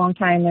Messier for a long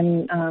time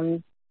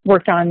and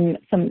worked on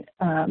some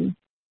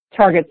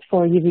targets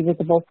for UV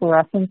visible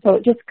fluorescence. So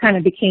it just kind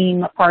of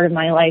became a part of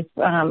my life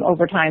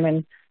over time,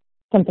 and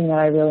something that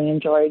I really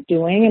enjoy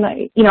doing.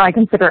 And I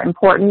consider it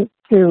important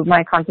to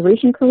my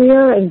conservation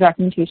career, and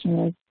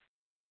documentation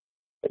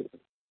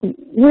is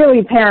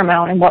really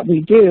paramount in what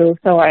we do.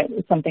 So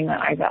it's something that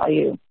I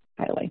value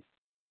highly.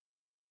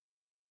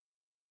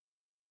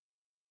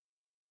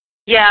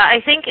 Yeah, I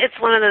think it's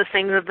one of those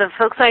things that the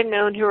folks I've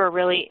known who are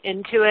really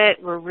into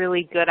it were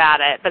really good at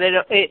it, but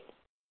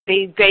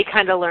they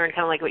kind of learned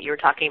kind of like what you were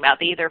talking about.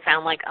 They either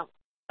found like kind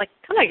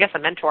of, I guess, a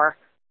mentor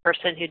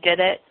person who did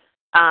it,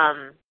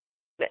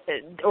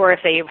 or if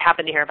they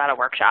happened to hear about a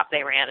workshop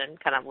they ran and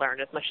kind of learned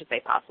as much as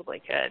they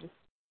possibly could.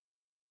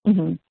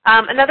 Mm-hmm.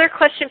 Another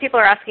question people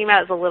are asking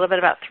about is a little bit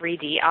about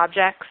 3D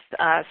objects.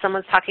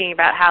 Someone's talking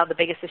about how the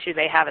biggest issue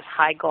they have is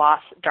high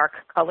gloss, dark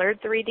colored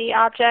 3D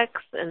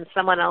objects, and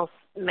someone else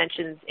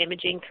mentions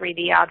imaging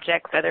 3D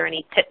objects. Are there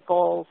any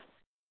pitfalls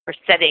or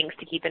settings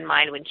to keep in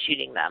mind when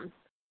shooting them?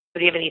 So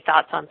do you have any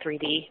thoughts on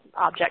 3D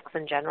objects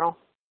in general?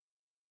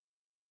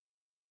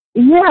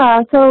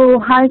 Yeah, so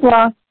high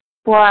gloss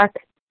black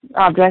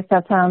objects,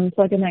 that sounds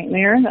like a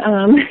nightmare.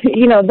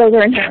 Those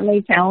are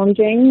inherently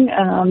challenging.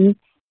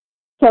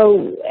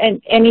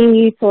 And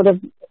any sort of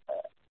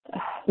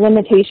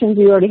limitations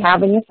you already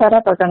have in your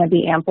setup are going to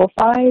be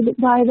amplified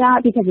by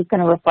that because it's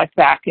going to reflect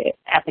back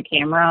at the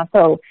camera.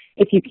 So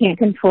if you can't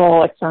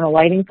control external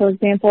lighting, for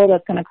example,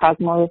 that's going to cause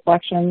more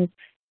reflections.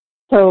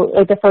 So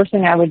the first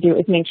thing I would do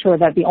is make sure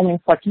that the only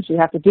reflections you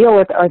have to deal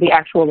with are the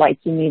actual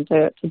lights you need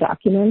to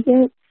document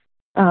it.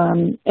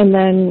 And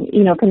then,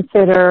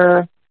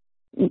 consider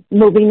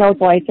moving those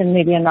lights in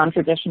maybe a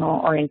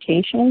non-traditional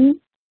orientation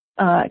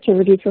to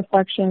reduce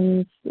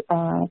reflections,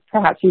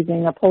 perhaps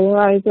using a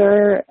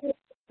polarizer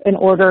in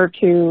order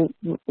to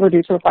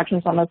reduce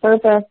reflections on the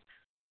surface.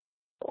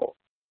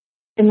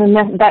 And then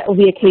that will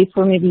be a case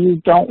where maybe you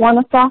don't want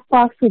a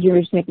softbox because you're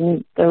just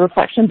making the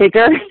reflection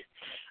bigger.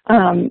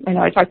 I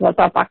know I talked about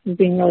softboxes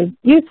being really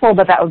useful,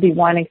 but that would be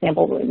one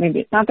example where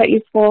maybe it's not that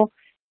useful.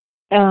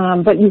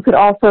 But you could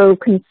also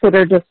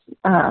consider just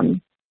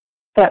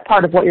that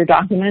part of what you're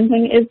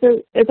documenting is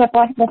the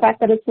fact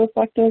that it's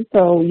reflective,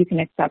 so you can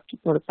accept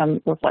sort of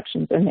some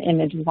reflections in the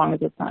image as long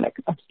as it's not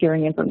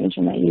obscuring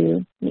information that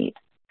you need.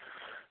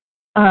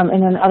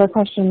 And then the other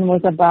question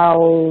was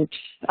about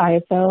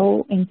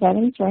ISO in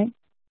settings, right?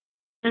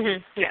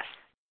 Mm-hmm. Yes.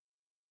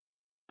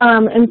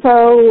 And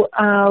so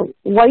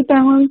white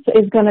balance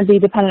is going to be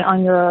dependent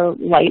on your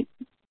light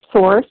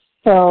source.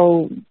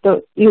 So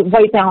the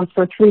white balance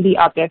for 3D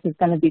objects is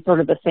going to be sort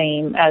of the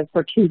same as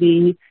for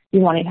 2D. You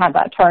want to have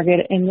that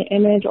target in the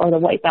image or the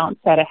white balance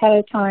set ahead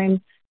of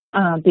time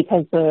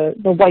because the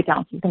white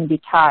balance is going to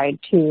be tied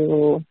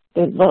to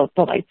the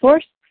light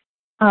source.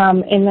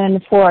 And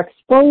then for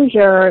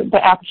exposure,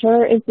 the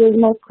aperture is the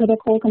most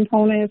critical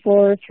component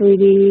for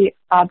 3D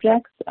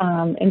objects.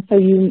 And so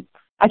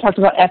I talked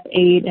about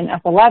f8 and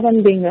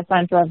f11 being the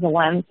center of the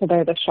lens, so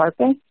they're the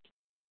sharpest.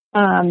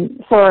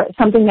 For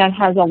something that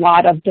has a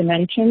lot of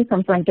dimension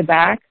from front to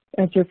back,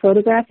 as you're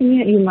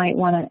photographing it, you might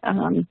want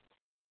to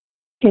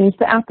change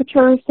the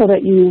aperture so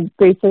that you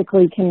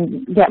basically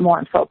can get more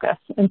in focus.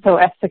 And so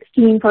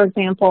f16, for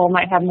example,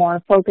 might have more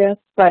in focus,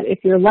 but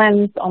if your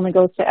lens only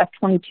goes to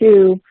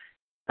f22,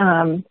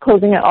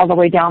 closing it all the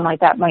way down like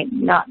that might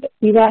not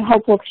be that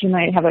helpful because you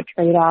might have a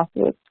trade-off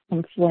with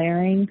some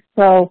flaring.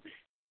 So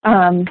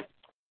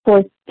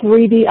for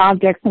 3D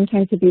objects,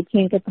 sometimes if you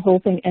can't get the whole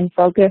thing in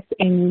focus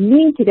and you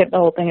need to get the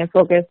whole thing in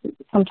focus,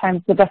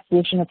 sometimes the best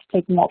solution is to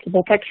take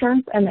multiple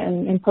pictures, and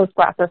then in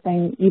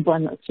post-processing, you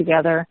blend those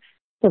together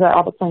so that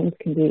all the planes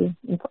can be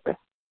in focus.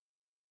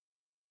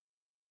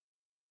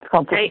 It's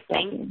called great.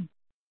 Thank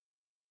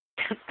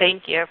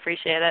you.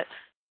 Appreciate it.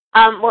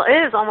 Well,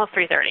 it is almost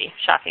 3:30,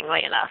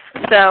 shockingly enough.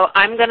 So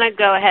I'm going to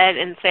go ahead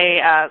and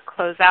say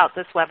close out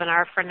this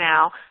webinar for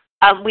now.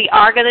 We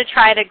are going to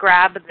try to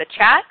grab the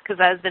chat because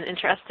that has been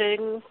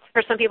interesting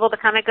for some people to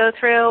kind of go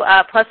through.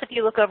 Plus, if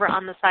you look over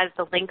on the side of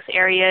the links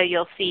area,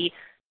 you'll see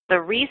the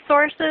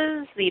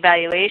resources, the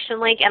evaluation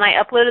link, and I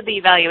uploaded the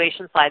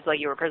evaluation slides while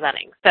you were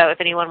presenting. So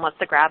if anyone wants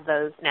to grab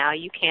those now,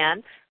 you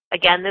can.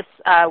 Again, this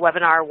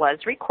webinar was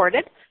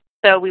recorded,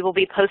 so we will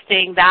be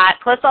posting that,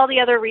 plus all the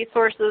other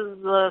resources,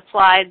 the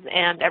slides,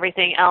 and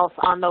everything else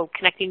on the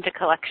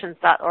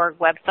connectingtocollections.org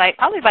website,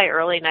 probably by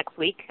early next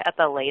week at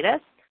the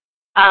latest.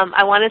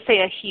 I want to say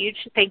a huge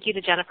thank you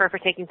to Jennifer for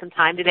taking some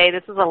time today.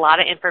 This is a lot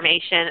of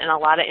information, and a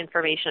lot of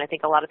information I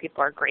think a lot of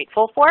people are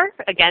grateful for,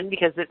 again,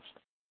 because it's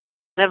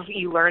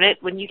you learn it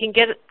when you can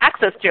get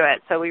access to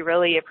it. So we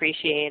really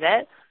appreciate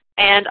it.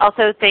 And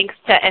also thanks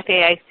to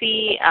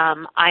FAIC,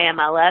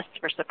 IMLS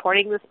for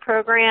supporting this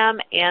program,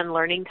 and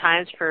Learning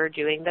Times for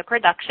doing the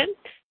production.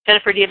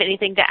 Jennifer, do you have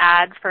anything to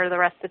add for the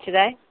rest of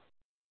today?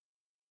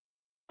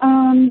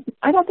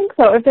 I don't think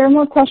so. If there are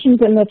more questions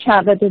in the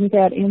chat that didn't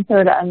get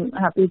answered, I'm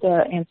happy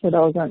to answer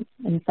those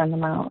and send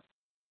them out.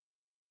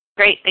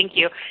 Great, thank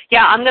you.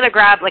 Yeah, I'm going to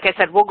grab, like I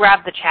said, we'll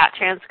grab the chat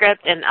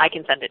transcript, and I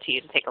can send it to you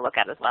to take a look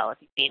at as well if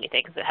you see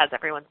anything, because it has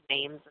everyone's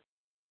names.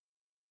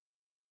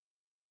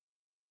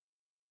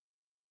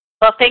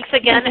 Well, thanks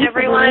again,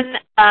 everyone.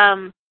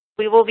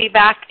 We will be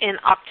back in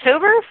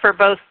October for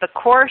both the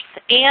course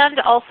and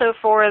also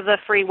for the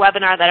free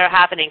webinar that are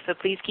happening. So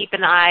please keep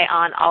an eye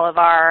on all of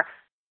our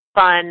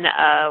fun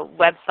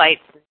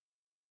websites and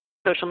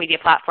social media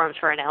platforms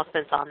for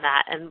announcements on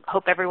that, and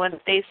hope everyone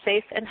stays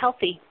safe and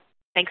healthy.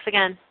 Thanks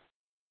again.